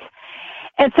states,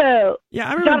 and so yeah,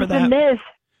 I remember Jonathan that.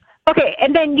 Okay,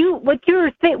 and then what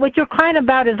you're crying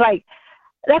about is like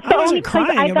that's the only place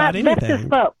I got left to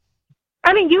smoke.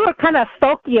 I mean, you were kind of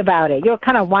sulky about it. You were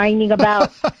kind of whining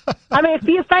about. I mean,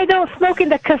 if I don't smoke in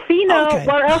the casino,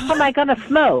 where else am I going to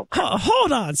smoke?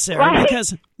 Hold on, Sarah, right?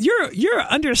 Because your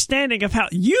understanding of how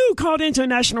you called into a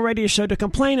national radio show to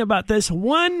complain about this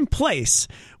one place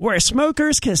where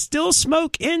smokers can still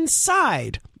smoke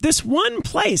inside. This one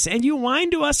place, and you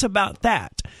whined to us about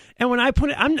that. And when I put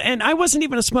it, and I wasn't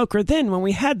even a smoker then when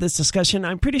we had this discussion.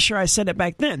 I'm pretty sure I said it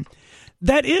back then.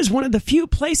 That is one of the few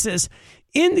places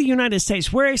in the United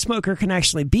States where a smoker can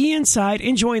actually be inside,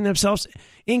 enjoying themselves,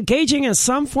 engaging in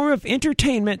some form of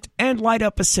entertainment, and light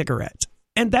up a cigarette.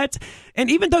 And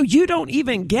even though you don't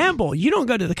even gamble, you don't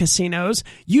go to the casinos,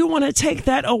 you want to take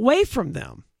that away from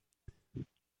them.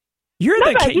 You're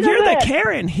the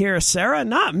Karen here, Sarah,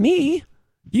 not me.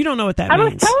 You don't know what that means. I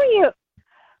was telling you.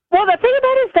 Well, the thing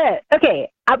about it is that, okay,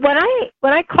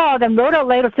 when I called and wrote a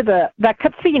letter to that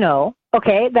casino,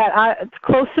 okay, it's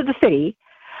close to the city.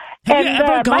 Have you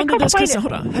ever gone to this casino?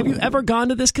 Hold on. Have you ever gone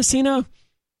to this casino?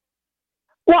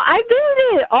 Well, I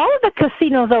visited all of the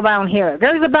casinos around here.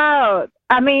 There's about,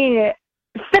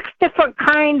 6 different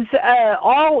kinds,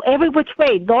 every which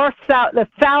way, north, south, the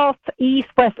south, east,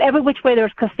 west, every which way.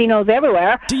 There's casinos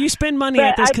everywhere. Do you spend money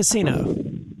at this casino?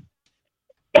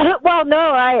 Well,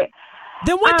 no,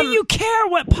 Then what do you care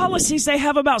what policies they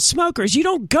have about smokers? You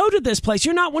don't go to this place.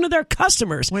 You're not one of their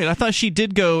customers. Wait, I thought she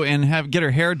did go and get her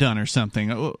hair done or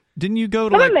something. Didn't you go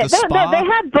to the No, spa? they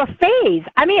have buffets.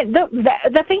 I mean,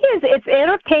 the thing is, it's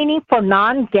entertaining for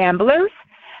non-gamblers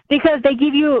because they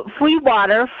give you free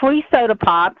water, free soda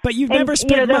pop. But you've never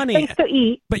spent money. Things to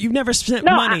eat. But you've never spent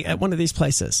money at one of these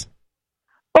places.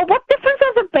 Well, what difference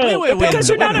does it make? Wait, because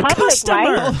you're not a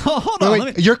customer. Right? Hold on.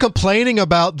 Wait, you're complaining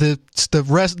about the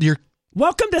rest.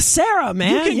 Welcome to Sarah,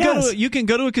 man. You can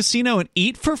go to a casino and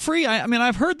eat for free. I mean,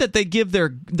 I've heard that they give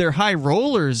their high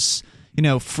rollers,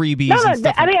 freebies. No, and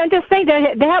stuff. I'm just saying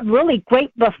that they have really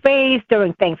great buffets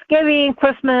during Thanksgiving,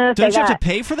 Christmas. Don't you have to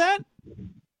pay for that?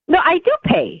 No, I do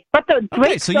pay, but the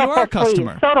drinks so you are a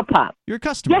customer. Soda pop. You're a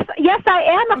customer. Yes, I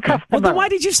am a customer. Well, then why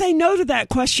did you say no to that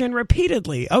question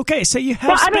repeatedly? Okay, so you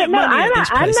have spent money at these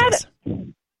places.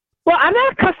 Well, I'm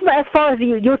not a customer as far as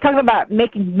you were talking about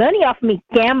making money off me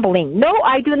gambling. No,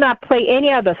 I do not play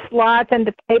any of the slots and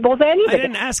the tables or anything. I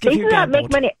didn't ask if you gambled. They do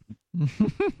not make money.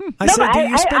 I said, do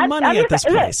you spend money at this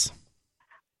place?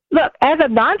 Look, as a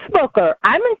non-smoker,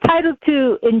 I'm entitled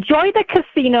to enjoy the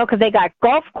casino because they got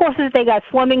golf courses, they got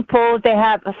swimming pools, they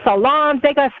have salons,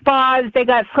 they got spas, they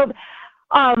got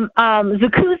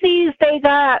jacuzzis, they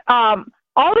got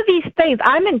all of these things.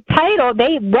 I'm entitled.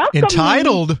 They welcome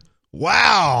me.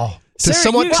 Wow.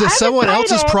 Sarah, to someone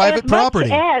else's private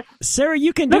property. Sarah,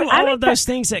 you can do all of those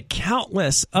things at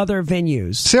countless other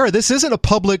venues. Sarah, this isn't a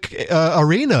public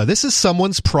arena. This is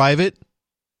someone's private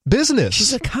business.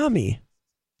 She's a commie.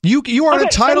 You aren't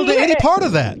entitled to any part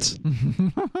of that.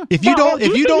 If you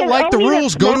don't like the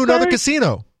rules, go to another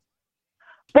casino.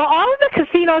 Well, all of the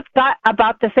casinos got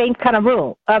about the same kind of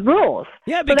rules.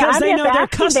 Yeah, because they know their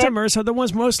customers are the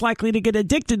ones most likely to get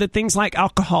addicted to things like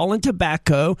alcohol and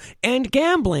tobacco and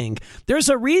gambling. There's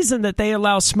a reason that they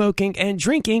allow smoking and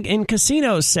drinking in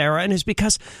casinos, Sarah, and it's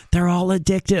because they're all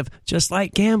addictive, just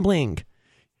like gambling.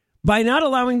 By not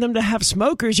allowing them to have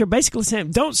smokers, you're basically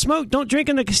saying, don't smoke, don't drink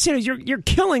in the casinos. You're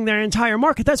killing their entire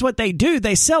market. That's what they do.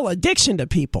 They sell addiction to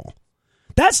people.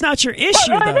 That's not your issue,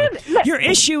 though. Your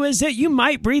issue is that you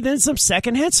might breathe in some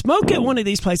secondhand smoke at one of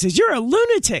these places. You're a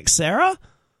lunatic, Sarah.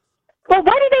 Well,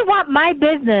 why do they want my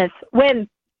business when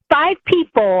 5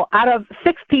 people out of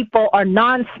 6 people are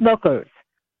non-smokers?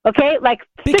 Okay,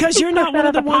 because you're not one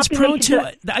of the ones prone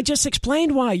to. I just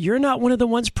explained why you're not one of the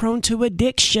ones prone to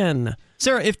addiction.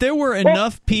 Sarah, if there were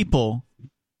enough people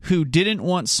who didn't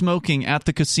want smoking at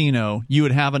the casino, you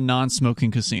would have a non-smoking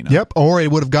casino. Yep, or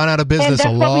it would have gone out of business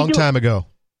a long time ago.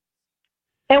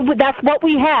 And that's what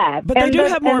we have. But they do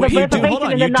have more people. Hold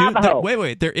on,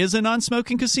 wait. There is a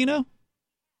non-smoking casino?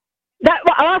 I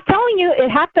was telling you, it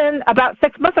happened about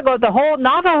 6 months ago. The whole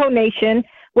Navajo Nation,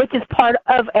 which is part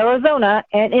of Arizona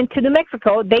and into New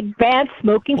Mexico, they banned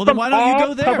smoking from why don't you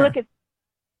go there? Public.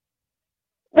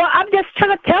 Well, I'm just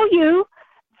trying to tell you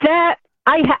that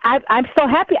I'm so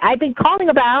happy. I've been calling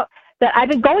about that I've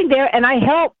been going there, and I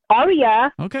helped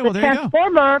Aria, well, there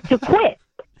Transformer, to quit.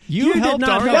 You did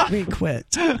not Aria. help me quit.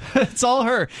 It's all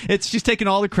her. She's taking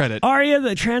all the credit. Aria,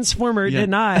 the Transformer,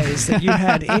 denies that you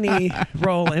had any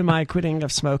role in my quitting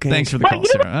of smoking. Thanks for the call,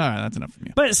 Sarah. All right, that's enough from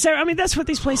you. But Sarah, I mean, that's what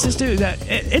these places do. That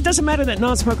it doesn't matter that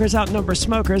non-smokers outnumber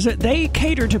smokers. They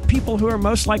cater to people who are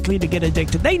most likely to get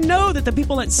addicted. They know that the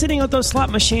people that's sitting on those slot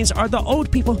machines are the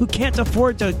old people who can't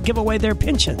afford to give away their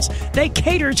pensions. They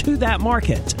cater to that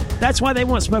market. That's why they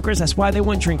want smokers. That's why they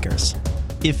want drinkers.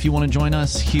 If you want to join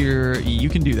us here, you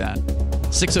can do that.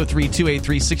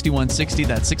 603-283-6160.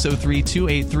 That's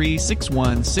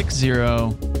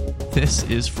 603-283-6160. This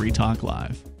is Free Talk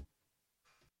Live.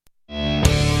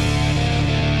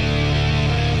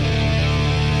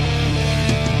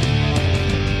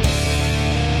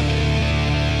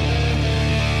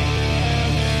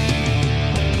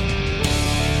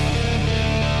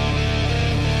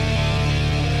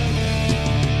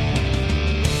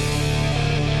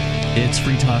 It's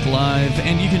Free Talk Live,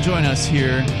 and you can join us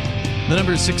here. The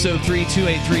number is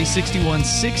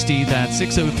 603-283-6160. That's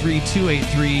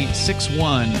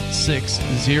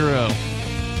 603-283-6160.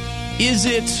 Is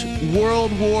it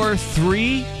World War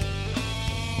III?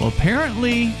 Well,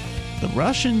 apparently, the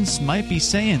Russians might be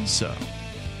saying so.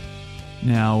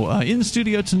 Now, in the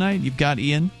studio tonight, you've got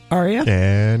Ian. Aria.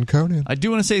 And Conan. I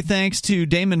do want to say thanks to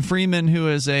Damon Freeman, who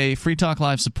is a Free Talk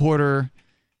Live supporter.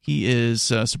 He is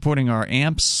supporting our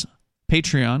AMPS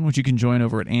Patreon, which you can join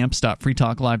over at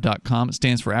amps.freetalklive.com. It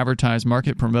stands for Advertise,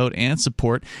 Market, Promote, and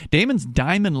Support. Damon's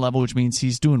Diamond level, which means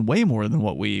he's doing way more than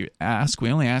what we ask.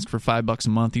 We only ask for $5 a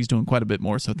month. He's doing quite a bit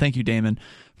more. So thank you, Damon,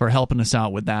 for helping us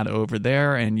out with that over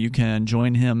there. And you can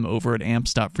join him over at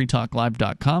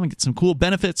amps.freetalklive.com and get some cool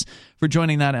benefits for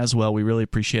joining that as well. We really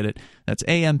appreciate it. That's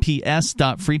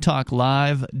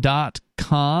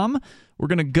amps.freetalklive.com. We're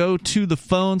going to go to the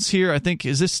phones here. I think,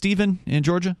 is this Stephen in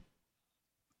Georgia?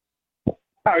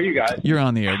 How are you guys? You're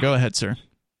on the air. Go ahead, sir.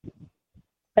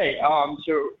 Hey,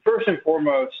 so first and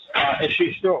foremost, if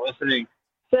she's still listening,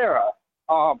 Sarah,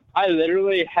 I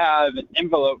literally have an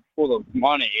envelope full of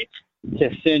money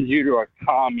to send you to a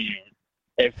commune.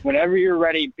 If whenever you're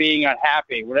ready being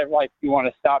unhappy, whenever you want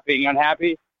to stop being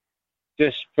unhappy,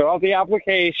 just fill out the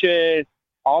application.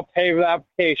 I'll pay for the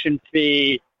application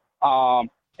fee, and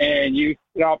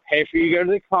I'll pay for you to go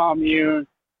to the commune,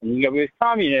 and you go with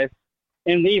communists.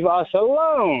 And leave us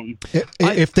alone.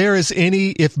 If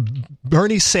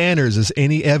Bernie Sanders is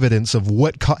any evidence of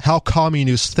how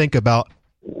communists think about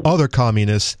other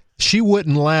communists, she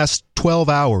wouldn't last 12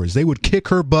 hours. They would kick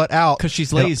her butt out because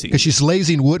she's lazy. Because she's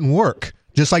lazy and wouldn't work.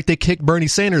 Just like they kicked Bernie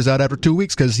Sanders out after 2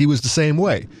 weeks because he was the same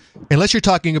way. Unless you're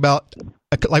talking about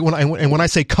like when I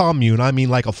say commune, I mean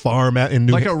like a farm out in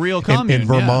a real commune in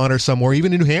Vermont or somewhere,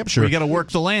 even in New Hampshire. You got to work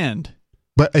the land.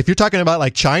 But if you're talking about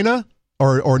like China.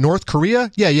 Or North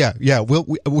Korea, yeah.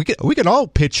 We can all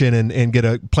pitch in and get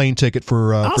a plane ticket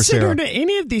for Sarah. I'll send her to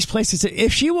any of these places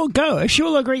if she will go. If she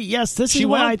will agree, yes, this is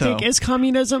what I think is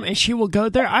communism, and she will go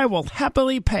there. I will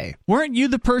happily pay. Weren't you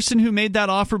the person who made that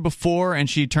offer before and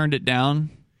she turned it down?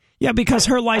 Yeah, because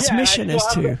her life's mission is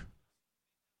to.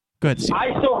 Go ahead, Steve.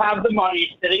 I still have the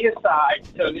money sitting aside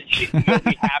so that she can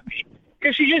be happy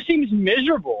because she just seems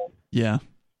miserable. Yeah.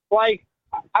 Like,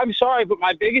 I'm sorry, but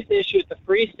my biggest issue with the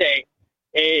Free State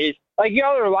is like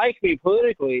y'all are like me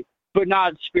politically, but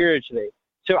not spiritually.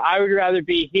 So I would rather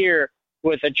be here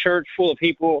with a church full of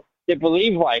people that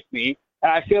believe like me. And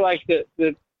I feel like the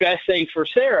best thing for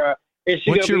Sarah is to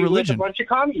What's go your be religion? with a bunch of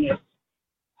communists.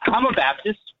 I'm a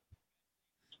Baptist.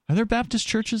 Are there Baptist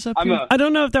churches up here? I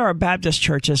don't know if there are Baptist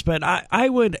churches, but I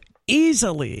would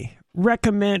easily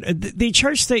recommend the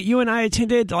church that you and I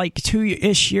attended like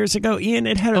 2-ish years ago, Ian.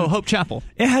 It had Hope Chapel.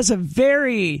 It has a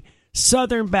very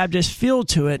Southern Baptist feel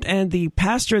to it, and the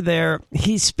pastor there,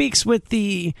 he speaks with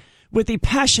the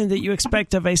passion that you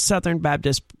expect of a Southern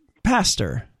Baptist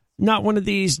pastor, not one of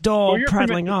these dull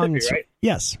prattling on. Right?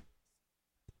 Yes.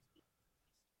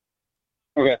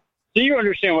 Okay, so you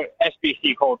understand what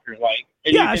SBC culture is like?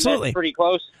 And yeah, absolutely. Pretty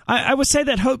close. I would say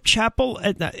that Hope Chapel,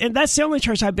 and that's the only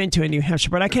church I've been to in New Hampshire,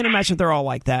 but I can't imagine they're all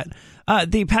like that.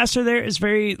 The pastor there is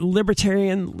very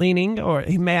libertarian leaning, or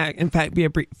he may in fact be a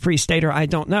free stater, I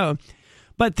don't know.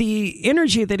 But the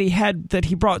energy that he had, that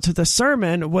he brought to the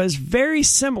sermon, was very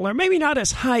similar, maybe not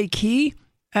as high key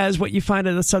as what you find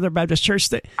in the Southern Baptist Church.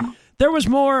 There was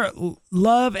more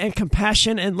love and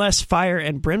compassion and less fire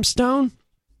and brimstone,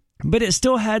 but it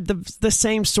still had the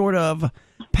same sort of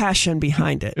passion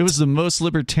behind it. It was the most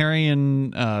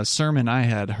libertarian sermon I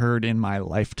had heard in my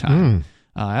lifetime.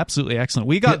 Absolutely excellent.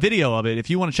 We got video of it. If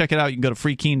you want to check it out, you can go to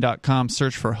freekeene.com,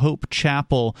 search for Hope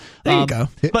Chapel. There you go.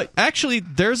 But actually,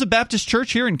 there's a Baptist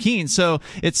church here in Keene, so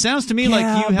it sounds to me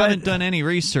like you haven't done any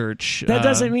research. That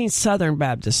doesn't mean Southern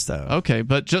Baptist, though. Okay,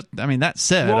 but that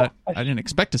said, I didn't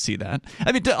expect to see that.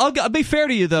 I mean, I'll be fair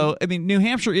to you, though. I mean, New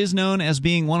Hampshire is known as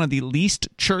being one of the least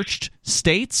churched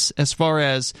states as far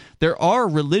as there are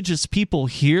religious people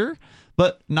here,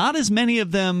 but not as many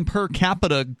of them per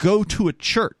capita go to a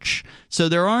church. So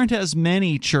there aren't as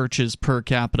many churches per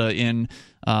capita in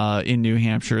New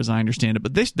Hampshire, as I understand it.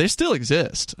 But they still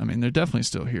exist. I mean, they're definitely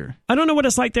still here. I don't know what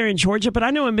it's like there in Georgia, but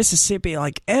I know in Mississippi,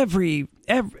 like every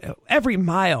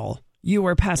mile you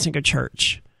were passing a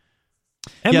church.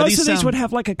 And most of these would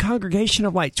have like a congregation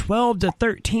of like 12 to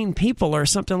 13 people or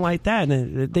something like that.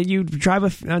 And then you'd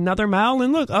drive another mile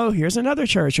and look, oh, here's another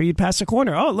church. Or you'd pass a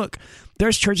corner. Oh, look,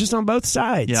 there's churches on both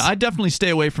sides. Yeah, I definitely stay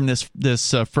away from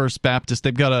this First Baptist.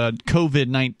 They've got a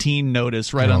COVID-19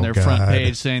 notice right on their front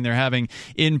page saying they're having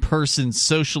in-person,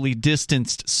 socially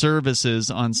distanced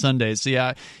services on Sundays. So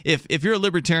yeah, if you're a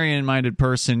libertarian-minded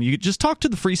person, you just talk to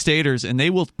the Free Staters and they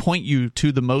will point you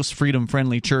to the most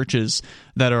freedom-friendly churches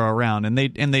that are around.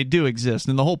 And they do exist.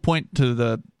 And the whole point to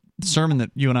the sermon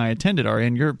that you and I attended,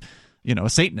 and you're a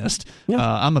Satanist. Yeah.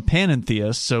 I'm a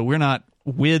panentheist, so we're not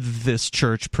with this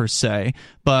church per se,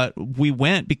 but we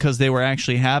went because they were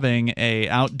actually having a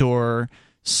outdoor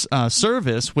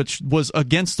service, which was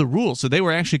against the rules. So they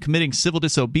were actually committing civil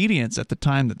disobedience at the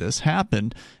time that this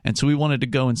happened, and so we wanted to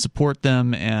go and support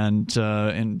them. And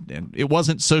it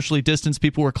wasn't socially distanced;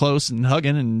 people were close and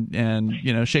hugging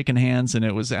and shaking hands, and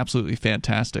it was absolutely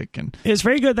fantastic. And it was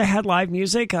very good. They had live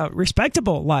music,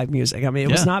 respectable live music. I mean,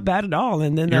 it was not bad at all.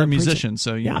 And then you're a musician,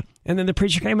 so yeah. And then the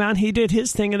preacher came out and he did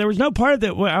his thing, and there was no part of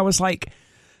it where I was like,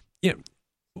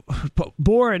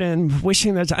 bored and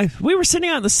wishing that we were sitting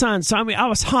out in the sun. So I mean, I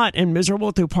was hot and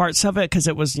miserable through parts of it because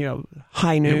it was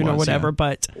high noon or whatever. Yeah.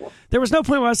 But there was no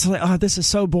point where I was like, oh, this is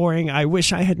so boring. I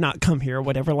wish I had not come here or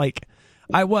whatever. Like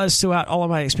I was throughout all of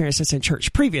my experiences in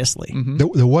church previously. Mm-hmm.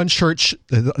 The one church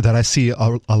that I see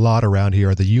a lot around here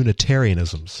are the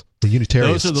Unitarianisms. The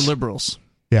Unitarians. Those are the liberals.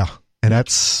 Yeah, and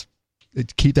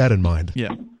keep that in mind.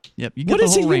 Yeah. Yep. What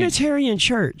is a Unitarian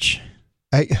church?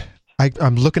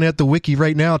 I'm looking at the wiki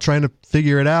right now, trying to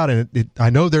figure it out, and I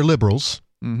know they're liberals.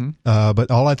 Mm-hmm. But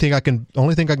only thing I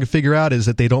can figure out is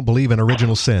that they don't believe in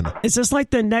original sin. Is this like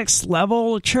the Next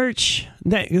Level church?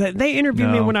 They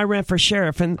interviewed me when I ran for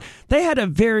sheriff, and they had a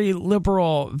very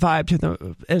liberal vibe to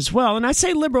them as well. And I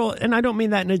say liberal, and I don't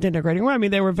mean that in a denigrating way. I mean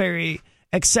they were very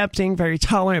accepting, very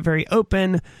tolerant, very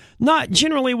open. Not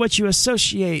generally what you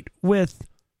associate with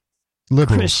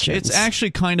liberals. Christians. It's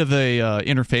actually kind of a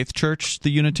interfaith church, the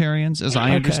Unitarians, as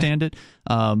I understand it.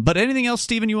 But anything else,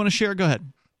 Stephen, you want to share? Go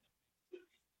ahead.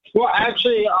 Well,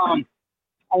 actually, I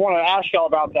want to ask y'all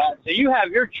about that. So you have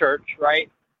your church, right?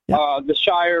 Yep. The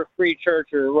Shire Free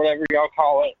Church or whatever y'all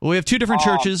call it. Well, we have two different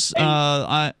churches.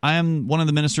 I am one of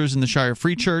the ministers in the Shire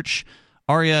Free Church.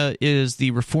 Arya is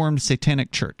the Reformed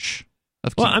Satanic Church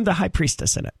of Keene. Well, I'm the high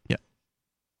priestess in it. Yeah.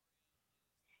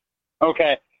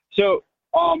 Okay. So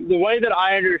the way that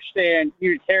I understand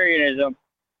Unitarianism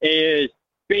is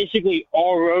basically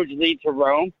all roads lead to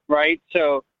Rome, right?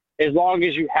 So as long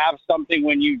as you have something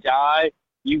when you die,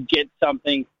 you get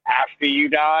something after you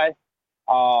die.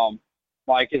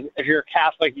 Like if you're a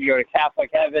Catholic, you go to Catholic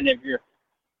heaven. If you're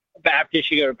a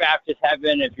Baptist, you go to Baptist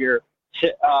heaven. If you're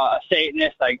a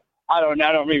Satanist, like I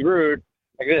don't be rude.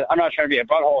 Like, I'm not trying to be a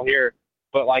butthole here,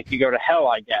 but like you go to hell,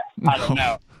 I guess. I don't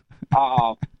know.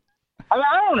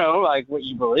 I don't know, like what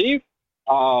you believe.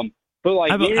 But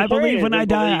like I believe when I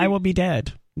die, I will be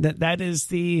dead. That is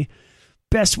the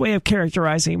best way of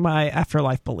characterizing my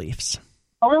afterlife beliefs.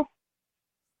 Okay.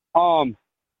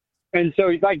 And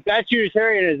so like that's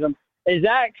Unitarianism. Is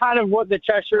that kind of what the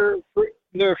Cheshire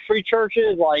Free Church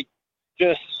is like?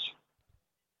 Just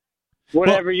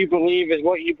whatever you believe is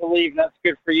what you believe. That's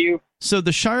good for you. So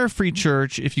the Shire Free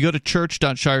Church, if you go to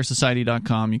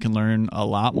church.shiresociety.com, you can learn a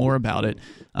lot more about it.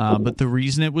 But the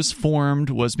reason it was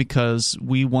formed was because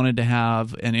we wanted to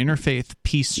have an interfaith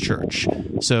peace church.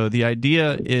 So the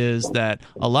idea is that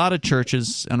a lot of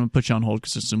churches, and I'm going to put you on hold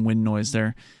because there's some wind noise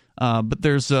there, but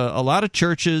there's a lot of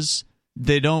churches,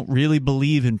 they don't really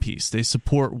believe in peace. They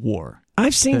support war.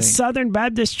 I've seen Southern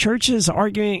Baptist churches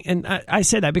arguing, and I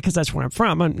say that because that's where I'm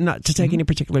from. I'm not to take any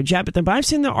particular jab at them, but I've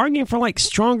seen them arguing for like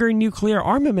stronger nuclear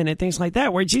armament and things like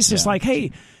that, where Jesus is like,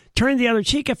 hey, turn the other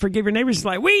cheek and forgive your neighbors. It's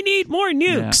like, we need more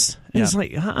nukes. And it's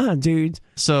like, dude.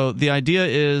 So the idea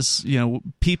is,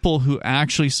 people who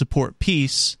actually support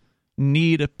peace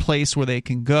need a place where they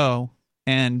can go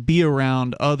and be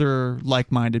around other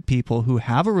like-minded people who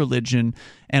have a religion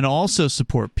and also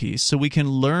support peace, so we can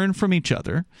learn from each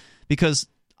other. Because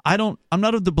I'm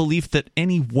not of the belief that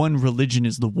any one religion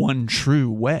is the one true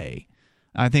way.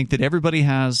 I think that everybody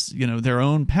has, their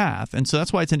own path, and so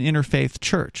that's why it's an interfaith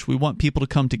church. We want people to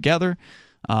come together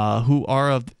who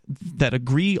are that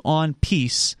agree on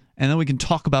peace, and then we can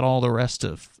talk about all the rest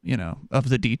of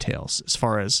the details as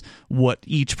far as what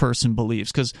each person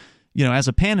believes. Because as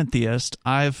a panentheist,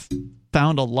 I've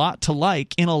found a lot to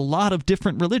like in a lot of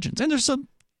different religions, and there's some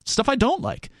stuff I don't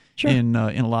like in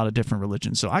a lot of different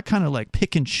religions. So I kind of like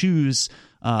pick and choose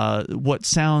what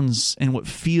sounds and what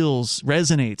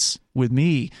resonates with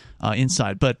me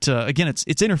inside. But again, it's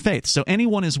interfaith, so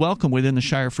anyone is welcome within the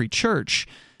Shire Free Church.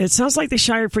 It sounds like the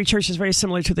Shire Free Church is very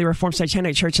similar to the Reformed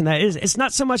Satanic Church, and that is, it's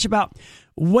not so much about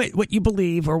what you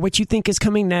believe or what you think is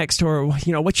coming next, or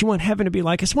what you want heaven to be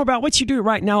like. It's more about what you do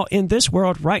right now in this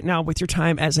world, right now with your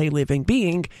time as a living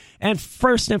being. And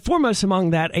first and foremost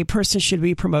among that, a person should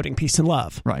be promoting peace and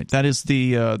love. Right. That is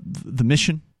the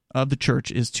mission of the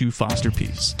church, is to foster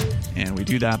peace, and we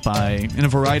do that in a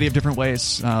variety of different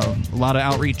ways. A lot of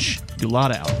outreach,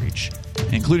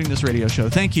 including this radio show.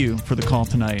 Thank you for the call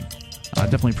tonight.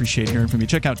 Definitely appreciate hearing from you.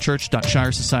 Check out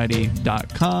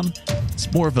church.shiresociety.com.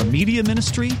 It's more of a media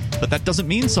ministry, but that doesn't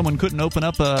mean someone couldn't open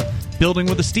up a building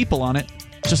with a steeple on it.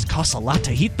 It just costs a lot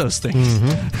to heat those things.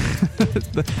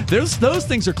 Mm-hmm. Those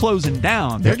things are closing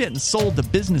down. They're getting sold to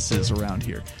businesses around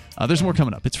here. There's more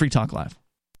coming up. It's Free Talk Live.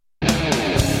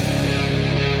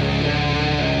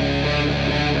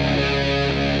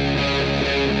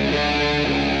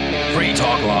 Free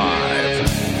Talk Live.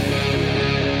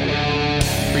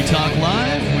 Free Talk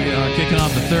Live. We are kicking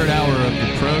off the third hour of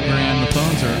the program. The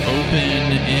phones are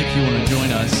open if you want to join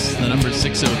us. The number is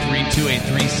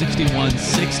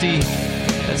 603-283-6160.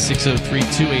 That's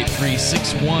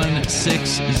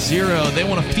 603-283-6160. They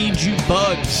want to feed you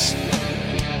bugs.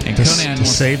 And Conan to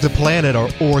save the planet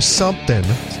or something.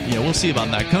 Yeah, we'll see about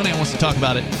that. Conan wants to talk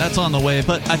about it. That's on the way.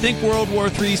 But I think World War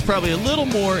III is probably a little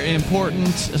more important,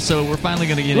 so we're finally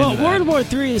going to get into that. World War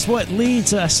III is what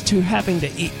leads us to having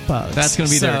to eat bugs. That's going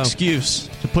to be their excuse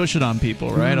to push it on people,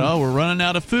 right? Oh, we're running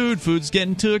out of food. Food's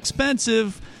getting too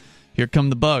expensive. Here come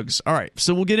the bugs. All right,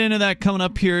 so we'll get into that coming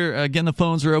up here. Again, the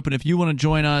phones are open if you want to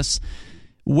join us.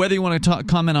 Whether you want to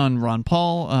comment on Ron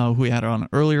Paul, who we had on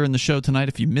earlier in the show tonight,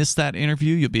 if you missed that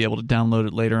interview, you'll be able to download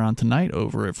it later on tonight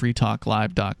over at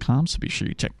freetalklive.com, so be sure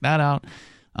you check that out.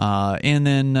 And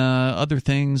then other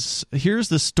things. Here's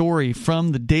the story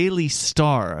from the Daily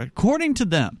Star. According to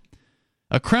them,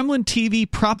 a Kremlin TV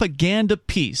propaganda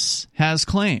piece has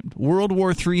claimed World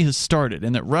War III has started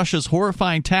and that Russia's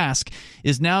horrifying task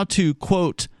is now to,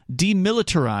 quote,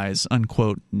 demilitarize,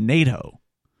 unquote, NATO.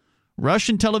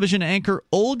 Russian television anchor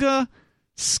Olga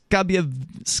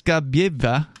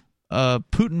Skabyeva,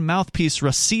 Putin mouthpiece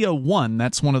Russia 1,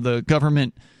 that's one of the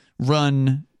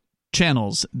government-run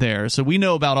channels there. So we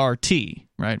know about RT,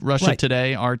 right? Russia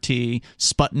Today, RT,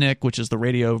 Sputnik, which is the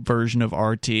radio version of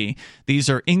RT. These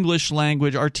are English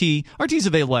language. RT is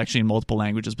available actually in multiple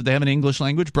languages, but they have an English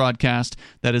language broadcast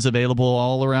that is available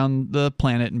all around the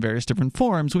planet in various different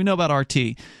forms. We know about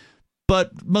RT.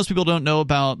 But most people don't know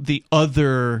about the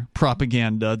other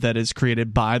propaganda that is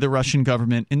created by the Russian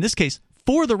government, in this case,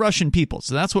 for the Russian people.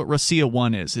 So that's what Russia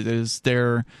 1 is. It is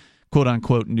their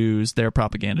quote-unquote news, their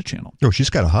propaganda channel. Oh, she's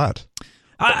kind of hot.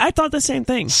 I thought the same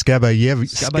thing.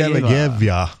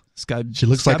 Skabyeva. She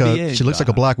looks like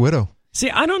a Black Widow. See,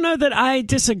 I don't know that I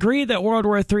disagree that World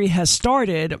War III has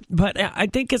started, but I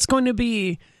think it's going to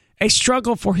be a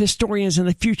struggle for historians in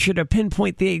the future to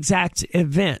pinpoint the exact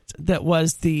event that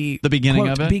was the beginning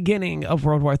quote, of it? Beginning of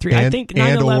World War III. I think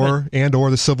 9/11 or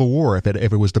the Civil War if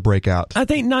it was to break out. I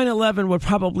think 9/11 would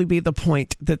probably be the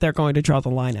point that they're going to draw the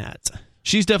line at.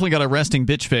 She's definitely got a resting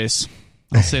bitch face.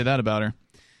 I'll say that about her.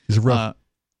 She's got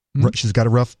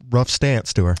a rough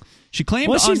stance to her. She claimed.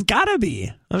 Well, she's got to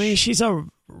be. I mean, she's a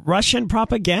Russian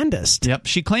propagandist. Yep.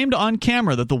 She claimed on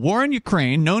camera that the war in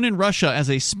Ukraine, known in Russia as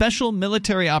a special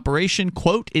military operation,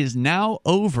 quote, is now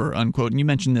over, unquote. And you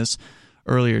mentioned this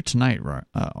earlier tonight,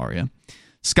 Arya.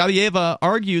 Skabyeva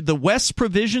argued the West's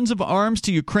provisions of arms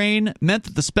to Ukraine meant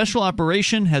that the special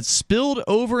operation had spilled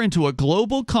over into a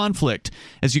global conflict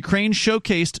as Ukraine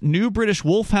showcased new British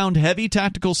Wolfhound heavy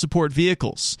tactical support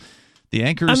vehicles. The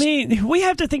anchors. I mean, we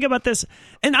have to think about this,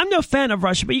 and I'm no fan of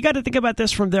Russia, but you got to think about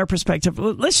this from their perspective.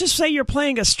 Let's just say you're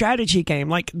playing a strategy game,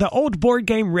 like the old board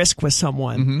game Risk with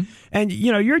someone, and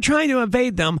you're trying to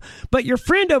invade them, but your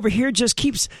friend over here just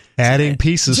keeps adding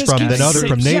pieces from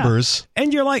neighbors,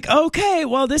 and you're like, okay,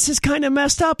 well, this is kind of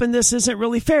messed up, and this isn't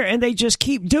really fair, and they just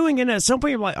keep doing it. And at some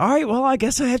point, you're like, all right, well, I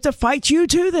guess I have to fight you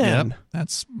too, then. Yep,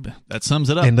 that sums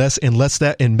it up. Unless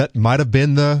that might have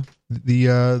been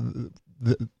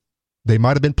they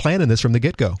might have been planning this from the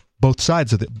get-go. Both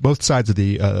sides of the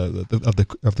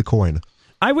coin.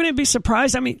 I wouldn't be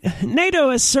surprised. I mean, NATO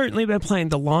has certainly been playing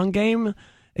the long game,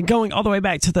 going all the way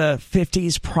back to the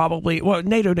 50s, probably. Well,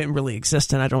 NATO didn't really exist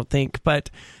then, I don't think.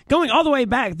 But going all the way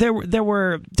back, there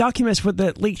were documents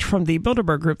that leaked from the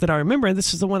Bilderberg Group that I remember, and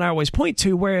this is the one I always point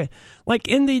to, where, like,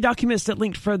 in the documents that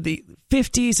linked from the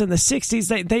 50s and the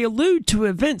 60s, they allude to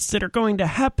events that are going to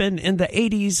happen in the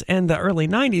 80s and the early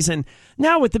 90s. And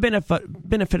now with the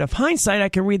benefit of hindsight, I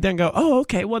can read them and go, oh,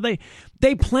 okay, well, they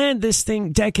planned this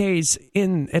thing decades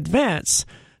in advance.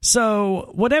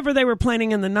 So whatever they were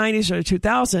planning in the 90s or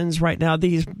 2000s, right now,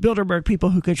 these Bilderberg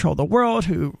people who control the world,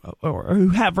 who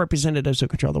have representatives who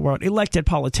control the world, elected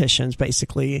politicians,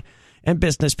 basically, and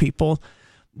business people,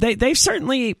 they've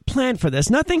certainly planned for this.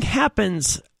 Nothing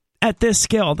happens at this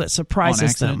scale that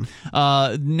surprises them.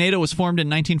 NATO was formed in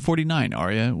 1949,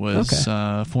 Arya. It was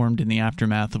formed in the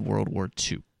aftermath of World War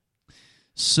II.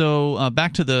 So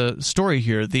back to the story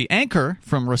here. The anchor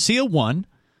from Rossiya 1,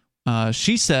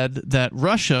 she said that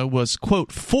Russia was,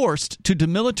 quote, forced to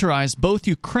demilitarize both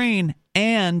Ukraine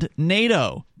and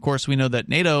NATO. Of course, we know that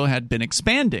NATO had been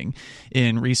expanding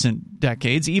in recent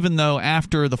decades, even though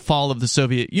after the fall of the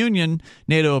Soviet Union,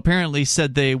 NATO apparently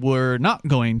said they were not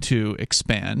going to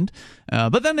expand,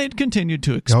 but then they'd continued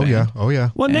to expand. Oh,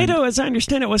 yeah. Well, NATO, as I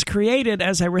understand it, was created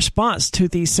as a response to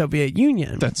the Soviet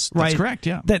Union. That's correct,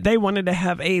 yeah. That they wanted to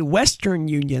have a Western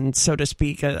Union, so to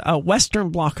speak, a Western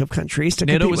bloc of countries to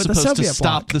compete with the Soviet bloc. NATO was supposed to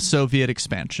stop the Soviet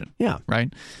expansion. Yeah.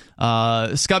 Right?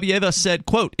 Skabyeva said,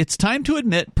 quote, "It's time to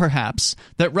admit, perhaps,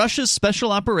 that Russia's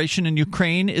special operation in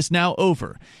Ukraine is now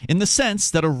over, in the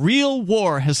sense that a real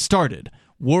war has started,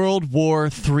 World War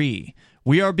III.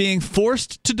 We are being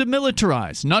forced to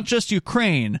demilitarize, not just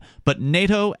Ukraine, but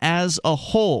NATO as a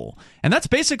whole." And that's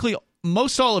basically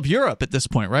most all of Europe at this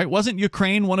point, right? Wasn't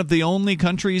Ukraine one of the only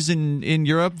countries in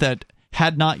Europe that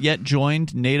had not yet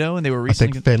joined NATO, and they were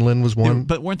recently. I think Finland was one,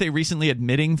 but weren't they recently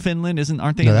admitting Finland?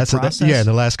 Aren't they in the process? In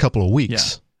the last couple of weeks. Yeah.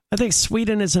 I think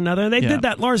Sweden is another. They did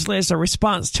that largely as a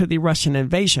response to the Russian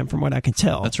invasion, from what I can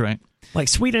tell. That's right. Like,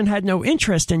 Sweden had no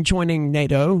interest in joining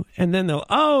NATO, and then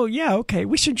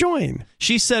we should join.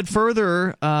 She said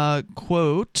further,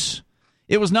 quote,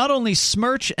 "It was not only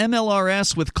Smerch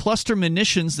MLRS with cluster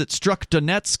munitions that struck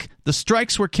Donetsk. The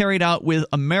strikes were carried out with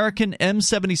American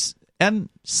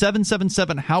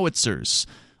M777 howitzers,"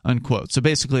 unquote. So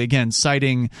basically, again,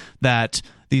 citing that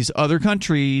these other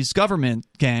countries' government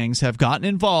gangs have gotten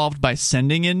involved by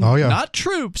sending in not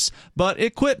troops, but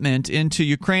equipment into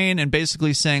Ukraine, and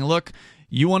basically saying, look,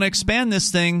 you want to expand this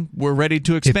thing, we're ready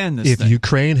to expand this thing. If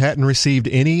Ukraine hadn't received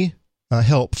any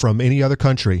help from any other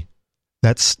country,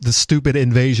 the stupid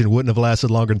invasion wouldn't have lasted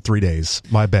longer than 3 days,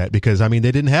 my bet, because, I mean,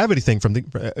 they didn't have anything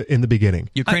in the beginning.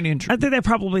 I think they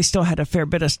probably still had a fair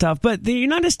bit of stuff, but the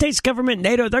United States government,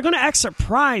 NATO, they're going to act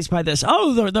surprised by this.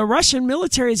 Oh, the Russian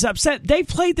military is upset. They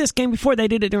played this game before. They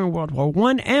did it during World War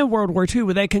I and World War II,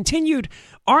 where they continued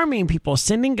arming people,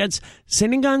 sending guns,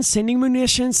 sending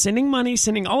munitions, sending money,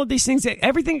 sending all of these things,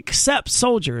 everything except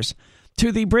soldiers,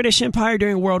 to the British Empire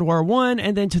during World War I,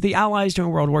 and then to the Allies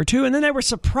during World War II. And then they were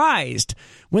surprised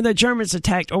when the Germans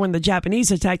attacked or when the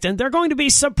Japanese attacked, and they're going to be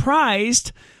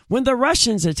surprised when the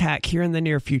Russians attack here in the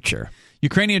near future.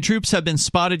 Ukrainian troops have been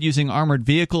spotted using armored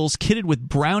vehicles kitted with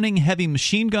Browning heavy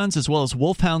machine guns, as well as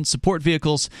Wolfhound support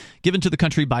vehicles given to the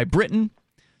country by Britain.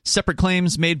 Separate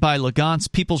claims made by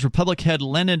Lugansk People's Republic head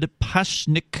Leonid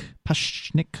Pashnik,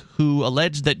 who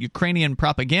alleged that Ukrainian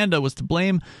propaganda was to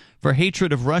blame for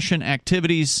hatred of Russian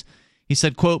activities. He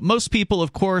said, quote, "Most people,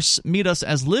 of course, meet us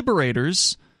as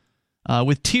liberators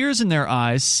with tears in their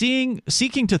eyes,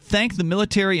 seeking to thank the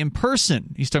military in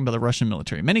person." He's talking about the Russian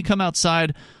military. "Many come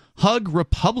outside, hug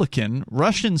Republican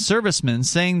Russian servicemen,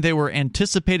 saying they were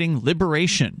anticipating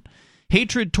liberation.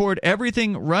 Hatred toward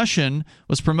everything Russian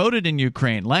was promoted in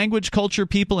Ukraine. Language, culture,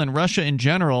 people, and Russia in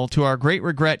general. To our great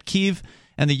regret, Kyiv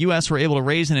and the U.S. were able to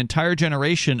raise an entire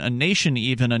generation, a nation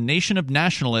of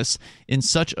nationalists in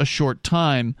such a short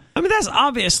time." I mean, that's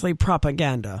obviously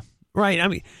propaganda, right? I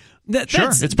mean,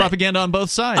 it's propaganda on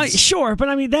both sides. Sure, but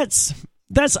I mean,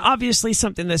 That's obviously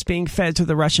something that's being fed to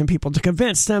the Russian people to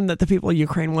convince them that the people of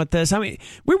Ukraine want this. I mean,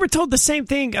 we were told the same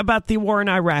thing about the war in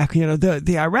Iraq. You know,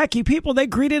 the Iraqi people, they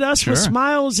greeted us with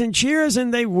smiles and cheers,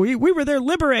 and we were their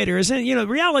liberators. And, you know, the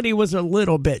reality was a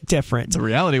little bit different. The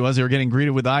reality was they were getting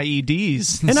greeted with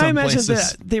IEDs. And I imagine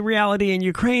that the reality in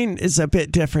Ukraine is a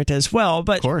bit different as well.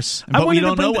 But of course. But we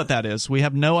don't know what that is. We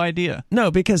have no idea.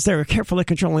 No, because they're carefully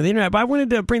controlling the internet. But I wanted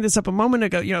to bring this up a moment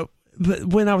ago. You know,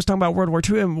 when I was talking about World War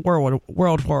II and World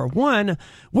War I,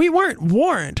 we weren't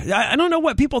warned. I don't know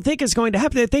what people think is going to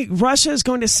happen. They think Russia is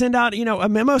going to send out, you know, a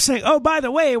memo saying, oh, by the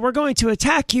way, we're going to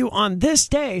attack you on this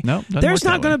day. No, there's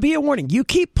not going to be a warning. You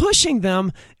keep pushing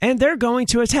them, and they're going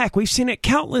to attack. We've seen it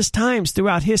countless times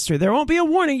throughout history. There won't be a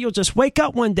warning. You'll just wake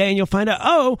up one day, and you'll find out,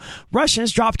 oh,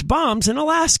 Russians dropped bombs in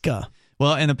Alaska.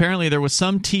 Well, and apparently there was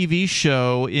some TV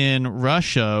show in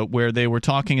Russia where they were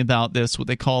talking about this, what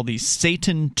they call the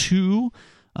Satan II.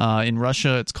 In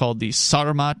Russia, it's called the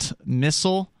Sarmat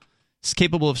missile. It's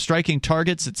capable of striking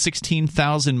targets at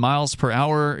 16,000 miles per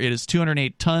hour. It is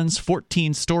 208 tons,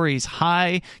 14 stories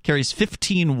high, carries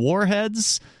 15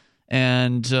 warheads.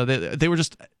 And they were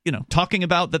just, you know, talking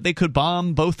about that they could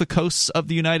bomb both the coasts of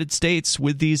the United States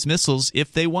with these missiles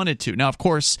if they wanted to. Now, of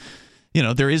course, you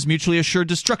know, there is mutually assured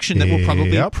destruction that will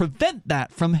probably prevent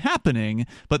that from happening.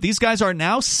 But these guys are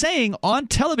now saying on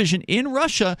television in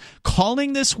Russia,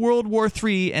 calling this World War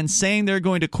III and saying they're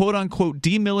going to, quote unquote,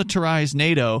 demilitarize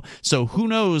NATO. So who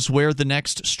knows where the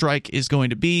next strike is going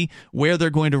to be, where they're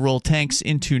going to roll tanks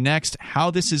into next,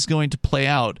 how this is going to play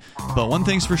out. But one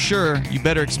thing's for sure, you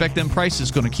better expect them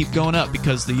prices going to keep going up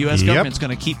because the U.S. government's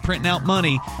going to keep printing out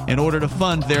money in order to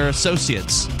fund their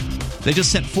associates. They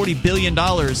just sent $40 billion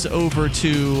over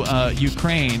to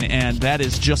Ukraine, and that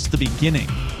is just the beginning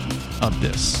of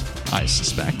this, I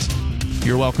suspect.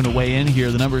 You're welcome to weigh in here.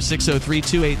 The number is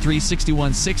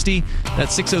 603-283-6160.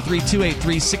 That's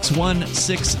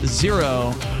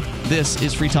 603-283-6160. This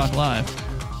is Free Talk Live.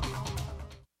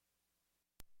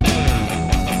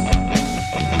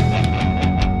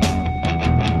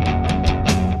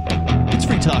 It's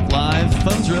Free Talk Live.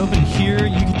 Phones are open here.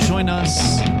 You can join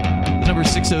us. Number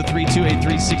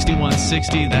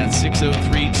 603-283-6160. That's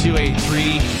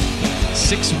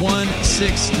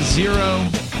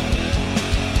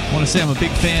 603-283-6160. I want to say I'm a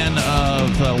big fan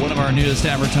of one of our newest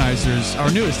advertisers,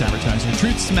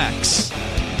 Truth Smacks.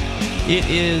 It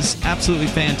is absolutely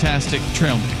fantastic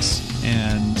trail mix.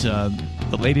 And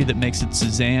the lady that makes it,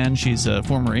 Suzanne, she's a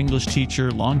former English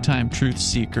teacher, longtime truth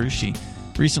seeker. She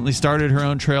recently started her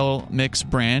own trail mix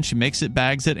brand. She makes it,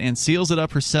 bags it, and seals it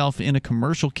up herself in a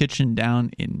commercial kitchen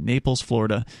down in Naples,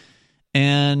 Florida.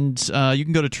 And you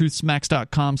can go to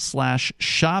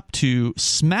truthsmacks.com/shop to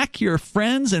smack your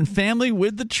friends and family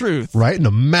with the truth. Right in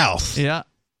the mouth. Yeah.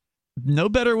 No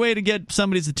better way to get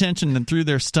somebody's attention than through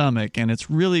their stomach. And it's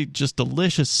really just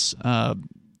delicious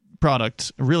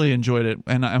product. I really enjoyed it,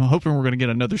 and I'm hoping we're going to get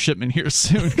another shipment here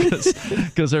soon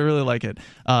because I really like it.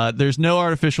 There's no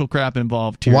artificial crap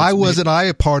involved here. Why wasn't I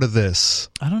a part of this?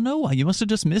 I don't know why. You must have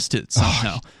just missed it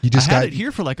somehow. You just had it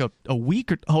here for like a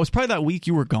week. It's probably that week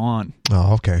you were gone.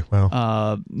 Oh, okay.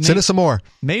 Well, send us some more.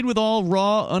 Made with all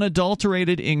raw,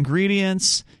 unadulterated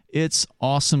ingredients. It's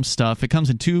awesome stuff. It comes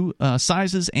in two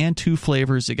sizes and two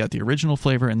flavors. It got the original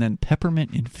flavor and then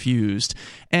peppermint infused.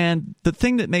 And the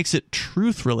thing that makes it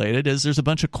truth related is there's a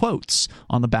bunch of quotes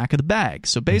on the back of the bag.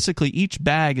 So basically each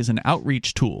bag is an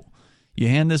outreach tool. You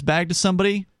hand this bag to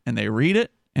somebody and they read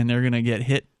it and they're going to get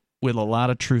hit with a lot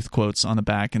of truth quotes on the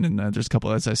back. And then there's a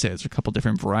couple, as I say, there's a couple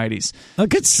different varieties. A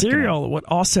good cereal would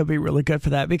also be really good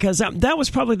for that because that was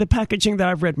probably the packaging that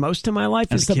I've read most of my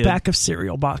life is the back of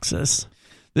cereal boxes.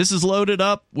 This is loaded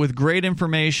up with great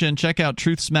information. Check out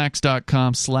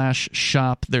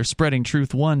truthsmacks.com/shop. They're spreading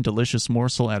truth one delicious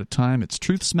morsel at a time. It's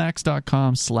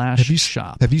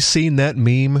truthsmacks.com/shop. Have you seen that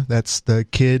meme? That's the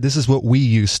kid. This is what we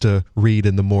used to read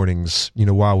in the mornings,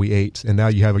 while we ate. And now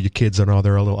you have your kids on all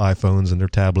their little iPhones and their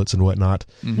tablets and whatnot.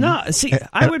 Mm-hmm. No, see,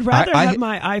 I would rather have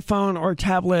my iPhone or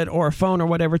tablet or phone or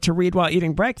whatever to read while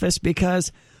eating breakfast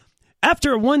because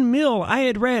after one meal, I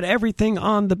had read everything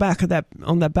on the back of that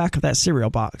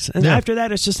cereal box, and after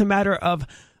that, it's just a matter of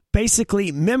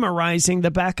basically memorizing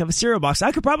the back of a cereal box.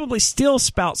 I could probably still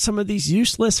spout some of these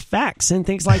useless facts and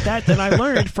things like that I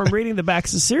learned from reading the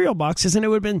backs of cereal boxes, and it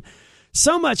would have been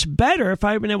so much better if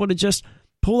I had been able to just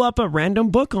pull up a random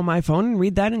book on my phone and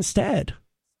read that instead.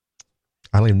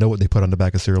 I don't even know what they put on the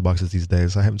back of cereal boxes these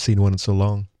days. I haven't seen one in so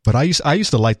long. But I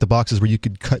used to like the boxes where you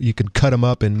could cut them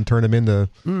up and turn them into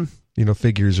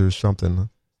figures or something.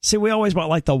 See, we always bought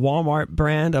like the Walmart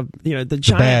brand of the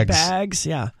giant bags.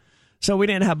 Yeah. So we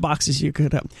didn't have boxes you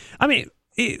could. I mean,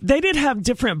 they did have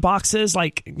different boxes,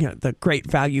 like the Great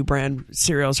Value brand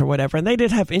cereals or whatever, and they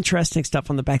did have interesting stuff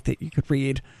on the back that you could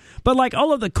read. But like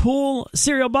all of the cool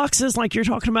cereal boxes, like you're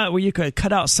talking about, where you could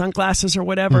cut out sunglasses or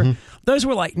whatever, those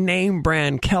were like name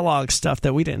brand Kellogg stuff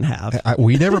that we didn't have.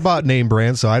 We never bought name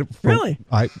brand, so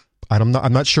I'm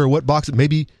not sure what box.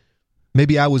 Maybe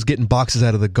I was getting boxes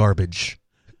out of the garbage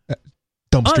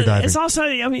dumpster diving. It's also,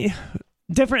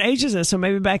 different ages, so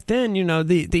maybe back then,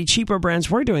 the cheaper brands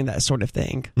were doing that sort of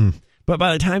thing. But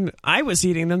by the time I was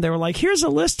eating them, they were like, here's a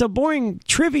list of boring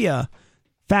trivia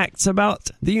facts about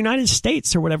the United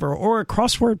States or whatever, or a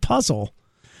crossword puzzle,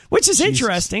 which is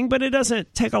interesting, but it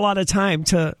doesn't take a lot of time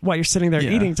while you're sitting there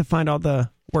eating to find all the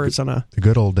words on the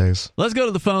good old days. Let's go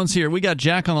to the phones here. We got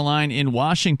Jack on the line in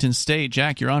Washington State.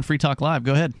 Jack, you're on Free Talk Live.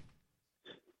 Go ahead.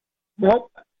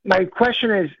 Well, my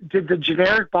question is, did the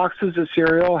generic boxes of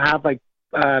cereal have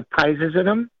prizes in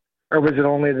them, or was it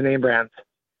only the name brands?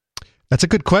 That's a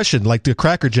good question. Like the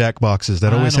Cracker Jack boxes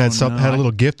that always had a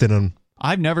little gift in them.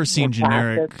 I've never seen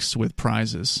generics with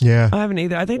prizes. Yeah, I haven't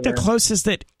either. I think the closest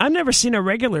that I've never seen a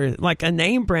regular, like a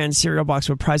name brand cereal box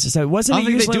with prizes. So wasn't I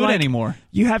don't think they do it anymore.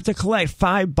 You have to collect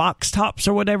 5 box tops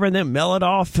or whatever, and then mail it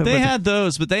off. They had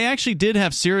those, but they actually did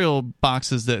have cereal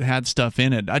boxes that had stuff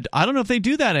in it. I don't know if they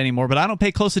do that anymore, but I don't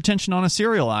pay close attention on a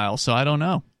cereal aisle, so I don't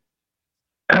know.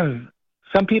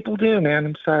 Some people do, man.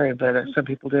 I'm sorry, but some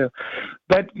people do.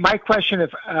 But my question, if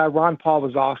Ron Paul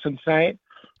was awesome tonight,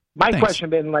 my question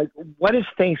had been what is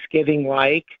Thanksgiving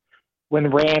like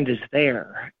when Rand is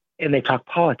there and they talk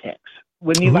politics?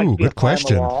 Wouldn't you like to be good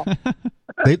question.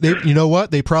 They you know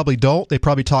what? They probably don't. They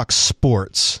probably talk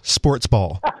sports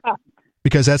ball,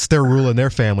 because that's their rule in their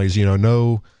families.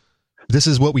 No. This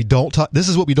is what we don't talk. This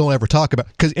is what we don't ever talk about.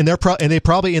 And they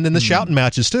probably end in the shouting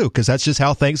matches too, because that's just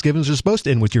how Thanksgivings are supposed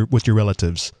to end with your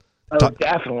relatives. Oh,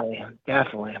 definitely.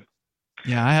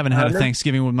 Yeah, I haven't had a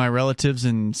Thanksgiving with my relatives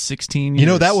in 16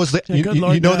 years. That was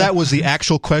that was the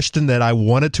actual question that I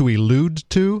wanted to allude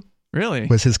to. Really?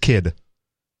 Was his kid,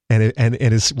 and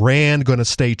is Rand going to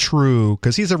stay true?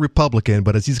 Because he's a Republican,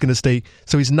 but he's going to stay.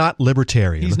 So he's not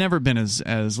libertarian. He's never been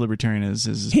as libertarian as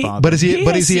his father. But is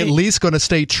he at least going to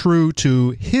stay true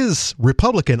to his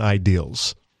Republican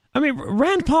ideals? I mean,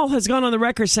 Rand Paul has gone on the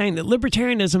record saying that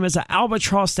libertarianism is an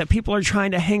albatross that people are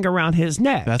trying to hang around his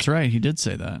neck. That's right. He did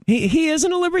say that. He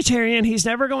isn't a libertarian. He's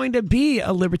never going to be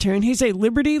a libertarian. He's a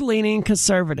liberty-leaning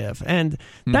conservative. And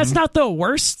that's not the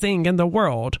worst thing in the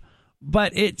world,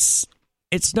 but it's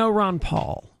no Ron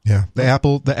Paul. Yeah, the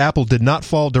apple did not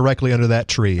fall directly under that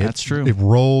tree. That's true. It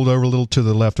rolled over a little to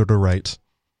the left or the right.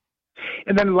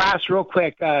 And then last, real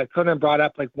quick, Conan brought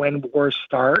up when wars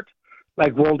start.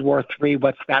 Like World War III,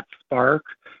 what's that spark?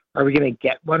 Are we going to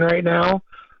get one right now?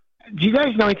 Do you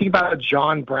guys know anything about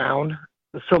John Brown,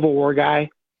 the Civil War guy?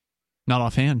 Not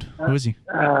offhand. Who is he?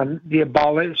 He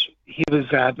was,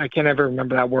 I can't ever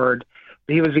remember that word,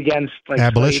 but he was against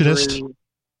abolitionist? Slavery.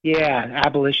 Yeah,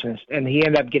 abolitionist. And he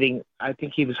ended up getting, I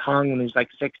think he was hung when he was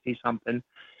 60-something.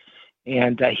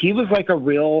 And he was a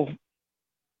real,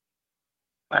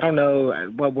 I don't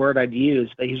know what word I'd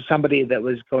use, but he was somebody that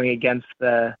was going against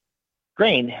the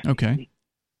grain. Okay.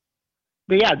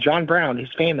 But yeah, John Brown, he's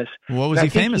famous. What was he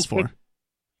famous for?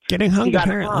 Getting hung,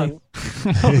 apparently.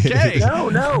 Okay.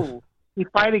 No. He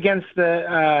fought against he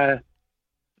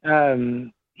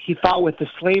fought with the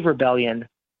slave rebellion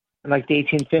in the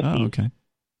 1850s. Oh, okay.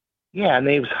 Yeah, and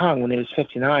he was hung when he was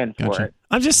 59 for it.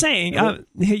 I'm just saying,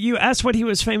 you asked what he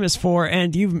was famous for,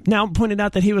 and you've now pointed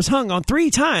out that he was hung on 3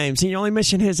 times, and you only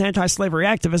mentioned his anti-slavery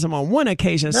activism on 1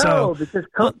 occasion. No, because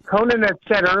Conan had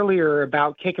said earlier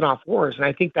about kicking off wars, and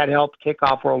I think that helped kick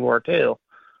off World War II.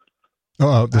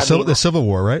 Oh, the Civil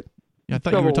War, right? Yeah, I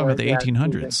thought you were talking about the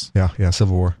 1800s. Yeah,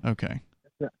 Civil War. Okay.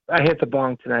 I hit the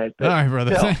bong tonight. All right,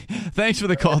 brother. Thanks for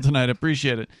the call tonight. I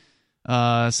appreciate it.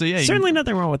 Certainly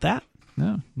nothing wrong with that.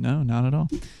 No, not at all.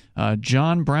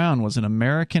 John Brown was an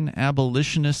American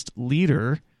abolitionist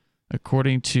leader.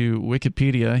 According to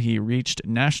Wikipedia, he reached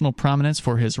national prominence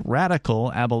for his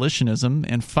radical abolitionism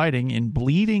and fighting in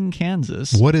Bleeding,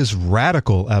 Kansas. What is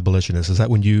radical abolitionist? Is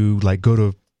that when you go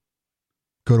to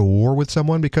war with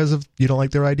someone because of you don't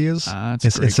like their ideas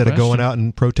instead of going out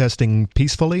and protesting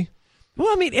peacefully? Well,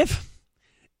 I mean,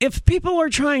 if people are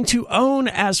trying to own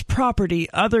as property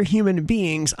other human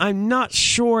beings, I'm not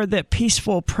sure that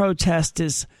peaceful protest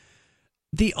is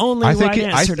the only right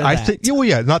answer to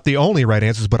that. Not the only right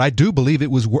answers, but I do believe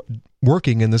it was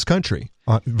working in this country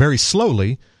very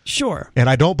slowly. Sure. And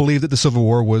I don't believe that the Civil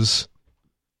War was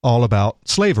all about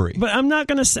slavery. But I'm going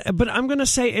to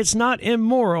say it's not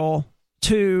immoral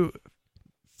to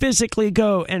physically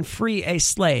go and free a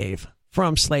slave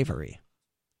from slavery.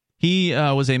 He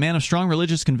was a man of strong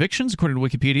religious convictions, according to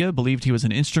Wikipedia, believed he was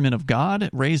an instrument of God,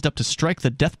 raised up to strike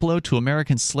the death blow to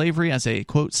American slavery as a,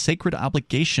 quote, sacred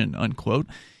obligation, unquote.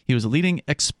 He was a leading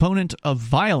exponent of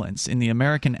violence in the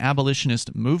American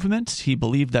abolitionist movement. He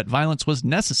believed that violence was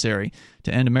necessary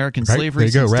to end American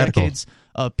slavery since decades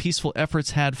of peaceful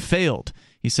efforts had failed.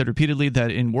 He said repeatedly that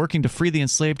in working to free the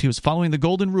enslaved, he was following the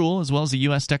Golden Rule as well as the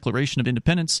U.S. Declaration of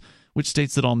Independence, which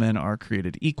states that all men are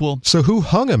created equal. So who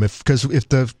hung him? Because if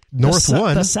the North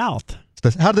won, the South.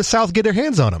 How did the South get their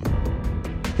hands on him?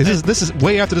 This is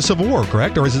way after the Civil War,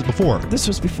 correct, or is it before? This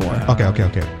was before. Okay.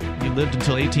 He lived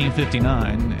until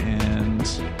 1859, and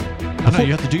I don't know.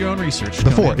 You have to do your own research.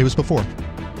 Before it was before.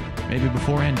 Maybe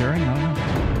before and during. I don't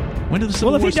know. When did the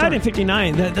Civil War start? Well, if he died in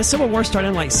 59, the Civil War started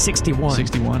in like 61.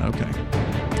 61, okay.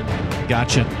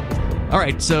 Gotcha. All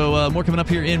right, so more coming up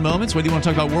here in moments. Whether you want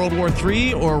to talk about World War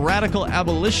III or radical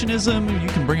abolitionism, you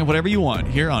can bring up whatever you want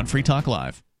here on Free Talk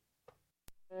Live.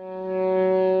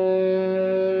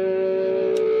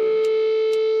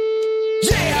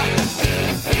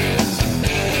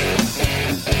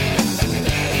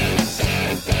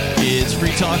 It's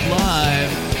Free Talk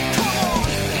Live.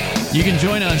 You can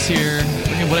join us here,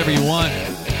 bring in whatever you want.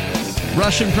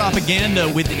 Russian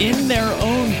propaganda within their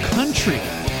own country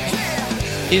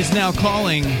is now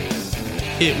calling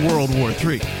it World War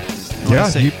III.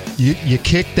 You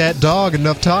kick that dog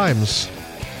enough times,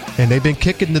 and they've been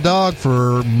kicking the dog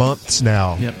for months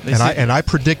now. Yep,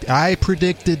 I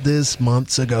predicted this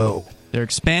months ago. They're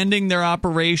expanding their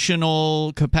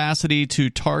operational capacity to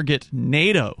target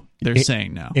NATO. They're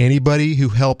saying now anybody who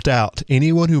helped out,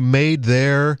 anyone who made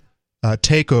their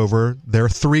takeover, their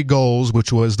three goals,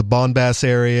 which was the Donbass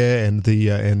area and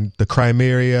the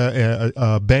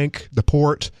Crimea bank, the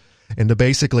port, and to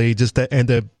basically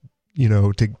to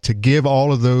give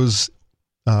all of those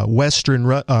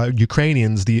Western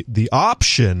Ukrainians the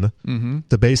option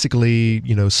to basically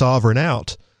sovereign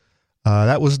out.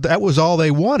 That was all they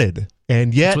wanted,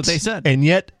 and yet that's what they said. And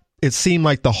yet it seemed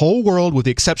like the whole world, with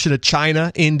the exception of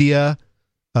China, India,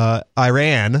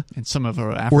 Iran, and some of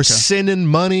Africa, were sending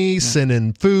money,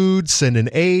 sending food, sending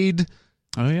aid.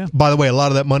 Oh yeah. By the way, a lot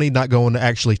of that money not going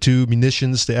to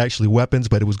munitions, to actually weapons,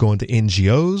 but it was going to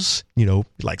NGOs.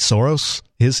 Like Soros,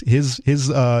 his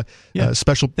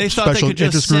special. They thought special they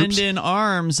could just send groups. in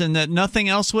arms and that nothing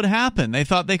else would happen. They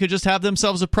thought they could just have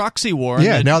themselves a proxy war.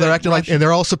 Yeah, now they're acting like, and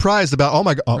they're all surprised about. Oh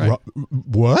my God,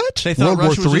 what? They thought World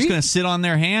Russia War was III? just going to sit on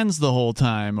their hands the whole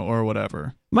time or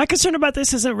whatever. My concern about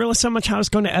this isn't really so much how it's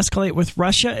going to escalate with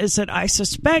Russia, is that I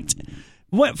suspect,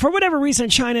 for whatever reason,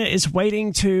 China is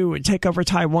waiting to take over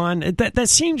Taiwan. That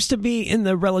seems to be in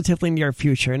the relatively near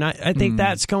future, and I think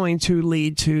that's going to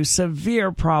lead to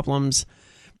severe problems.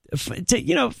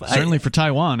 Certainly for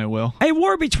Taiwan, it will. A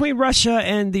war between Russia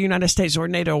and the United States or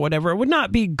NATO or whatever would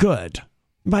not be good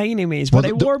by any means, but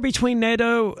a war between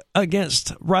NATO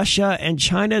against Russia and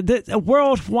China, a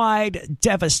worldwide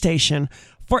devastation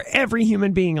for every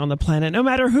human being on the planet, no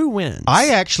matter who wins. I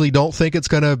actually don't think it's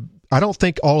going to. I don't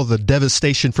think all of the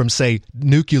devastation from, say,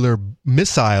 nuclear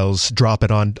missiles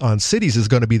dropping on cities is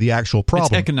going to be the actual problem.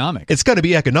 It's economic. It's going to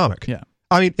be economic. Yeah.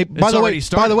 I mean, by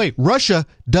the way, Russia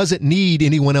doesn't need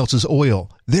anyone else's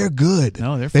oil. They're good.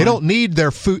 No, they're fine. They don't need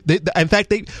their food. In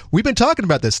fact, we've been talking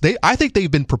about this. I think they've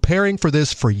been preparing for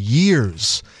this for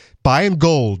years. Buying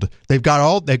gold. They've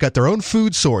got their own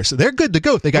food source. They're good to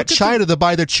go. They got China to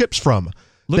buy their chips from.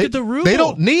 Look at the ruble. They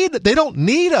don't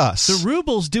need us. The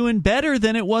ruble's doing better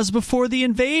than it was before the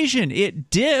invasion. It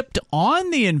dipped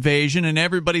on the invasion, and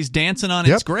everybody's dancing on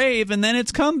its grave, and then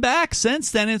it's come back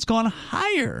since then. It's gone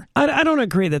higher. I don't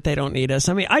agree that they don't need us.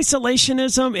 I mean,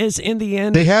 isolationism is, in the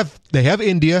end... They have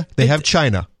India. They have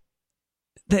China.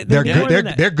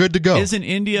 They're good to go. Isn't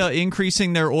India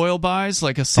increasing their oil buys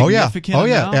like a significant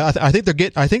amount? Yeah. I think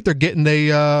they're getting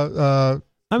a...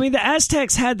 I mean, the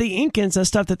Aztecs had the Incans and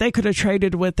stuff that they could have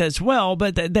traded with as well,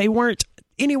 but they weren't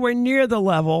anywhere near the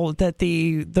level that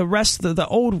the rest of the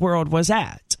old world was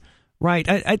at, right?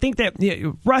 I think that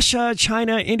Russia,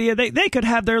 China, India, they could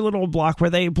have their little block where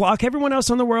they block everyone else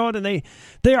in the world, and they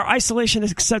are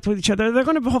isolationist except with each other. They're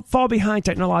going to fall behind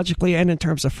technologically and in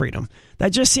terms of freedom.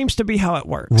 That just seems to be how it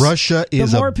works. Russia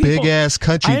is a big-ass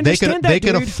country. They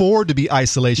can afford to be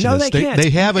isolationist. No, they can't. They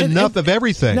have enough of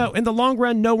everything. No, in the long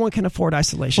run, no one can afford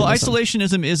isolationism. Well,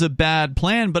 isolationism is a bad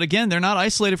plan, but again, they're not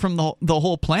isolated from the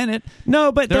whole planet.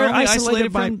 No, but they're only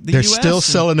isolated from the They're US. still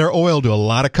selling their oil to a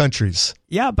lot of countries.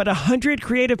 Yeah, but 100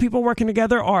 creative people working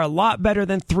together are a lot better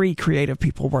than 3 creative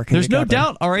people working together. There's no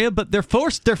doubt, Aria, but they're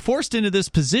forced into this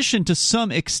position to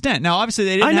some extent. Now, obviously,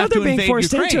 they didn't have to invade Ukraine. I know they're being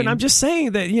forced into it. I'm just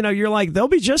saying that, you're like, they'll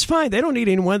be just fine. They don't need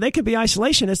anyone. They could be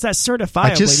isolationists. That's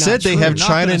certifiably I just said they have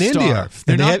China and India.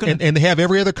 And they have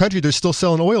every other country they're still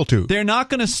selling oil to. They're not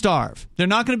going to starve. They're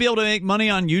not going to be able to make money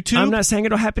on YouTube. I'm not saying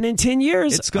it'll happen in 10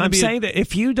 years. I'm saying that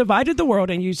if you divided the world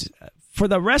and for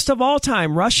the rest of all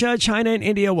time, Russia, China, and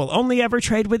India will only ever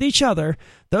trade with each other.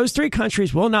 Those 3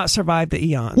 countries will not survive the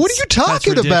eons. What are you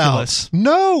talking about?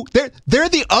 No, they're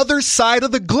the other side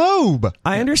of the globe.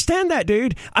 I understand that,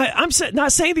 dude. I'm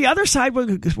not saying the other side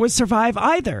would survive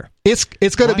either. It's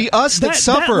going to be us that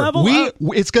suffer.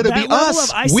 It's going to be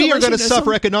us. We are going to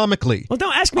suffer economically. Well,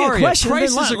 don't ask me a question.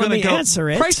 Let me answer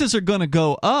it. Prices are going to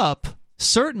go up.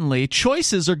 Certainly,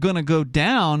 choices are going to go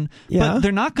down, but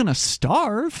they're not going to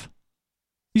starve.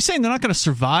 You saying they're not going to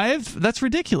survive? That's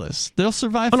ridiculous. They'll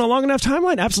survive on a long enough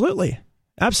timeline.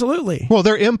 Absolutely. Well,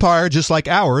 their empire, just like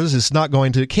ours, is not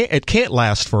going to. It can't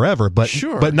last forever, but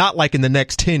not like in the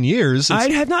next 10 years. I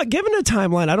have not given a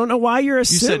timeline. I don't know why you're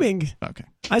assuming. Okay.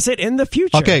 I said in the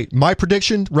future. Okay, my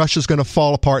prediction: Russia's going to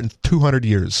fall apart in 200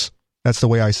 years. That's the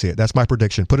way I see it. That's my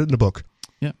prediction. Put it in the book.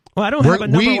 Yeah. Well, I don't have a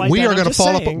number like that. We are going to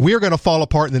fall apart. We are going to fall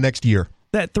apart in the next year.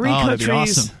 That 3 countries.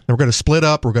 Awesome. We're going to split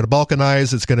up. We're going to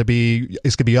balkanize. It's going to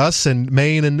be us and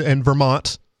Maine and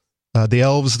Vermont, the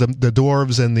elves, the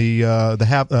dwarves, and the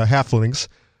halflings.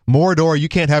 Mordor, you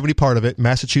can't have any part of it.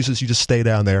 Massachusetts, you just stay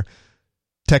down there.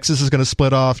 Texas is going to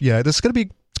split off. Yeah, it's going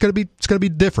to be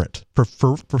different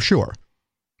for sure.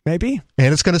 Maybe.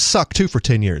 And it's going to suck too for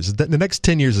 10 years. The next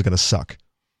 10 years is going to suck.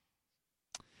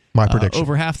 My prediction.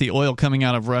 Over half the oil coming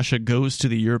out of Russia goes to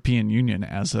the European Union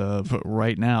as of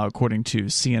right now, according to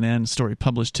CNN story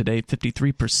published today.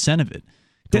 53% of it.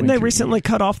 Didn't they recently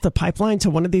cut off the pipeline to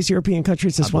one of these European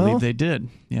countries as well? I believe they did.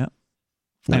 Yeah.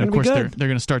 And of course, they're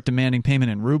going to start demanding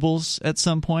payment in rubles at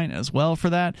some point as well for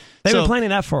that. They've been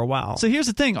planning that for a while. So here's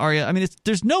the thing, Aria. I mean,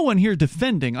 there's no one here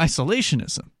defending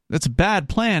isolationism. That's a bad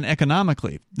plan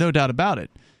economically, no doubt about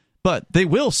it. But they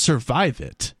will survive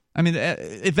it. I mean,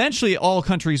 eventually all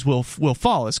countries will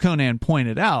fall, as Conan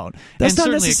pointed out. That's not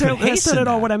necessarily. That's not at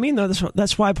all what I mean, though.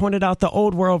 That's why I pointed out the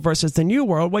old world versus the new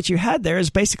world. What you had there is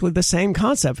basically the same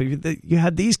concept. You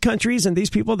had these countries and these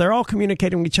people; they're all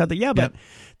communicating with each other. Yeah, but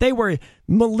they were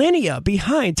millennia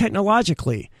behind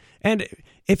technologically. And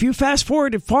if you fast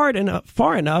forward far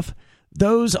enough,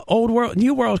 those old world,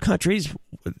 new world countries,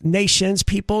 nations,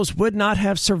 peoples would not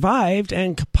have survived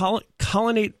and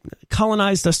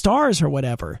colonized the stars or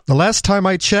whatever. The last time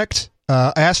I checked,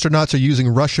 astronauts are using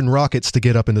Russian rockets to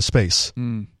get up into space.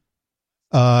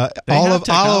 All of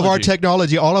our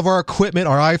technology, all of our equipment,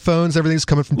 our iPhones, everything's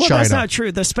coming from China. Well, that's not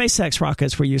true. The SpaceX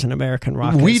rockets were using American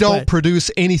rockets. We don't produce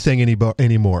anything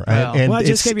anymore. Well, I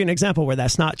just gave you an example where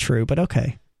that's not true, but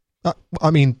okay.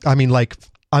 I mean,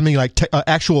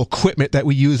 actual equipment that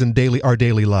we use in our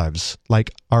daily lives,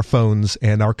 like our phones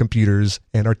and our computers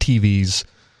and our TVs.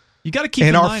 You got to keep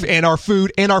in mind. And our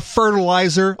food and our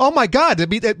fertilizer. Oh my God!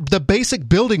 The basic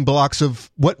building blocks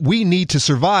of what we need to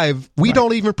survive, we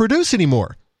don't even produce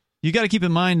anymore. You got to keep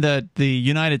in mind that the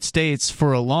United States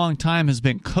for a long time has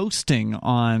been coasting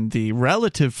on the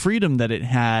relative freedom that it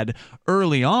had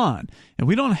early on. And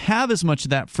we don't have as much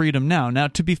of that freedom now. Now,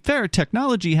 to be fair,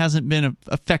 technology hasn't been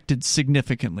affected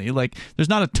significantly. Like, there's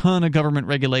not a ton of government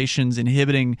regulations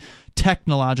inhibiting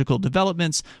technological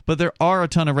developments, but there are a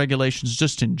ton of regulations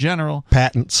just in general.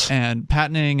 Patents. And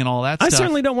patenting and all that stuff. I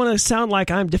certainly don't want to sound like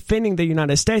I'm defending the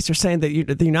United States or saying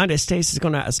that the United States is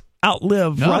going to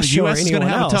outlive Russia or anyone else. The U.S. is going to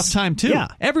have a tough time, too. Yeah.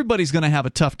 Everybody's going to have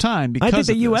a tough time because I think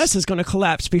the U.S. is going to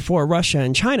collapse before Russia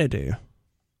and China do.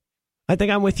 I think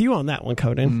I'm with you on that one,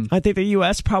 Coden. I think the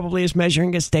U.S. probably is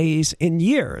measuring its days in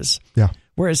years. Yeah.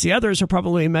 Whereas the others are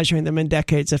probably measuring them in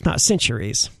decades, if not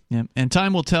centuries. Yeah. And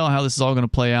time will tell how this is all going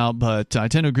to play out, but I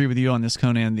tend to agree with you on this,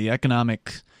 Conan. The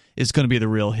economic is going to be the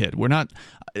real hit.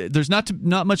 There's not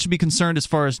much to be concerned as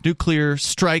far as nuclear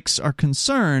strikes are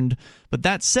concerned, but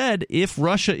that said, if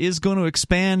Russia is going to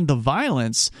expand the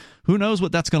violence, who knows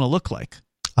what that's going to look like?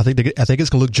 I think it's going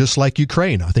to look just like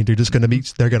Ukraine. I think they're just going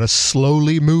to they're going to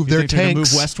slowly move their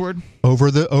tanks move westward over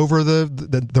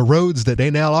the roads that they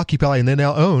now occupy and they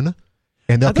now own,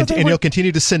 and they'll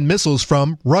continue to send missiles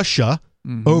from Russia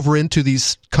over into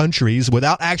these countries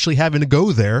without actually having to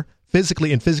go there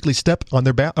physically step on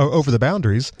over the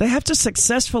boundaries. They have to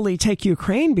successfully take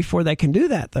Ukraine before they can do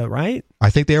that, though, right? I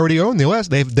think they already own the West.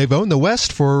 They've owned the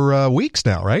West for weeks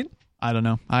now, right? I don't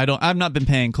know. I've not been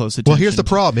paying close attention. Well, here's the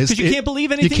problem: because you can't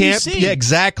believe anything you see. Yeah,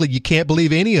 exactly. You can't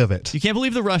believe any of it. You can't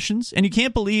believe the Russians, and you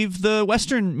can't believe the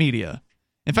Western media.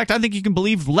 In fact, I think you can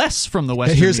believe less from the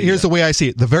Western Here's media. the way I see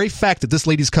it. The very fact that this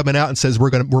lady's coming out and says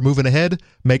we're moving ahead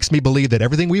makes me believe that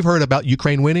everything we've heard about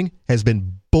Ukraine winning has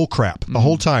been bullcrap the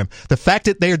whole time. The fact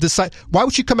that they are why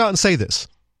would she come out and say this?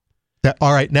 That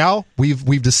all right, now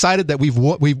we've decided that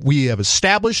we have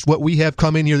established what we have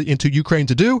come in here into Ukraine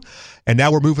to do, and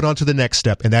now we're moving on to the next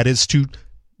step, and that is to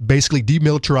basically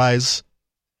demilitarize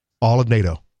all of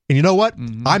NATO. And you know what?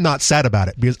 I'm not sad about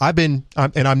it because I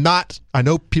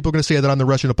know people are going to say that I'm the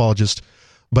Russian apologist,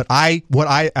 but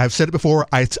I've said it before.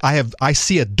 I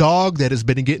see a dog that has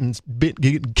been getting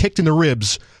kicked in the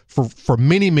ribs for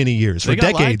many years, for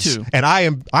decades, and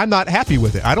I'm not happy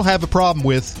with it. I don't have a problem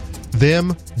with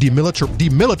them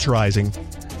demilitarizing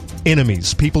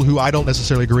enemies, people who I don't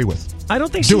necessarily agree with. I don't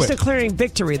think she's declaring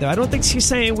victory, though. I don't think she's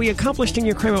saying we accomplished in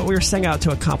Ukraine what we were setting out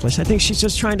to accomplish. I think she's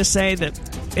just trying to say that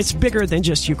it's bigger than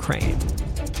just Ukraine.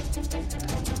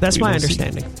 That's my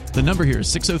understanding. The number here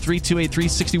is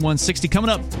 603-283-6160. Coming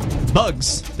up,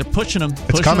 bugs. They're pushing them.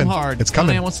 It's coming. Them hard. It's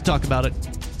coming. Conan wants to talk about it.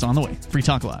 It's on the way. Free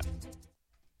Talk Live.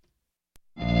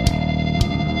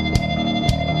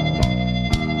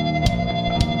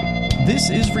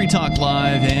 This is Free Talk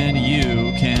Live, and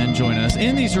you can join us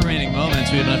in these remaining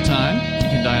moments. We have enough time. You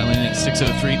can dial in at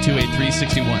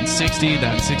 603-283-6160.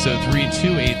 That's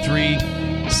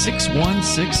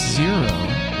 603-283-6160.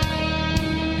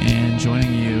 And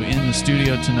joining you in the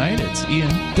studio tonight, it's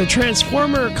Ian. The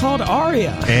Transformer called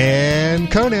Aria. And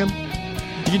Conan.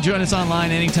 You can join us online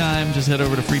anytime. Just head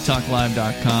over to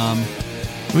freetalklive.com.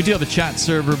 We do have a chat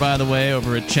server, by the way,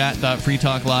 over at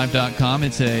chat.freetalklive.com.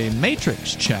 It's a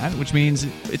matrix chat, which means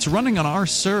it's running on our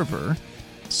server,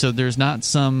 so there's not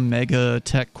some mega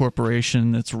tech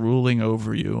corporation that's ruling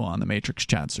over you on the matrix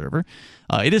chat server.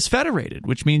 It is federated,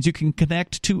 which means you can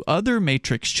connect to other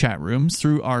matrix chat rooms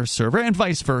through our server, and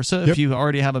vice versa. Yep. If you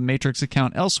already have a matrix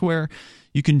account elsewhere,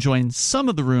 you can join some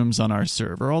of the rooms on our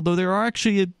server, although there are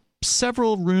actually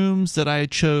several rooms that I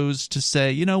chose to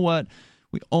say, you know what,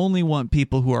 we only want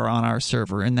people who are on our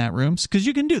server in that room, because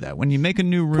you can do that. When you make a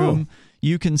new room,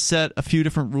 you can set a few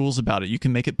different rules about it. You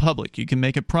can make it public. You can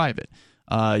make it private.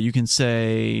 You can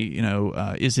say,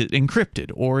 is it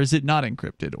encrypted or is it not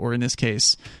encrypted? Or in this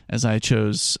case, as I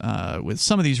chose with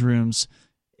some of these rooms,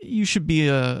 you should be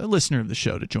a listener of the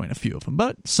show to join a few of them.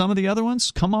 But some of the other ones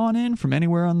come on in from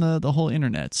anywhere on the whole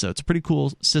internet. So it's a pretty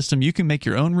cool system. You can make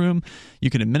your own room.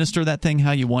 You can administer that thing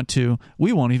how you want to.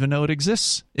 We won't even know it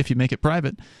exists if you make it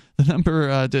private. The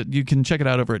number, you can check it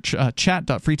out over at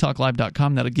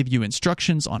chat.freetalklive.com. That'll give you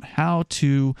instructions on how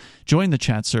to join the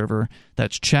chat server.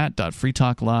 That's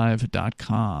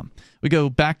chat.freetalklive.com. We go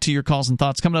back to your calls and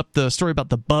thoughts. Coming up, the story about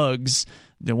the bugs.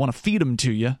 They want to feed them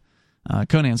to you.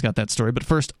 Conan's got that story. But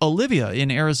first, Olivia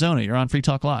in Arizona. You're on Free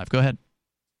Talk Live. Go ahead.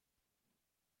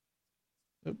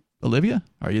 Olivia,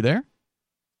 are you there?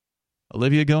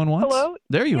 Olivia going once? Hello?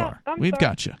 There you are. We've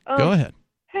got you. Go ahead.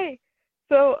 Hey.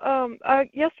 So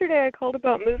yesterday I called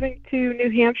about moving to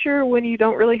New Hampshire when you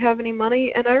don't really have any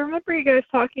money. And I remember you guys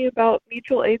talking about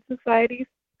mutual aid societies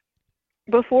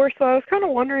before, so I was kind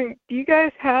of wondering, do you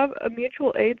guys have a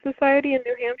mutual aid society in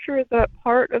New Hampshire? Is that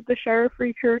part of the Shire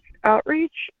Free Church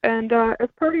outreach? And as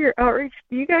part of your outreach,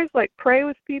 do you guys pray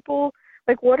with people?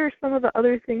 What are some of the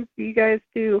other things that you guys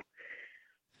do?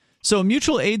 So a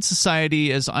mutual aid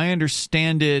society, as I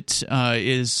understand it,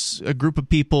 is a group of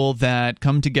people that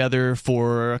come together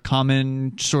for a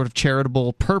common sort of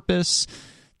charitable purpose.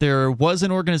 There was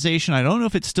an organization, I don't know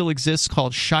if it still exists,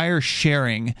 called Shire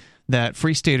Sharing, that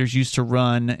Free Staters used to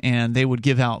run, and they would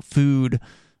give out food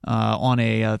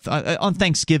on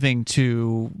Thanksgiving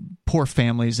to poor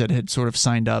families that had sort of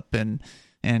signed up and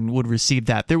would receive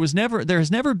that. There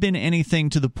has never been anything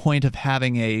to the point of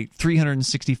having a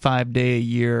 365-day a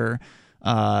year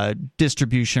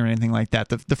distribution or anything like that.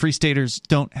 The Free Staters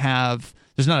don't have.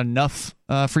 There's not enough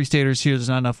Free Staters here. There's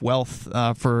not enough wealth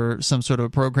for some sort of a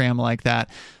program like that.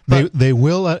 But they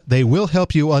will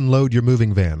help you unload your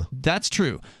moving van. That's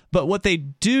true. But what they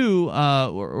do,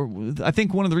 I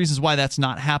think one of the reasons why that's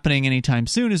not happening anytime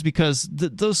soon is because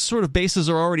those sort of bases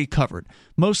are already covered.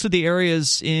 Most of the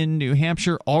areas in New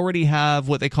Hampshire already have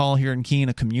what they call here in Keene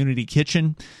a community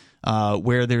kitchen,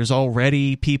 where there's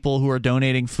already people who are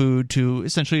donating food to,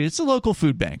 essentially, it's a local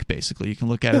food bank, basically. You can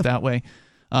look at it that way.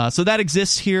 So that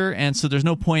exists here, and so there's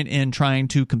no point in trying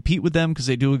to compete with them because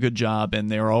they do a good job, and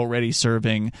they're already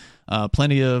serving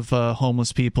plenty of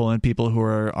homeless people and people who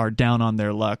are down on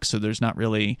their luck. So there's not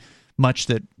really much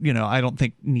that, I don't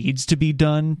think needs to be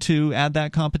done to add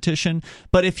that competition.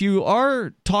 But if you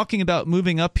are talking about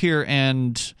moving up here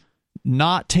and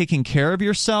not taking care of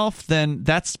yourself, then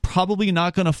that's probably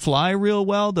not going to fly real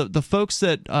well. The folks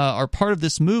that are part of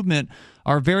this movement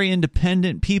are very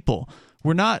independent people.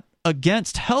 We're not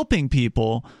against helping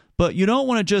people, but you don't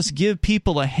want to just give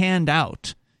people a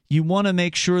handout. You want to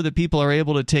make sure that people are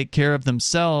able to take care of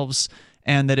themselves,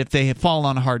 and that if they fall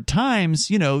on hard times,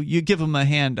 you give them a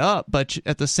hand up, but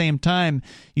at the same time,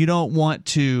 you don't want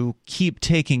to keep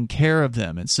taking care of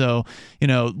them. And so,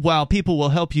 while people will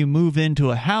help you move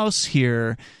into a house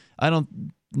here,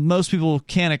 most people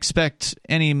can't expect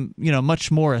any, much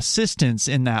more assistance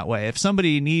in that way. If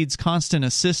somebody needs constant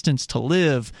assistance to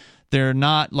live, they're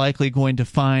not likely going to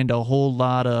find a whole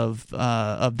lot of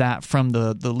that from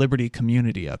the Liberty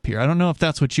community up here. I don't know if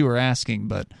that's what you were asking,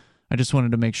 but I just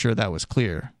wanted to make sure that was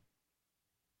clear.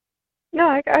 No,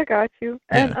 I got you.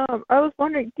 Yeah. And I was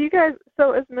wondering, do you guys,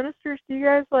 so as ministers, do you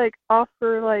guys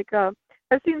offer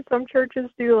I've seen some churches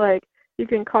do you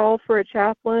can call for a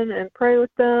chaplain and pray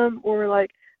with them, or I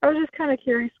was just kind of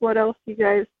curious what else you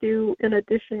guys do in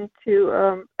addition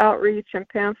to outreach and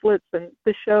pamphlets and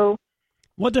the show.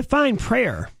 Well, define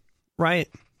prayer, right?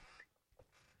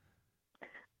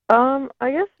 I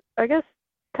guess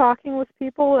talking with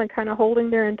people and kind of holding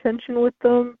their intention with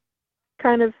them,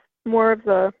 kind of more of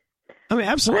the. I mean,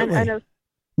 absolutely. I know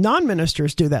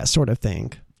non-ministers do that sort of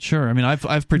thing. Sure. I mean, I've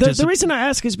participated. The reason I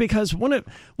ask is because one of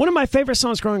my favorite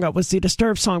songs growing up was the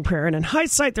Disturbed song Prayer. And in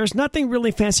hindsight, there's nothing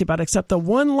really fancy about it except the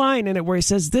one line in it where he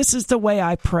says, "This is the way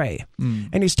I pray."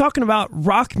 And he's talking about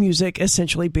rock music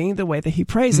essentially being the way that he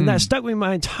prays. And that stuck with me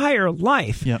my entire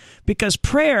life. Yep. Because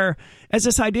prayer is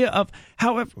this idea of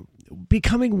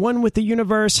becoming one with the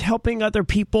universe, helping other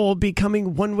people,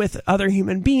 becoming one with other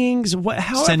human beings,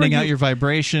 sending out your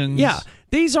vibrations. Yeah.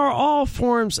 These are all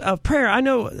forms of prayer. I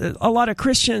know a lot of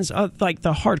Christians, like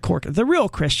the hardcore, the real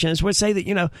Christians, would say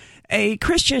that, a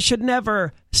Christian should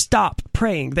never stop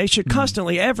praying. They should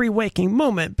constantly, every waking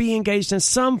moment, be engaged in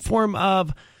some form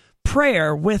of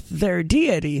prayer with their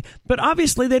deity. But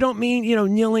obviously they don't mean,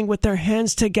 kneeling with their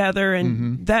hands together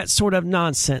and that sort of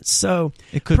nonsense. So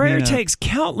prayer takes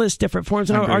countless different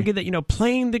forms. And I would argue that,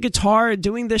 playing the guitar,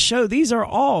 doing this show, these are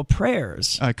all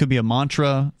prayers. It could be a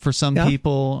mantra for some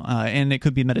people, and it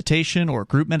could be meditation or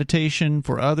group meditation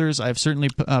for others. I've certainly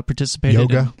participated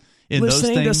yoga. In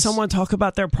listening those things. to someone talk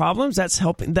about their problems, that's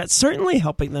certainly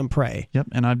helping them pray. Yep,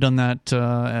 and I've done that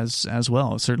as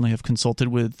well. I certainly have consulted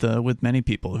with many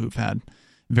people who've had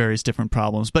various different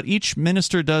problems, but each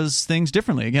minister does things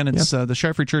differently. Again, it's the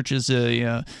Shire-Free Church is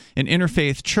an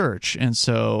interfaith church, and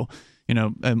so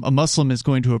a Muslim is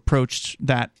going to approach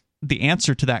the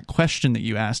answer to that question that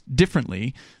you asked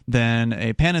differently than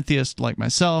a pantheist like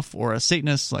myself, or a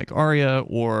Satanist like Arya,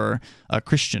 or a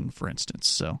Christian, for instance.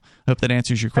 So I hope that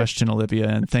answers your question, Olivia,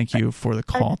 and thank you for the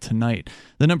call tonight.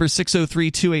 The number is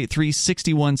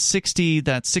 603-283-6160.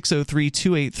 That's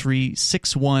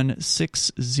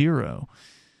 603-283-6160.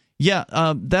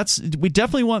 Yeah, we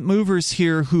definitely want movers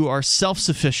here who are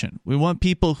self-sufficient. We want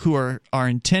people who are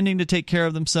intending to take care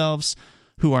of themselves,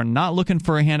 who are not looking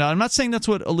for a handout. I'm not saying that's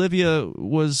what Olivia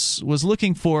was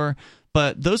looking for,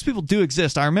 but those people do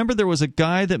exist. I remember there was a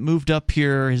guy that moved up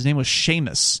here. His name was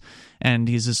Seamus, and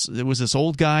it was this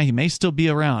old guy. He may still be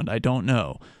around. I don't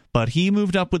know. But he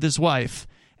moved up with his wife,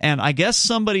 and I guess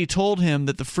somebody told him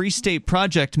that the Free State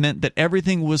Project meant that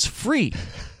everything was free.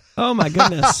 Oh, my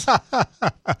goodness.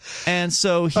 And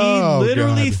so he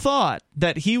literally thought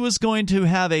that he was going to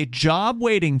have a job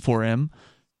waiting for him,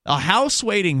 a house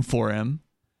waiting for him,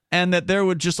 and that there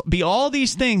would just be all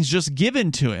these things just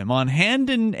given to him on hand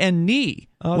and knee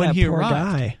when he arrived.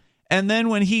 Guy. And then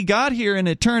when he got here and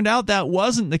it turned out that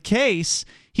wasn't the case,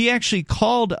 he actually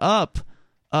called up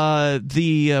what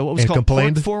was called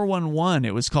Pork 411.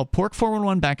 It was called Pork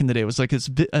 411 back in the day. It was like a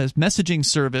messaging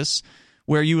service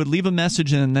where you would leave a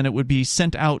message and then it would be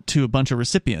sent out to a bunch of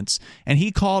recipients. And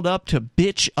he called up to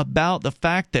bitch about the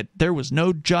fact that there was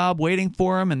no job waiting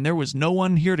for him and there was no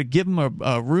one here to give him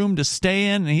a room to stay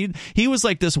in. And he was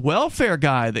like this welfare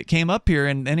guy that came up here,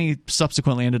 and then he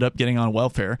subsequently ended up getting on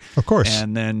welfare. Of course.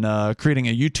 And then creating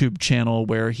a YouTube channel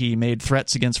where he made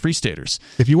threats against Free Staters.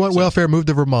 If you want welfare, move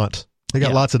to Vermont. They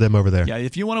got lots of them over there. Yeah,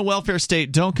 if you want a welfare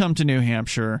state, don't come to New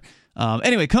Hampshire.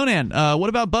 Anyway, Conan, what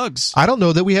about bugs? I don't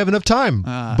know that we have enough time,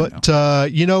 but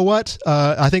you know what?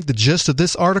 I think the gist of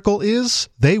this article is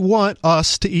they want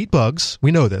us to eat bugs.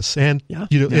 We know this, and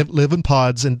live in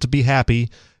pods and to be happy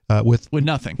with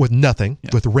nothing,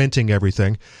 with renting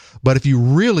everything. But if you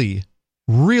really,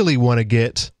 really want to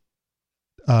get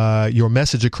your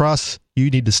message across, you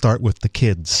need to start with the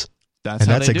kids.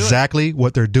 That's exactly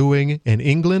what they're doing in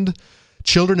England.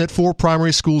 Children at 4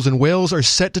 primary schools in Wales are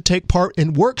set to take part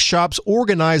in workshops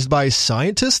organized by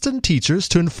scientists and teachers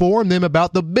to inform them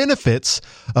about the benefits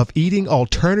of eating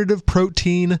alternative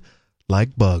protein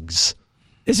like bugs.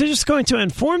 Is it just going to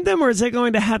inform them, or is it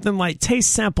going to have them like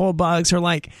taste sample bugs, or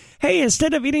like, hey,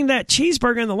 instead of eating that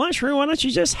cheeseburger in the lunchroom, why don't you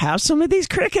just have some of these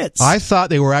crickets? I thought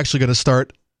they were actually going to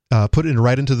start putting it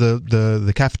right into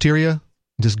the cafeteria,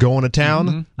 just going to town.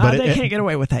 Mm-hmm. But they can't get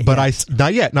away with that. But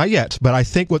not yet. But I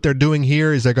think what they're doing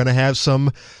here is they're going to have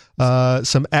some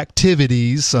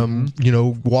activities,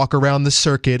 walk around the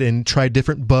circuit and try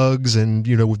different bugs and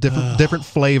with different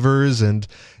flavors and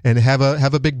have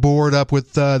a big board up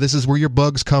with this is where your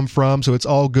bugs come from, so it's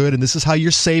all good, and this is how you're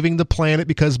saving the planet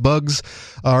because bugs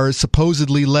are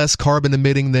supposedly less carbon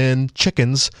emitting than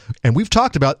chickens. And we've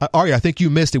talked about, Ari, I think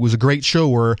you missed, it was a great show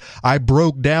where I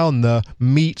broke down the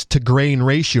meat to grain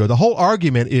ratio. The whole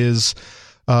argument is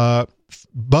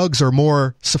bugs are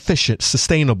more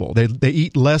sustainable. They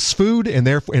eat less food and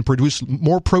produce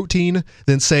more protein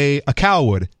than, say, a cow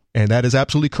would, and that is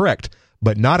absolutely correct,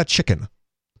 but not a chicken.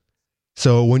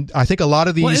 So when I think a lot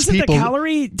of these isn't people, the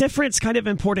calorie difference kind of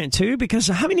important too? Because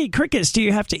how many crickets do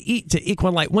you have to eat to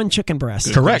equal like one chicken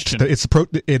breast? Correct.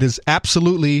 It is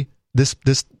absolutely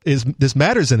this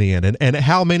matters in the end, and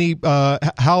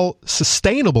how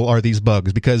sustainable are these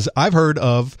bugs? Because I've heard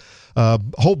of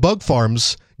whole bug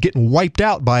farms getting wiped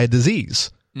out by a disease.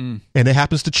 And it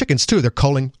happens to chickens too. They're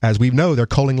culling, as we know, they're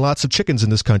culling lots of chickens in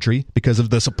this country because of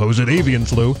the supposed avian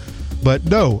flu. But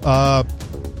no,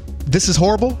 this is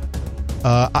horrible.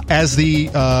 As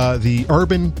the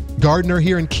urban gardener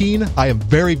here in Keene, I am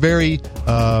very, very.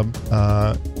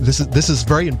 This is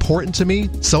very important to me.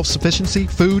 Self-sufficiency,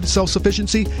 food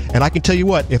self-sufficiency, and I can tell you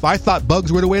what: if I thought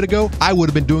bugs were the way to go, I would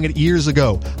have been doing it years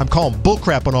ago. I'm calling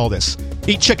bullcrap on all this.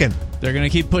 Eat chicken. They're going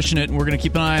to keep pushing it, and we're going to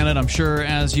keep an eye on it, I'm sure,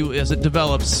 as it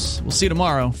develops. We'll see you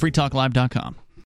tomorrow. freetalklive.com.